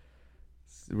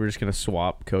 We're just going to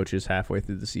swap coaches halfway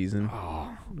through the season.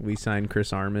 Oh. We signed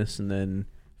Chris Armas and then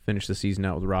finish the season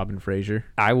out with Robin Fraser.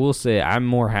 I will say I'm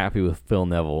more happy with Phil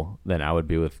Neville than I would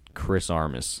be with Chris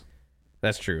Armas.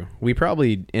 That's true. We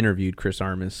probably interviewed Chris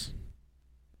Armas.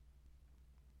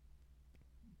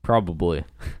 Probably.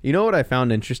 You know what I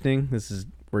found interesting?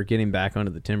 We're getting back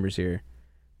onto the Timbers here.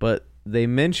 But they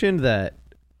mentioned that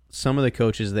some of the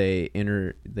coaches they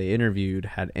interviewed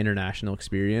had international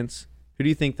experience. Who do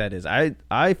you think that is?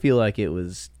 I feel like it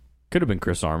was... Could have been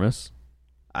Chris Armas.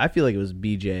 I feel like it was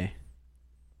BJ.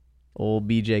 Old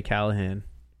BJ Callahan.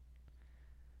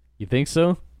 You think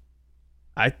so?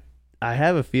 I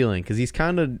have a feeling, because he's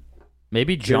kind of...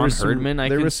 Maybe John Herdman I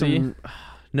could see.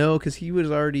 No, because he was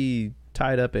already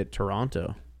tied up at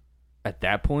Toronto. At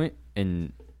that point?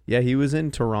 Yeah, he was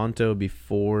in Toronto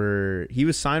before... He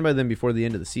was signed by them before the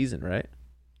end of the season, right?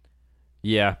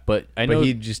 Yeah, but I know... But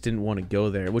he just didn't want to go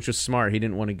there, which was smart. He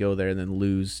didn't want to go there and then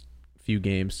lose a few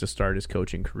games to start his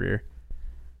coaching career.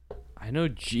 I know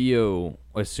Gio,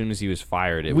 as soon as he was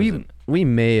fired, we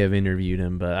may have interviewed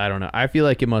him, but I don't know. I feel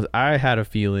like it must... I had a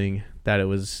feeling that it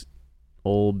was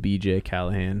Old BJ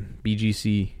Callahan,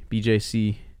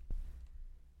 BJC.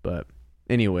 But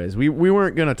anyways, we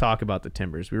weren't going to talk about the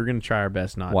Timbers. We were going to try our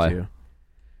best not Why? to.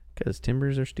 Because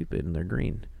Timbers are stupid and they're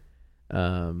green.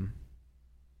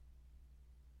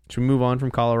 Should we move on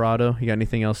from Colorado? You got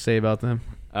anything else to say about them?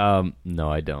 No,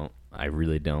 I don't. I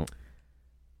really don't.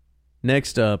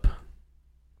 Next up,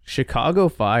 Chicago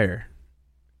Fire.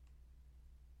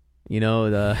 You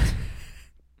know,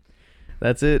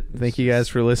 that's it. Thank you guys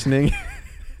for listening.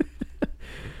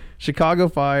 Chicago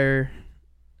Fire,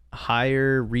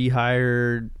 hire,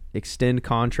 rehire, extend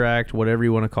contract, whatever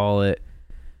you want to call it.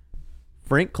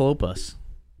 Frank Klopas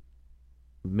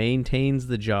maintains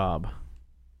the job.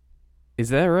 Is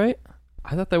that right?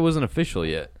 I thought that wasn't official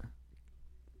yet.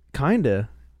 Kinda.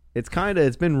 It's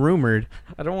been rumored.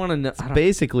 I don't want to know.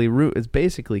 It's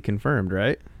basically confirmed,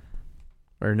 right?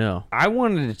 Or no? I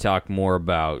wanted to talk more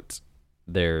about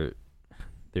their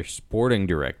sporting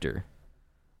director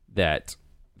that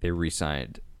they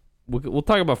re-signed. We'll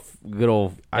talk about good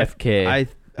old FK. I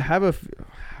have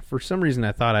for some reason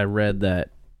I thought I read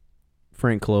that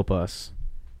Frank Klopas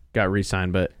got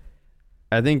re-signed, but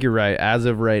I think you're right. As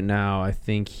of right now, I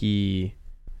think he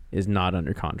is not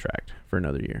under contract for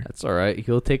another year. That's all right.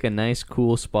 He'll take a nice,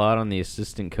 cool spot on the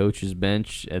assistant coach's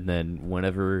bench, and then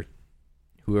whenever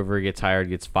whoever gets hired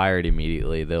gets fired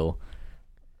immediately, they'll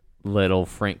let old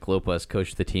Frank Klopas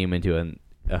coach the team into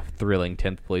a thrilling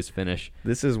 10th place finish.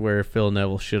 This is where Phil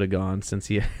Neville should have gone since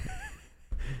he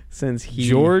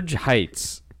George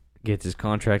Heights gets his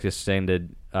contract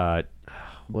extended. Brian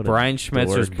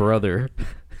Schmetzer's brother.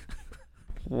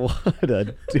 What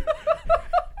a dude.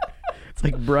 It's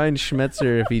like Brian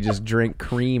Schmetzer if he just drank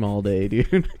cream all day,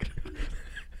 dude.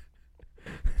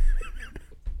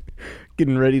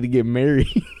 Getting ready to get married.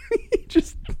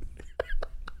 Just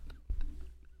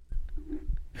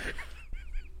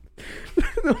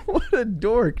what a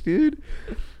dork, dude.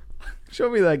 Show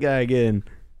me that guy again.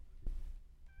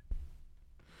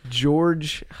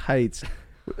 George Heights.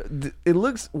 It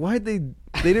looks why they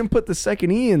didn't put the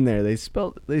second E in there. They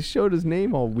showed his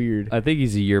name all weird. I think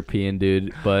he's a European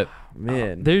dude, but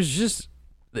man, this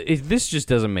just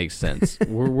doesn't make sense.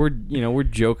 we're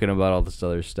joking about all this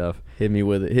other stuff. Hit me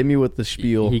with it. Hit me with the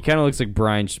spiel. He kind of looks like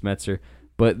Brian Schmetzer,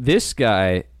 but this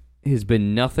guy has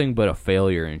been nothing but a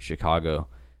failure in Chicago.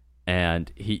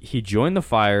 And he joined the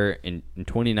Fire in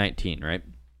 2019, right?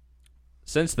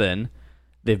 Since then,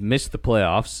 they've missed the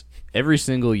playoffs every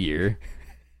single year.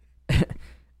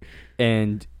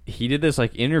 And he did this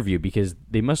interview because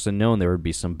they must have known there would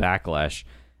be some backlash,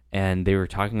 and they were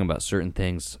talking about certain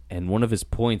things. And one of their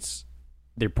points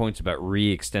about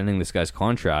re-extending this guy's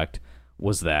contract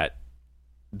was that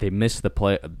they missed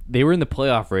they were in the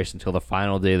playoff race until the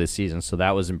final day of the season, so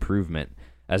that was improvement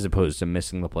as opposed to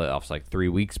missing the playoffs 3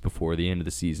 weeks before the end of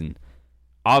the season.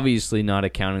 Obviously not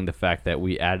accounting the fact that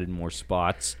we added more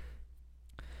spots.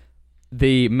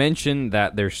 They mentioned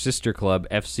that their sister club,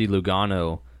 FC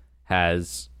Lugano,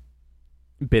 has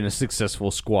been a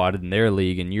successful squad in their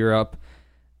league in Europe.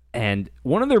 And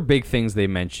one of their big things they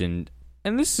mentioned,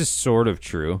 and this is sort of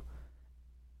true.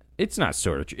 It's not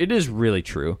sort of true. It is really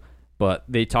true. But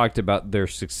they talked about their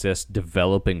success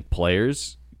developing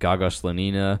players. Gaga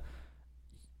Slonina.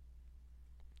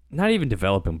 Not even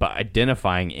developing, but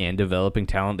identifying and developing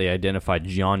talent. They identified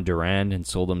John Duran and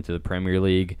sold him to the Premier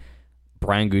League.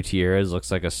 Brian Gutierrez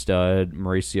looks like a stud.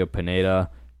 Mauricio Pineda.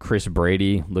 Chris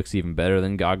Brady looks even better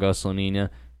than Gaga Slonina.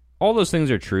 All those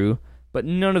things are true, but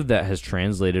none of that has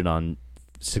translated on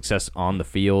success on the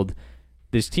field.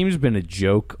 This team's been a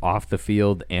joke off the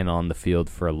field and on the field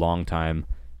for a long time.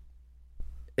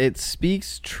 It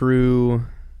speaks true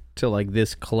to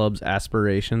this club's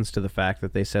aspirations, to the fact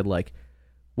that they said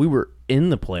we were in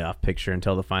the playoff picture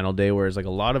until the final day, whereas a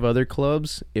lot of other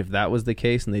clubs, if that was the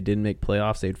case and they didn't make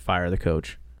playoffs, they'd fire the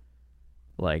coach.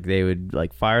 They would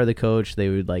fire the coach, they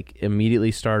would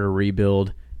immediately start a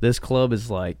rebuild. This club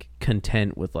is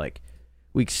content with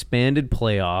we expanded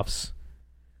playoffs.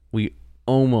 We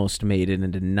almost made it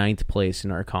into 9th place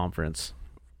in our conference.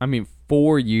 I mean,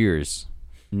 4 years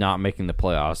not making the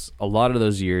playoffs. A lot of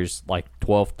those years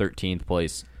 12th, 13th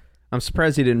place. I'm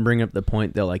surprised he didn't bring up the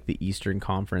point that the Eastern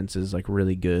Conference is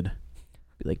really good.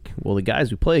 Well, the guys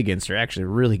we play against are actually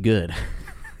really good.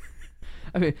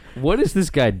 I mean, what has this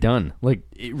guy done?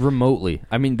 Remotely.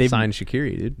 I mean, they've signed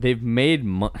Shaqiri, dude. They've made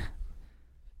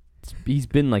he's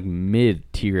been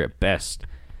mid-tier at best.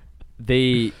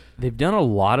 They've done a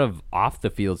lot of off the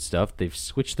field stuff. They've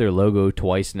switched their logo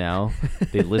twice now.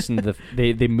 They listened to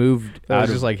they moved that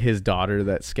was just his daughter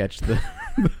that sketched the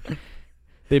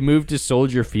They moved to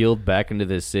Soldier Field back into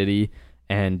the city,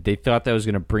 and they thought that was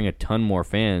going to bring a ton more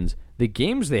fans. the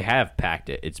games they have packed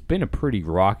it. It's been a pretty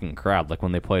rocking crowd, like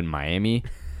when they played in Miami.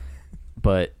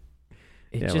 But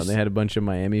when they had a bunch of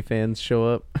Miami fans show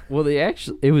up. Well,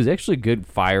 it was actually a good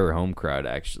fire home crowd,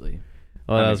 actually.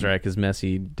 Oh, that was right, because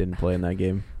Messi didn't play in that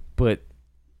game. But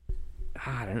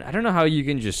I don't know how you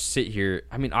can just sit here.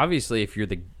 I mean, obviously, if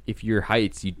you're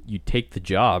Heights, you take the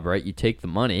job, right? You take the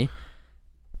money.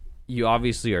 You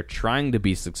obviously are trying to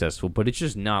be successful, but it's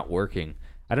just not working.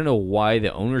 I don't know why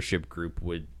the ownership group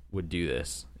would do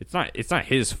this. It's not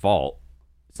his fault.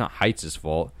 It's not Heights'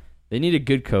 fault. They need a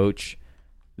good coach.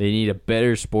 They need a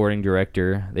better sporting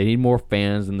director. They need more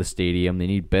fans in the stadium. They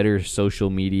need better social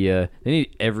media. They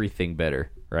need everything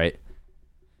better, right?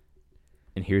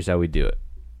 And here's how we do it.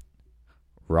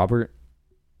 Robert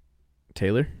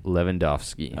Taylor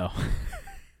Lewandowski. Oh.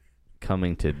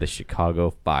 Coming to the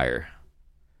Chicago Fire.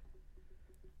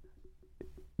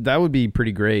 That would be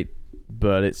pretty great,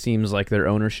 but it seems like their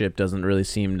ownership doesn't really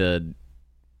seem to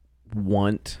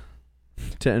want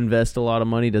to invest a lot of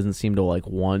money, doesn't seem to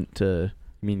want to.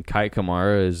 I mean, Kai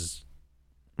Kamara is...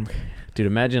 Dude,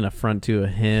 imagine a front two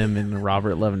of him and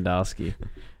Robert Lewandowski.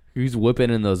 Who's whipping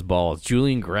in those balls?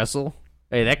 Julian Gressel?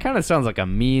 Hey, that kind of sounds like a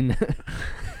mean...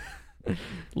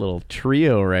 little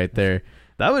trio right there.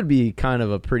 That would be kind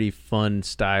of a pretty fun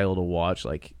style to watch,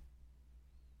 like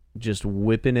just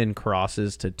whipping in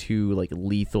crosses to two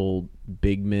lethal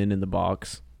big men in the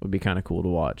box would be kind of cool to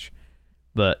watch.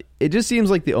 But it just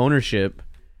seems like the ownership...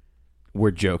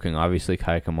 We're joking. Obviously,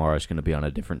 Kai Kamara is going to be on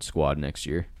a different squad next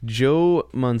year. Joe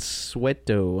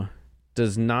Mansueto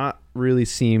does not really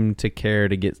seem to care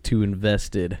to get too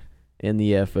invested in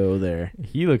the FO there.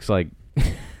 He looks like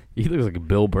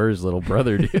Bill Burr's little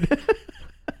brother, dude.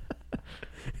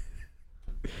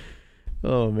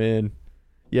 Oh, man.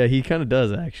 Yeah, he kind of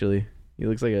does, actually. He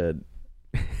looks like a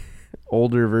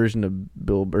older version of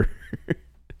Bill Burr.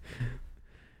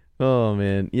 Oh,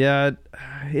 man. Yeah,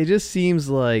 it just seems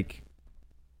like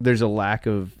there's a lack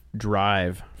of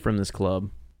drive from this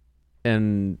club.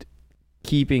 And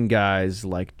keeping guys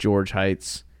like George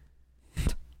Heitz,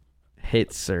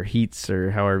 Heats, or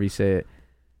however you say it,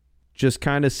 just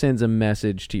kind of sends a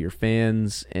message to your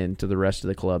fans and to the rest of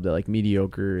the club that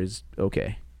mediocre is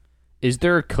okay. Is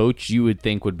there a coach you would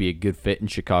think would be a good fit in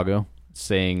Chicago?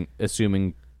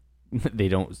 Assuming they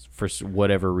don't, for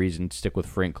whatever reason, stick with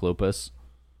Frank Klopas?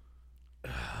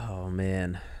 Oh,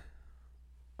 man.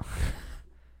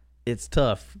 It's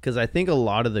tough because I think a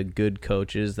lot of the good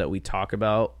coaches that we talk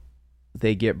about,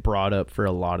 they get brought up for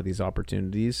a lot of these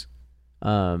opportunities.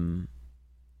 So,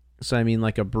 I mean,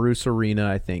 a Bruce Arena,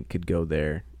 I think, could go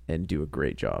there and do a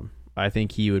great job. I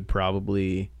think he would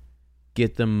probably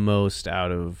get the most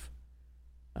out of,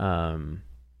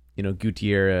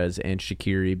 Gutierrez and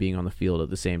Shaqiri being on the field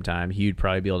at the same time. He would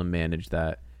probably be able to manage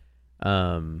that.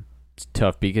 It's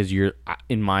tough because you're,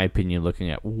 in my opinion,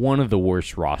 looking at one of the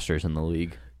worst rosters in the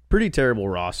league. Pretty terrible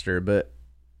roster, but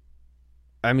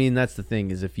I mean, that's the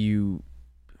thing is if you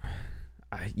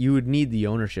would need the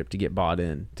ownership to get bought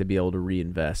in to be able to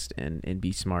reinvest and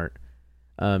be smart.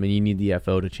 And you need the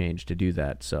FO to change to do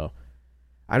that. So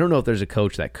I don't know if there's a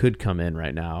coach that could come in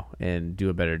right now and do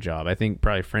a better job. I think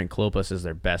probably Frank Klopas is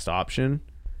their best option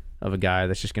of a guy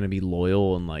that's just going to be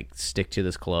loyal and stick to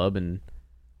this club and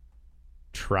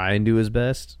try and do his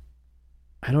best.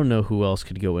 I don't know who else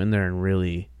could go in there and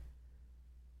really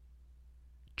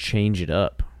change it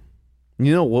up.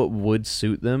 You know what would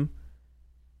suit them?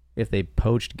 If they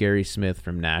poached Gary Smith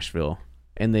from Nashville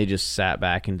and they just sat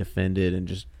back and defended and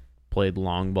just played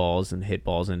long balls and hit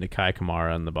balls into Kai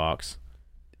Kamara in the box.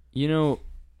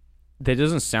 That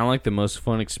doesn't sound like the most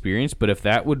fun experience, but if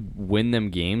that would win them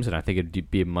games, and I think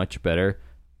it'd be much better,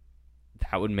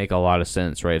 that would make a lot of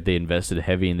sense, right? If they invested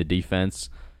heavy in the defense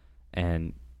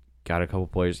and got a couple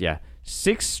players. Yeah,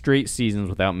 6 straight seasons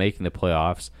without making the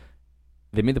playoffs.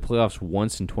 They made the playoffs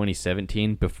once in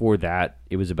 2017. Before that,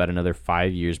 it was about another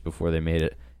 5 years before they made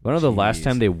it. When was the last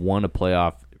time they won a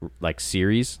playoff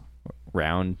series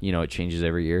round? It changes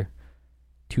every year.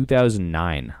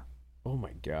 2009. Oh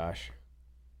my gosh.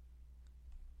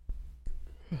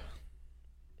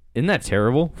 Isn't that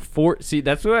terrible? See,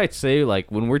 that's what I'd say.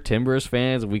 When we're Timbers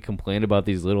fans and we complain about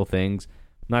these little things,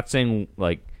 I'm not saying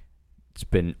it's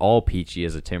been all peachy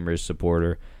as a Timbers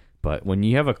supporter, but when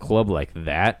you have a club like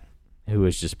that who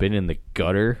has just been in the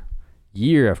gutter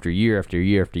year after year after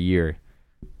year after year,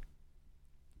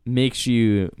 makes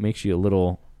you a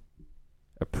little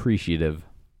appreciative.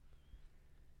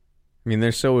 I mean,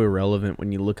 they're so irrelevant.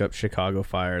 When you look up Chicago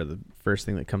Fire, the first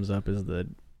thing that comes up is the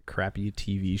crappy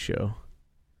TV show.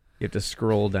 You have to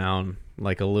scroll down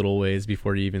a little ways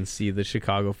before you even see the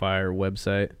Chicago Fire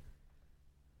website.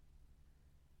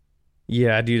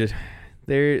 Yeah, dude.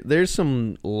 There's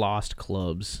some lost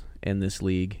clubs in this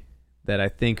league that I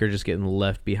think are just getting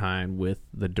left behind with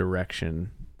the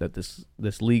direction that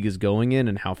this league is going in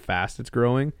and how fast it's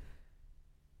growing.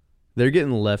 They're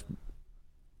getting left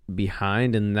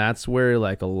behind, and that's where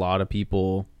like a lot of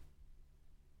people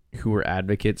who are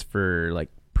advocates for like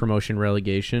promotion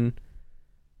relegation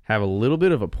have a little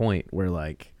bit of a point where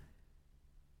like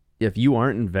if you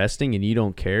aren't investing and you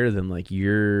don't care, then like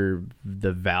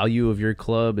the value of your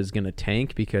club is going to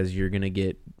tank because you're going to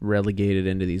get relegated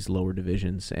into these lower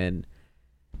divisions, and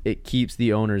it keeps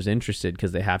the owners interested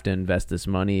because they have to invest this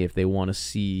money if they want to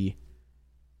see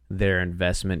their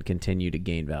investment continue to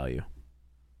gain value.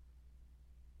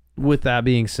 With that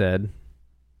being said,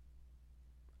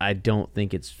 I don't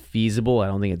think it's feasible. I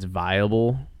don't think it's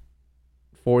viable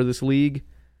for this league.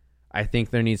 I think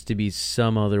there needs to be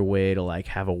some other way to like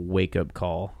have a wake-up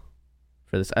call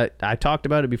for this. I talked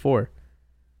about it before.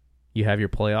 You have your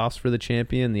playoffs for the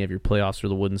champion. You have your playoffs for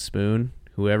the wooden spoon.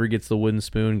 Whoever gets the wooden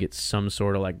spoon gets some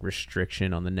sort of like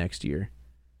restriction on the next year.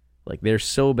 Like they're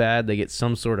so bad, they get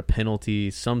some sort of penalty,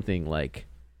 something like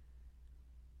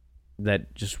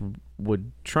that just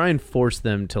would try and force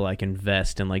them to like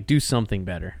invest and like do something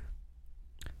better.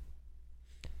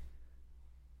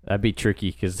 That'd be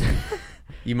tricky because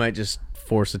you might just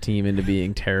force a team into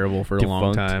being terrible for a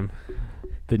long time.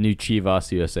 The new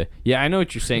Chivas USA. Yeah, I know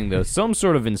what you're saying though. Some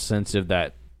sort of incentive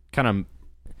that kind of.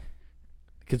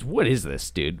 Because what is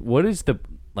this, dude? What is the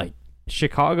like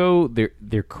Chicago?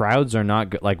 Their crowds are not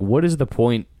good. Like, what is the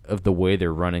point of the way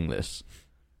they're running this?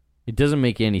 It doesn't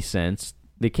make any sense.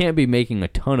 They can't be making a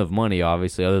ton of money,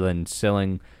 obviously, other than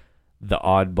selling the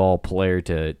oddball player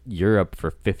to Europe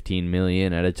for $15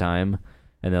 million at a time,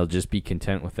 and they'll just be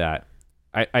content with that.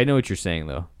 I know what you're saying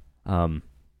though. So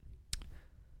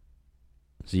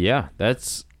yeah,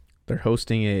 they're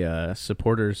hosting a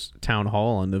supporters town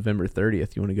hall on November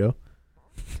 30th. You want to go?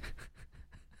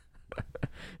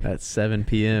 At 7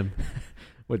 p.m.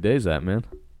 What day is that, man?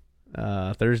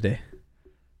 Thursday.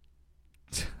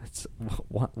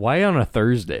 Why on a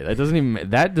Thursday? That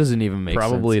doesn't even make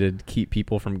Probably sense. to keep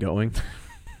people from going.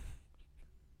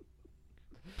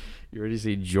 You already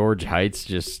see George Heights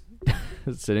just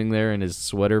sitting there in his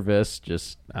sweater vest.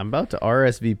 I'm about to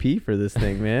RSVP for this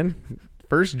thing, man.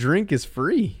 First drink is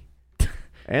free,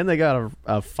 and they got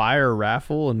a fire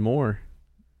raffle and more.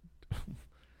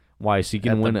 Why? So you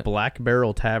can win the Black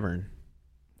Barrel Tavern.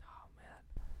 Oh man.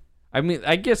 I mean,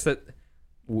 I guess that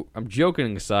I'm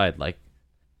joking aside. Like,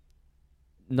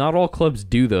 not all clubs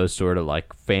do those sort of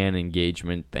like fan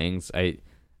engagement things.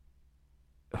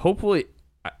 Hopefully,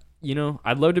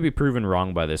 I'd love to be proven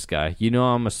wrong by this guy.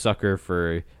 I'm a sucker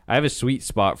for. I have a sweet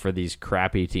spot for these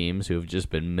crappy teams who have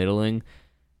just been middling.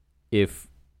 If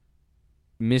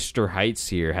Mr. Heights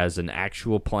here has an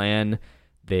actual plan,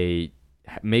 they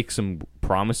make some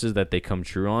promises that they come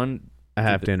true on. I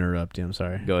have to interrupt you. I'm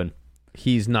sorry. Go ahead.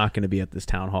 He's not going to be at this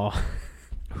town hall.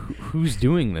 Who's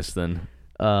doing this then?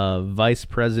 Vice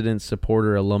President,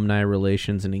 Supporter, Alumni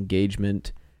Relations and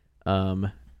Engagement,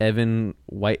 Evan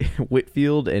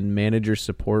Whitfield, and Manager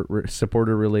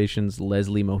Supporter Relations,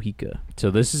 Leslie Mojica. So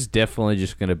this is definitely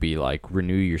just going to be like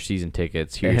renew your season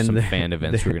tickets. Here's some fan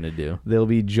events we're going to do. They'll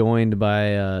be joined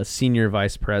by Senior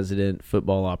Vice President,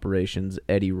 Football Operations,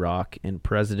 Eddie Rock, and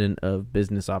President of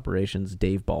Business Operations,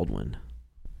 Dave Baldwin.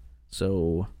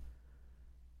 So,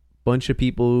 bunch of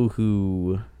people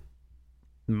who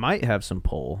might have some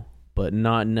pull, but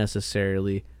not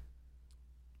necessarily.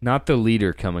 Not the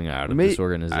leader coming out of this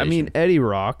organization. I mean, Eddie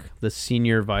Rock, the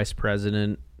Senior Vice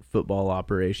President, Football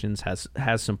Operations, has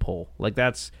some pull. Like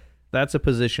that's a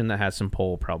position that has some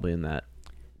pull probably in that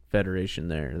federation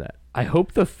there. That I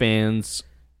hope the fans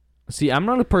see. I'm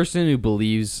not a person who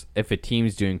believes if a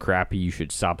team's doing crappy, you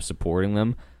should stop supporting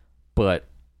them. But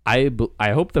I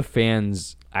hope the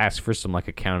fans ask for some like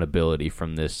accountability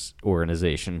from this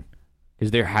organization because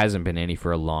there hasn't been any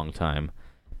for a long time,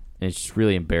 and it's just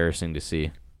really embarrassing to see.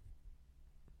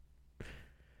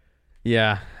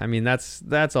 Yeah, I mean that's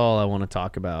all I want to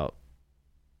talk about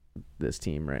this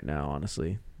team right now,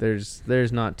 honestly.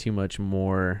 There's not too much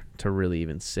more to really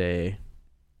even say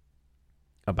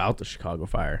about the Chicago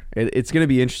Fire. It's going to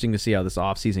be interesting to see how this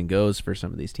offseason goes for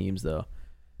some of these teams though.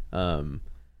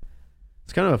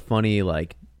 It's kind of a funny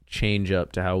like change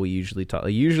up to how we usually talk.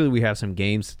 Like, usually we have some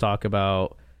games to talk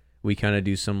about. We kind of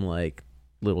do some like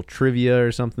little trivia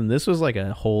or something. This was like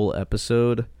a whole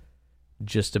episode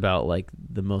just about like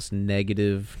the most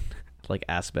negative like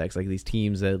aspects, like these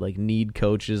teams that like need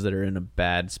coaches that are in a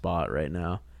bad spot right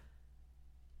now.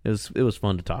 It was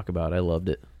fun to talk about. I loved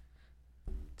it.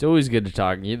 It's always good to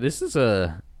talk. This is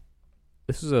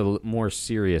This is a more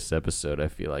serious episode, I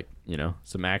feel like.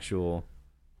 Some actual...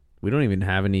 We don't even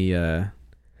have any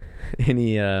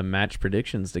match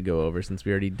predictions to go over since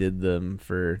we already did them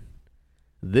for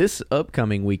this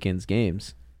upcoming weekend's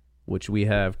games, which we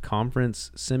have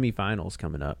conference semifinals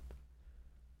coming up.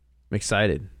 I'm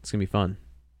excited. It's going to be fun.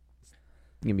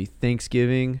 It's going to be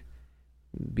Thanksgiving.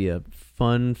 Be a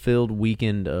fun-filled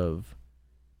weekend of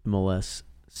MLS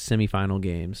semifinal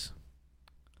games.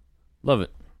 Love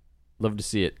it. Love to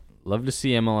see it. Love to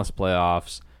see MLS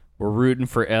playoffs. We're rooting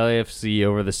for LAFC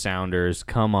over the Sounders.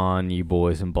 Come on, you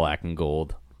boys in black and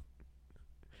gold.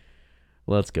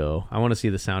 Let's go. I want to see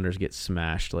the Sounders get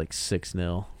smashed like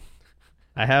 6-0.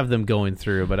 I have them going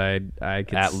through, but I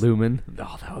could at Lumen.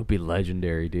 Oh, that would be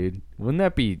legendary, dude. Wouldn't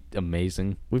that be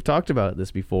amazing? We've talked about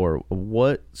this before.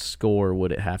 What score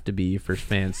would it have to be for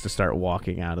fans to start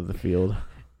walking out of the field?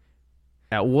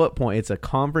 At what point? It's a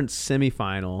conference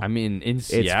semifinal. I mean, in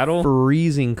Seattle, it's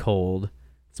freezing cold.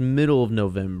 It's middle of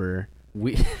November.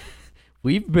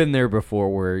 We've been there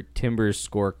before where Timbers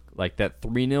score like that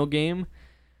 3-0 game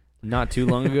not too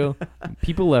long ago.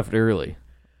 People left early.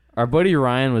 Our buddy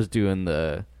Ryan was doing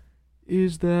the,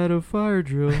 is that a fire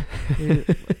drill?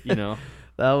 That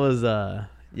was,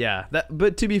 yeah.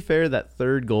 But to be fair, that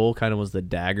third goal kind of was the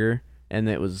dagger, and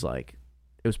it was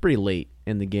pretty late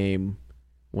in the game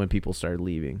when people started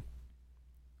leaving.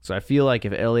 So I feel like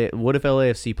what if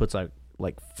LAFC puts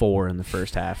like 4 in the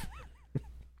first half?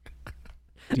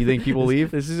 Do you think people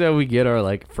leave? This is how we get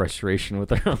our frustration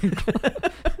with our own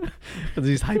club.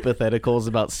 These hypotheticals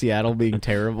about Seattle being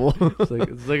terrible.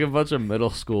 It's like a bunch of middle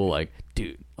school,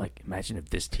 dude, imagine if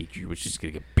this teacher was just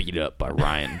gonna get beat up by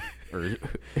Ryan. Or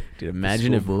dude,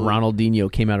 imagine if Ronaldinho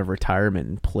came out of retirement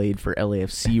and played for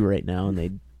LAFC right now, and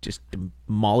they just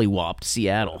mollywopped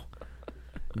Seattle.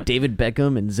 David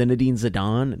Beckham and Zinedine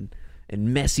Zidane and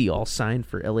Messi all signed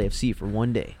for LAFC for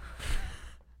one day.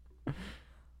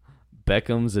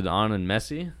 Beckham, Zidane, and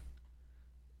Messi?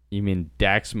 You mean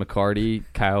Dax McCarty,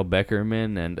 Kyle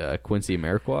Beckerman, and Quincy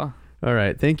Amarikwa? All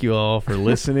right. Thank you all for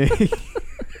listening.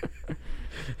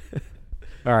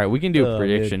 All right. We can do a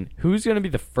prediction. Man. Who's going to be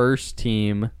the first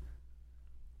team?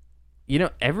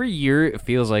 Every year it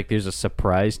feels like there's a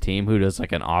surprise team who does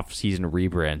an off-season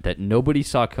rebrand that nobody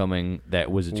saw coming,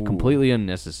 that was completely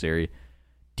unnecessary.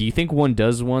 Do you think one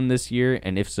does one this year?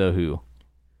 And if so, who?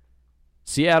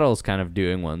 Seattle's kind of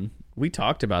doing one. We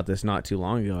talked about this not too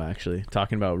long ago, actually,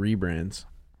 talking about rebrands.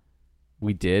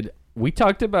 We did. We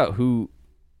talked about who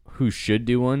should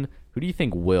do one. Who do you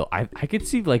think will? I could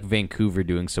see Vancouver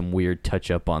doing some weird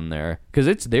touch-up on there, because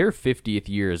it's their 50th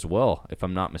year as well, if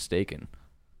I'm not mistaken.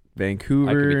 Vancouver,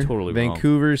 I could be totally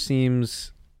Vancouver wrong.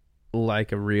 Seems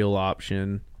like a real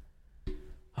option.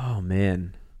 Oh,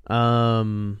 man.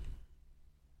 Do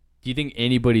you think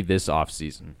anybody this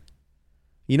offseason?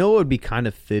 You know what would be kind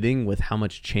of fitting with how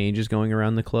much change is going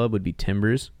around the club would be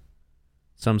Timbers.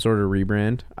 Some sort of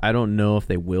rebrand. I don't know if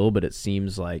they will, but it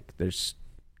seems like there's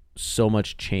so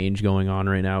much change going on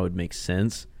right now. It would make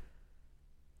sense.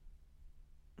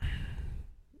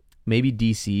 Maybe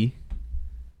DC.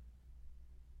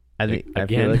 I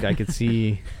feel like I could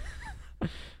see.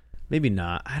 Maybe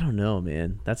not. I don't know,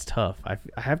 man. That's tough. I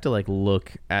have to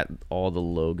look at all the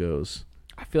logos.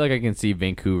 I feel like I can see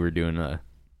Vancouver doing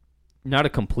not a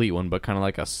complete one, but kind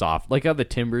of a soft, how the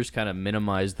Timbers kind of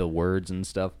minimize the words and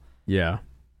stuff. Yeah.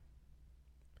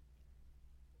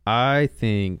 I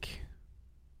think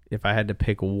if I had to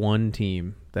pick one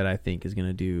team that I think is going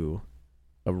to do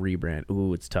a rebrand,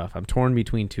 it's tough. I'm torn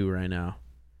between two right now.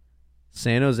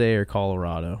 San Jose or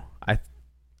Colorado.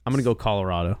 I'm going to go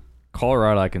Colorado.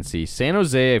 Colorado I can see. San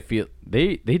Jose, I feel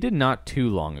they did not too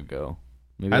long ago.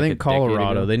 Maybe I think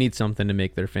Colorado, they need something to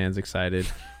make their fans excited.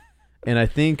 And I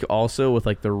think also with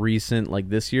the recent,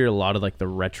 this year, a lot of the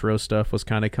retro stuff was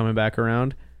kind of coming back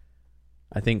around.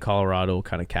 I think Colorado will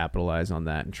kind of capitalize on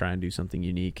that and try and do something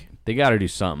unique. They got to do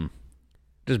something.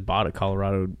 Just bought a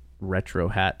Colorado retro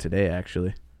hat today,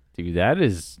 actually. Dude, that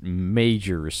is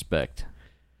major respect.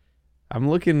 I'm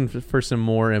looking for some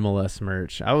more MLS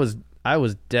merch. I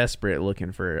was desperate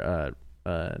looking for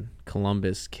a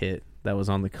Columbus kit that was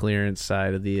on the clearance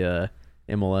side of the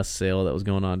MLS sale that was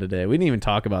going on today. We didn't even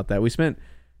talk about that. We spent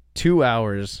 2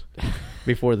 hours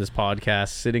before this podcast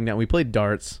sitting down. We played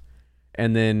darts,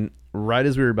 and then right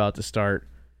as we were about to start,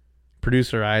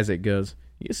 producer Isaac goes,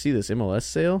 "You see this MLS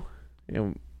sale?"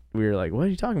 And we were like, "What are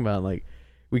you talking about?"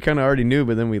 We kind of already knew,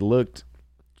 but then we looked,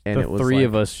 and it was three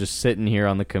of us just sitting here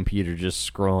on the computer just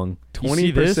scrolling.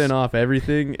 20% off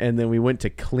everything, and then we went to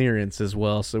clearance as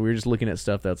well. So we were just looking at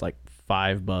stuff that's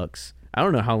 $5. I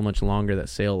don't know how much longer that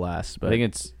sale lasts, but I think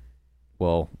it's,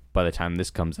 by the time this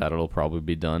comes out, it'll probably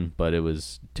be done. But it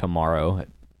was tomorrow at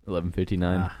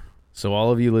 11:59. So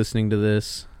all of you listening to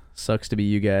this, sucks to be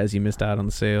you guys. You missed out on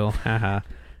the sale. Haha.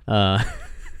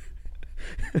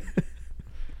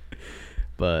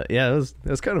 But yeah, it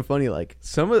was kind of funny. Like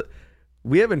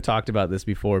we haven't talked about this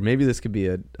before. Maybe this could be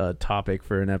a topic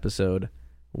for an episode.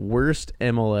 Worst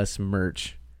MLS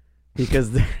merch,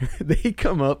 because they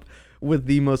come up with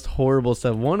the most horrible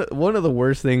stuff. One of the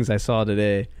worst things I saw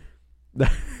today,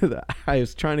 that I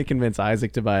was trying to convince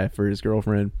Isaac to buy for his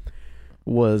girlfriend,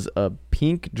 was a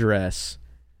pink dress,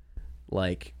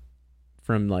 like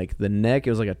from like the neck. It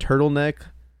was like a turtleneck,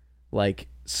 like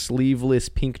sleeveless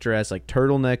pink dress, like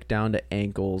turtleneck down to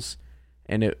ankles,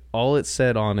 and all it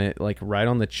said on it, like right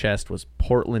on the chest, was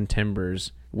Portland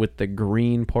Timbers with the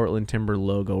green Portland Timber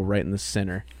logo right in the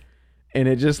center. And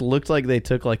it just looked like they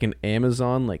took like an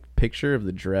Amazon like picture of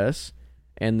the dress,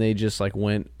 and they just like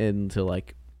went into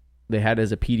like, they had it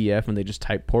as a PDF, and they just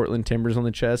typed Portland Timbers on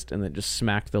the chest and then just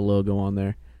smacked the logo on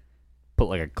there. Put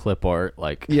like a clip art,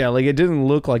 like, yeah, like it didn't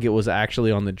look like it was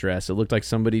actually on the dress. It looked like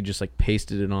somebody just like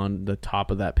pasted it on the top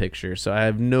of that picture. So I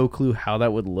have no clue how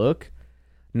that would look.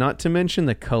 Not to mention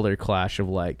the color clash of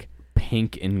like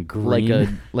pink and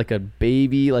green, like a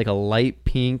baby, like a light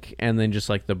pink, and then just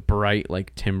like the bright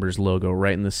like Timbers logo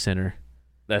right in the center.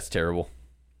 That's terrible.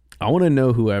 I want to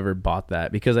know whoever bought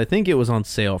that, because I think it was on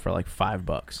sale for like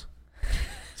 $5.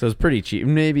 So it's pretty cheap.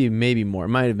 Maybe more. It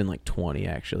might have been like 20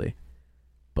 actually.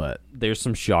 But there's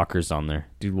some shockers on there.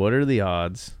 Dude, what are the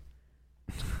odds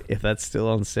if that's still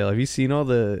on sale? Have you seen all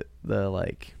the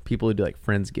like people who do like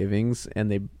Friendsgivings,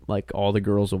 and they like all the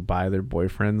girls will buy their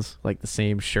boyfriends like the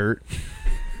same shirt?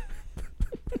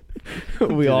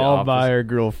 We all buy our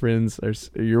girlfriends, or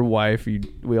your wife,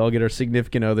 we all get our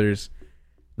significant others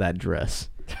that dress.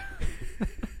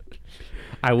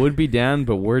 I would be down,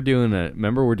 but we're doing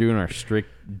our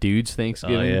strict dudes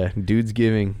Thanksgiving. Oh yeah, dudes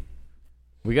giving.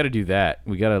 We got to do that.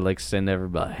 We got to like send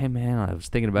everybody, hey man, I was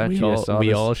thinking about you.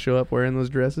 We all show up wearing those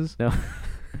dresses? No.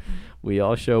 We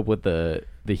all show up with the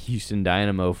Houston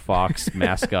Dynamo Fox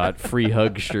mascot free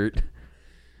hug shirt.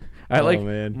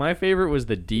 Man. My favorite was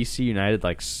the DC United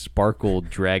like sparkle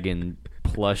dragon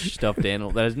plush stuffed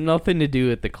animal that has nothing to do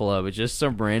with the club. It's just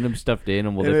some random stuffed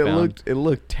animal they found. It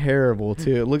looked terrible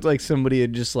too. It looked like somebody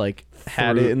had just like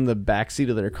had it in the backseat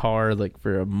of their car like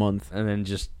for a month, and then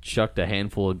just chucked a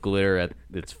handful of glitter at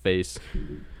its face.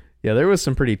 Yeah, there was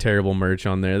some pretty terrible merch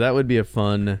on there. That would be a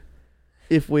fun,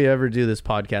 if we ever do this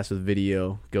podcast with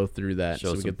video, go through that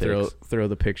so we could throw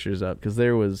the pictures up, because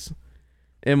there was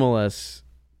MLS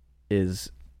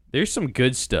is. There's some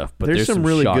good stuff, but there's some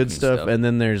really good stuff, and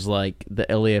then there's like the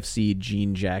LAFC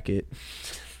jean jacket,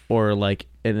 or like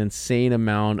an insane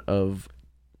amount of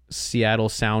Seattle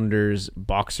Sounders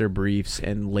boxer briefs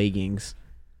and leggings.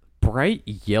 Bright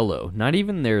yellow, not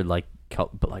even their like,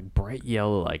 but like bright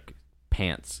yellow like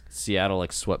pants, Seattle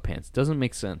like sweatpants. Doesn't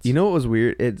make sense. You know what was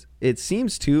weird? It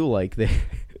seems too like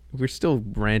we're still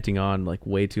ranting on like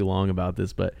way too long about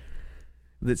this, but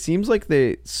it seems like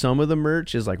some of the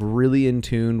merch is like really in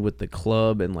tune with the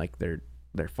club and like their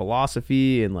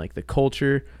philosophy and like the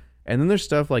culture. And then there's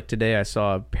stuff like today I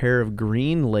saw a pair of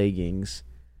green leggings.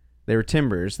 They were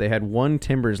Timbers. They had one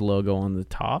Timbers logo on the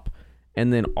top,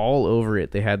 and then all over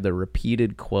it they had the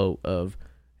repeated quote of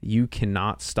 "You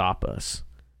cannot stop us"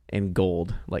 in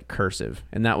gold, like cursive.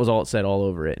 And that was all it said all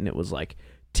over it. And it was like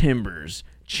Timbers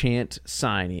chant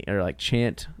signing, or like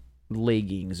chant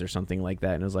leggings or something like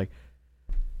that. And it was like,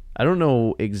 I don't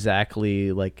know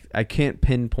exactly, like I can't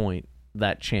pinpoint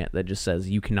that chant that just says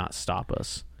 "You cannot stop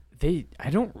us." I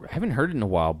haven't heard it in a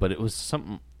while, but it was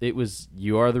something. It was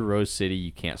 "You are the Rose City,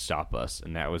 you can't stop us,"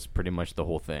 and that was pretty much the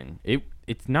whole thing.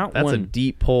 It's not. That's a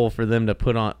deep pull for them to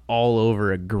put on all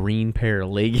over a green pair of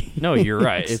leggings. No, you're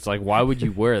right. It's like, why would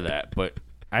you wear that? But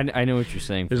I know what you're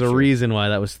saying. There's a reason why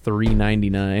that was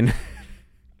 $3.99.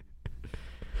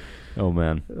 Oh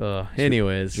man.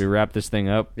 Anyways, should we wrap this thing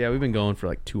up? Yeah, we've been going for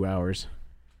like 2 hours.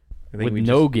 I think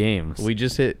no games. We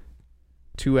just hit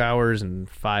 2 hours and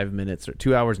 5 minutes, or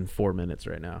 2 hours and 4 minutes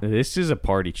right now. This is a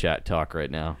party chat talk right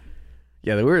now.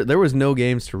 Yeah, there was no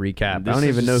games to recap. I don't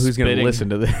even know who's going to listen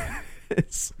to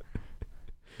this.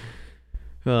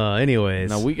 Anyways.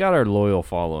 Now, we got our loyal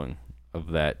following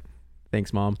of that.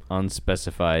 Thanks, Mom.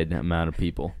 Unspecified amount of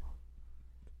people.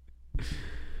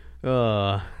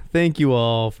 Thank you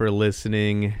all for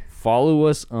listening. Follow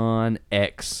us on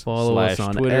X. Follow us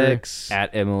on Twitter, X.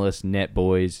 At MLS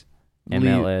Netboys.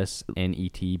 MLS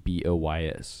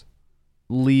NETBOYS.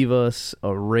 Leave us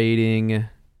a rating.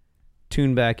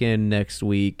 Tune back in next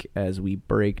week as we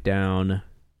break down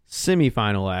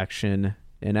semifinal action.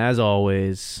 And as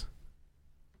always,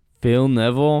 Phil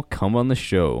Neville, come on the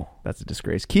show. That's a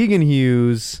disgrace. Keegan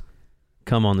Hughes,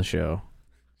 come on the show.